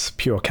towards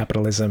pure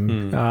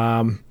capitalism.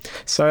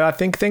 So I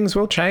think things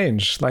will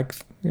change. Like,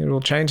 it will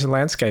change the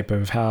landscape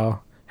of how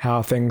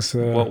things,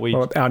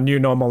 what our new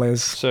normal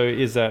is. So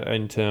is that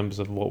in terms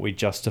of what we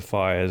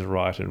justify as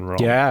right and wrong?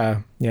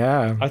 Yeah.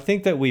 I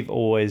think that we've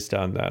always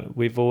done that.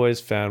 We've always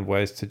found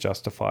ways to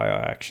justify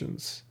our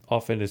actions.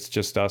 Often it's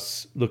just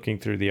us looking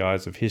through the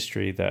eyes of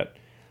history that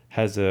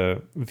has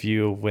a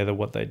view of whether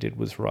what they did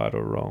was right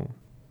or wrong.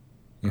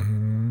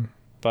 Mm-hmm.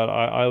 But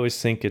I always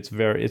think it's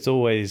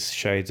always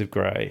shades of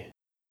grey.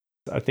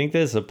 I think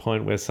there's a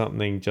point where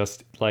something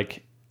just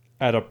like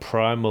at a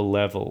primal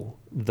level,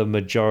 the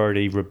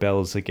majority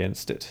rebels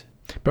against it.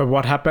 But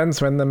what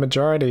happens when the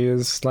majority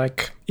is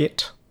like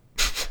it?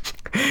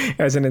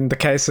 As in the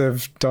case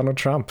of Donald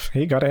Trump,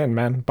 he got in,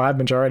 man, by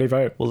majority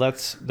vote. Well,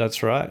 that's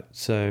right.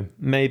 So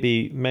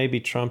maybe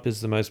Trump is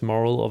the most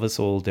moral of us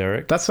all,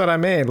 Derek. That's what I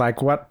mean.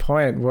 Like, what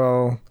point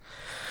will...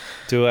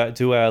 Do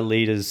our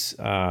leaders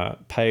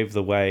pave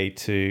the way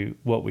to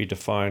what we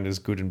define as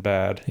good and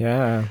bad?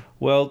 Yeah.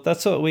 Well,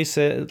 that's what we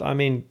said. I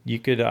mean, you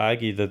could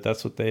argue that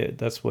that's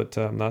what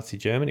Nazi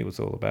Germany was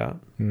all about.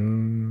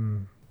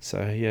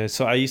 So yeah.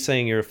 So are you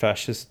saying you're a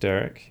fascist,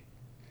 Derek?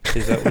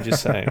 Is that what you're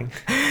saying?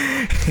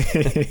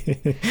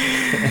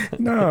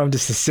 No, I'm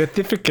just a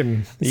certificate.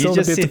 It's you all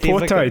just about the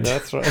portrait.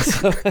 That's right.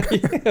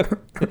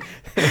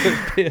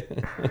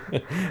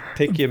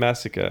 Pick your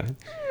massacre.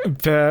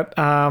 But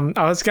I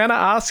was going to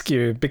ask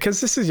you,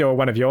 because this is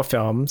one of your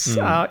films,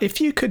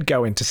 if you could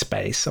go into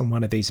space on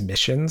one of these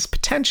missions,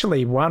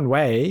 potentially one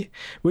way,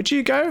 would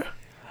you go?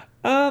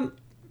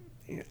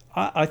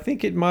 I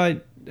think it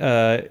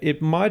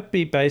might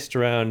be based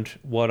around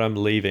what I'm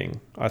leaving,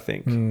 I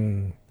think.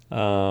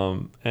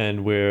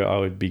 And where I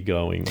would be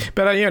going.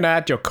 But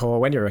at your core,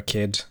 when you're a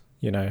kid,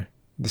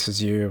 this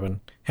is you and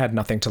had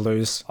nothing to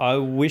lose. I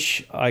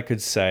wish I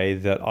could say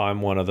that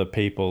I'm one of the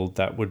people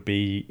that would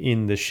be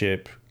in the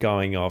ship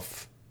going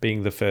off,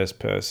 being the first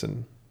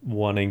person,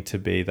 wanting to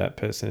be that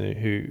person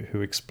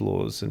who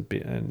explores and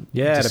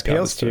it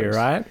appeals to you,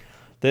 right?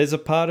 There's a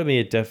part of me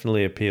it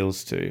definitely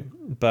appeals to,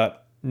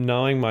 but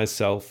knowing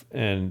myself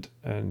and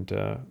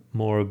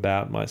more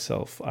about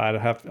myself,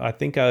 I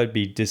think I would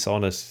be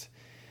dishonest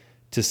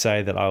to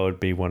say that I would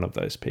be one of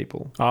those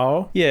people.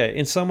 Oh? Yeah,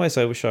 in some ways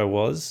I wish I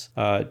was.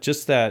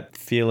 Just that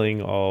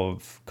feeling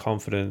of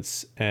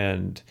confidence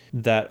and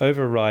that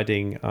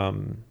overriding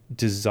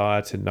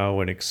desire to know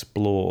and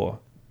explore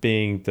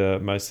being the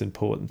most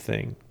important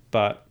thing.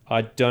 But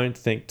I don't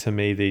think to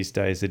me these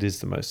days it is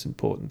the most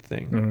important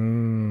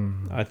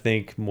thing. I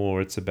think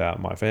more it's about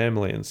my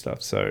family and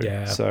stuff. So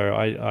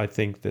I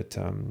think that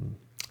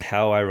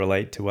how I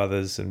relate to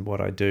others and what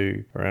I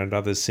do around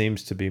others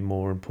seems to be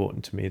more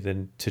important to me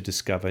than to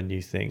discover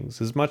new things.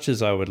 As much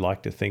as I would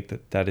like to think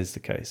that is the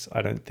case,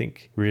 I don't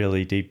think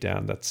really deep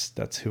down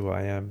that's who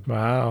I am.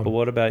 Wow. But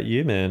what about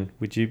you, man?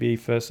 Would you be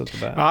first off the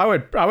bat? I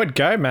would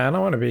go, man. I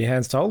want to be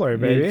Han Solo,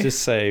 baby. You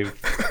just say,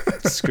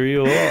 screw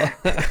you all.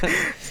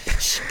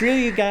 Screw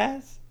you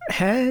guys.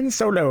 Han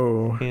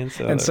Solo.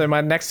 And so my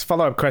next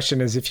follow-up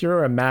question is, if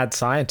you're a mad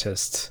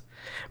scientist,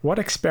 what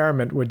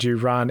experiment would you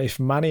run if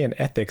money and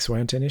ethics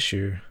weren't an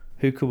issue?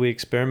 Who could we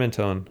experiment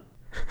on?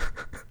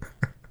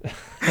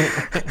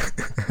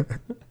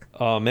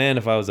 Oh, man,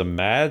 if I was a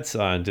mad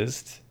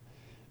scientist,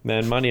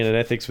 man, money and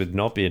ethics would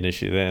not be an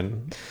issue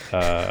then.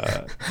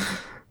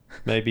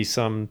 Maybe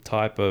some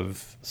type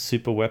of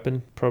super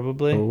weapon,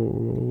 probably.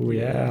 Oh,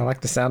 yeah, I like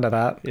the sound of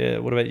that. Yeah,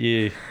 what about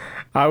you?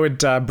 I would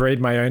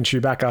breed my own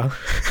Chewbacca.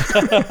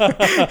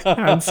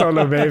 Han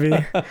Solo,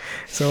 baby.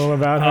 It's all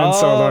about Han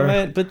Solo.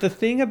 Man. But the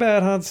thing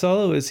about Han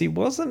Solo is he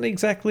wasn't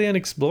exactly an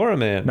explorer,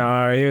 man.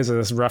 No, he was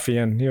a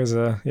ruffian. He was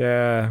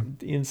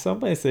In some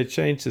ways, they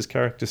changed his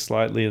character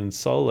slightly in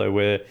Solo,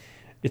 where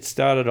it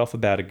started off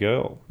about a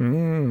girl.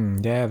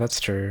 Yeah, that's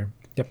true.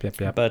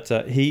 Yep.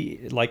 But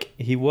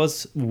he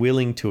was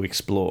willing to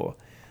explore,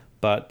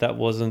 but that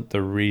wasn't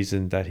the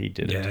reason that he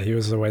did it. Yeah, he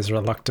was always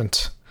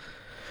reluctant.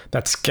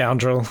 That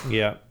scoundrel.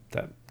 Yeah,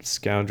 that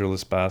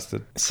scoundrelous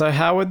bastard. So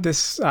how would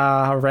this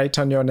rate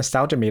on your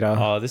nostalgia meter?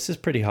 Oh, this is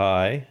pretty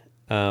high.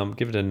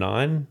 Give it a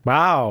 9.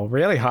 Wow,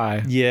 really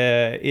high.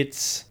 Yeah,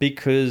 it's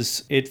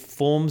because it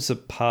forms a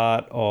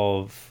part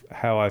of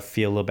how I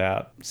feel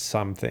about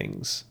some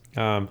things.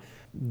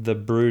 The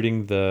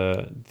brooding,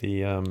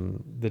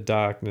 the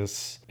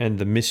darkness, and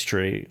the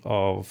mystery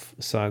of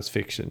science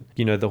fiction.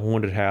 You know, the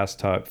haunted house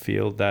type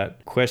feel,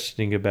 that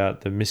questioning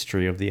about the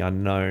mystery of the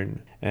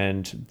unknown,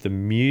 and the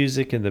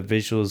music and the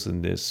visuals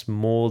in this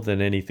more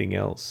than anything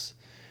else.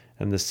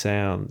 And the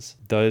sounds,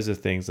 those are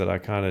things that I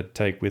kind of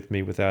take with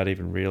me without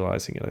even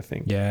realizing it, I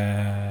think.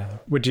 Yeah.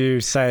 Would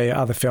you say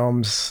other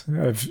films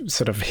have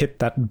sort of hit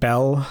that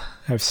bell,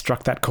 have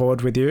struck that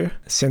chord with you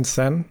since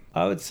then?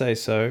 I would say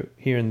so,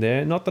 here and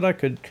there. Not that I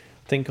could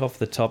think off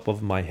the top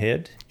of my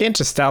head.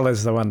 Interstellar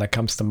is the one that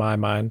comes to my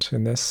mind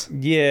in this.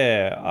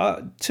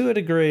 Yeah, to a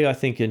degree, I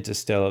think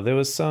Interstellar. There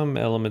was some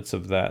elements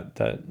of that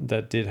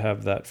did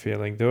have that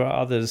feeling. There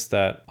are others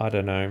that, I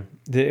don't know,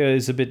 there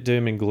is a bit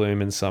doom and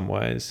gloom in some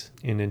ways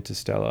in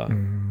Interstellar.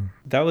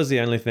 That was the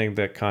only thing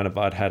that kind of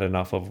I'd had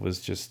enough of, was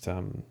just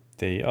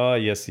the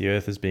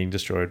Earth is being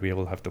destroyed, we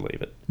all have to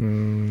leave it.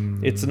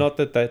 It's not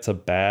that that's a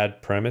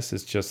bad premise,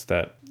 it's just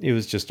that it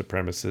was just a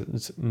premise.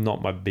 It's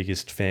not my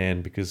biggest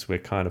fan because we're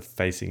kind of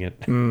facing it.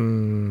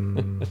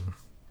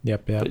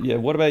 Yep. But yeah,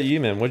 what about you,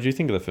 man? What did you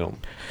think of the film?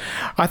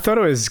 I thought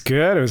it was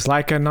good. It was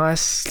like a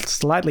nice,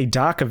 slightly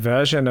darker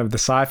version of the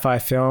sci-fi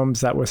films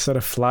that were sort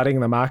of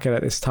flooding the market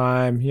at this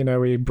time. You know,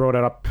 we brought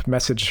it up,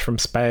 Message from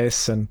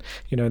Space, and,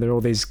 you know, there are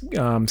all these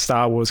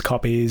Star Wars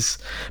copies,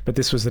 but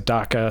this was the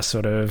darker,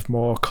 sort of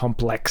more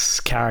complex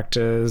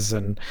characters,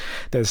 and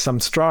there's some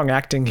strong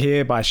acting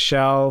here by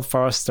Shell,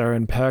 Forrester,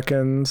 and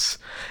Perkins,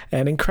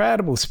 and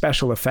incredible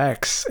special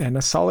effects, and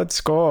a solid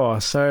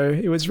score. So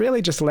it was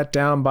really just let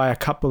down by a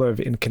couple of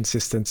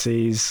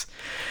inconsistencies,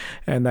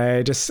 and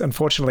they just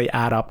unfortunately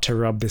add up to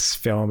rob this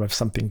film of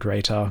something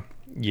greater.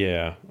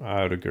 Yeah,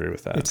 I would agree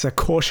with that. It's a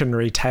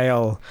cautionary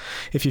tale.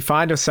 If you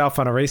find yourself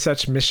on a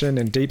research mission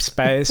in deep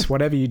space,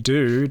 whatever you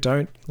do,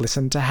 don't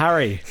listen to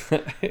Harry.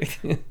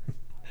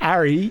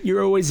 Harry,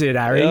 you're always it,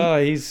 Harry. Oh,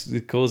 he's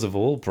the cause of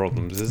all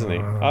problems, isn't he?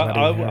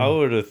 I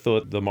would have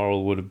thought the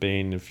moral would have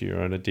been, if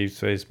you're on a deep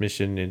space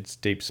mission, it's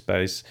deep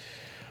space,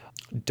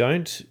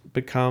 don't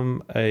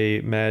become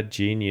a mad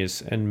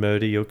genius and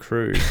murder your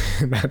crew.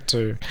 That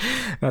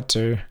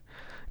too.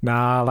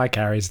 Nah, I like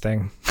Harry's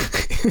thing.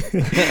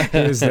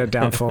 Here's their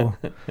downfall.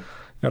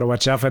 Gotta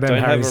watch out for them,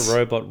 Don't Harrys. have a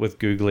robot with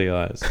googly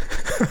eyes.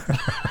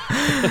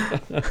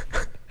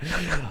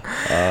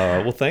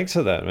 Well, thanks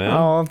for that, man.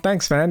 Oh,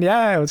 thanks, man.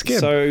 Yeah, it was good.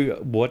 So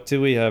what do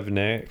we have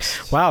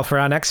next? Well, for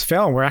our next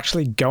film, we're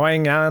actually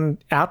going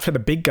out for the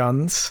big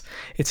guns.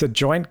 It's a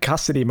joint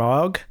custody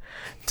mog.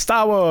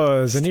 Star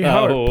Wars, A New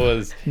Hope. Star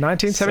Wars.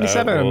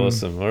 1977. So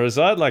awesome. Or as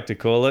I'd like to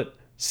call it,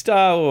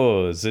 Star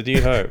Wars, A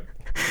New Hope.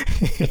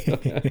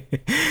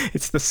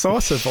 It's the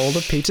source of all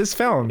the Peter's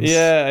films.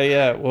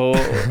 Yeah. Well,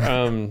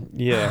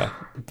 yeah.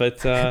 But,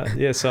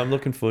 so I'm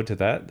looking forward to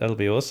that. That'll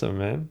be awesome,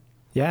 man.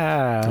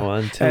 Yeah. Well,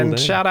 until and then.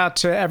 shout out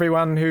to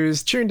everyone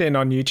who's tuned in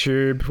on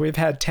YouTube. We've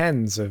had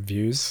tens of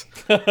views.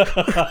 And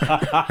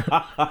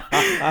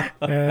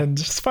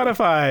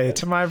Spotify,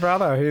 to my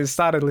brother who's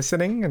started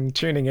listening and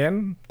tuning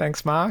in.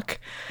 Thanks, Mark.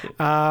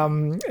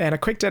 And a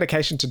quick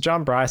dedication to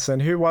John Bryson,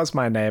 who was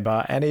my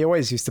neighbor, and he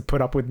always used to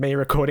put up with me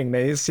recording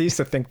these. He used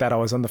to think that I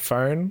was on the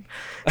phone.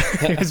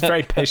 He was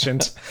very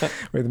patient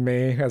with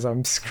me as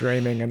I'm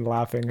screaming and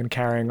laughing and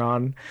carrying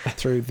on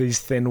through these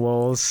thin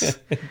walls.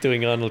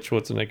 Doing Arnold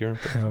Schwarzenegger.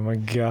 Oh my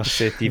gosh,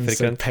 I'm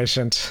so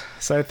patient.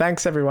 So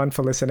thanks everyone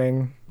for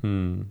listening.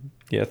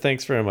 Yeah,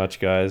 thanks very much,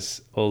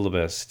 guys. All the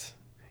best.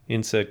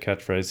 Insert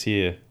catchphrase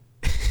here.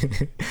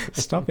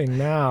 Stopping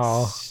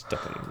now.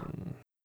 Stopping.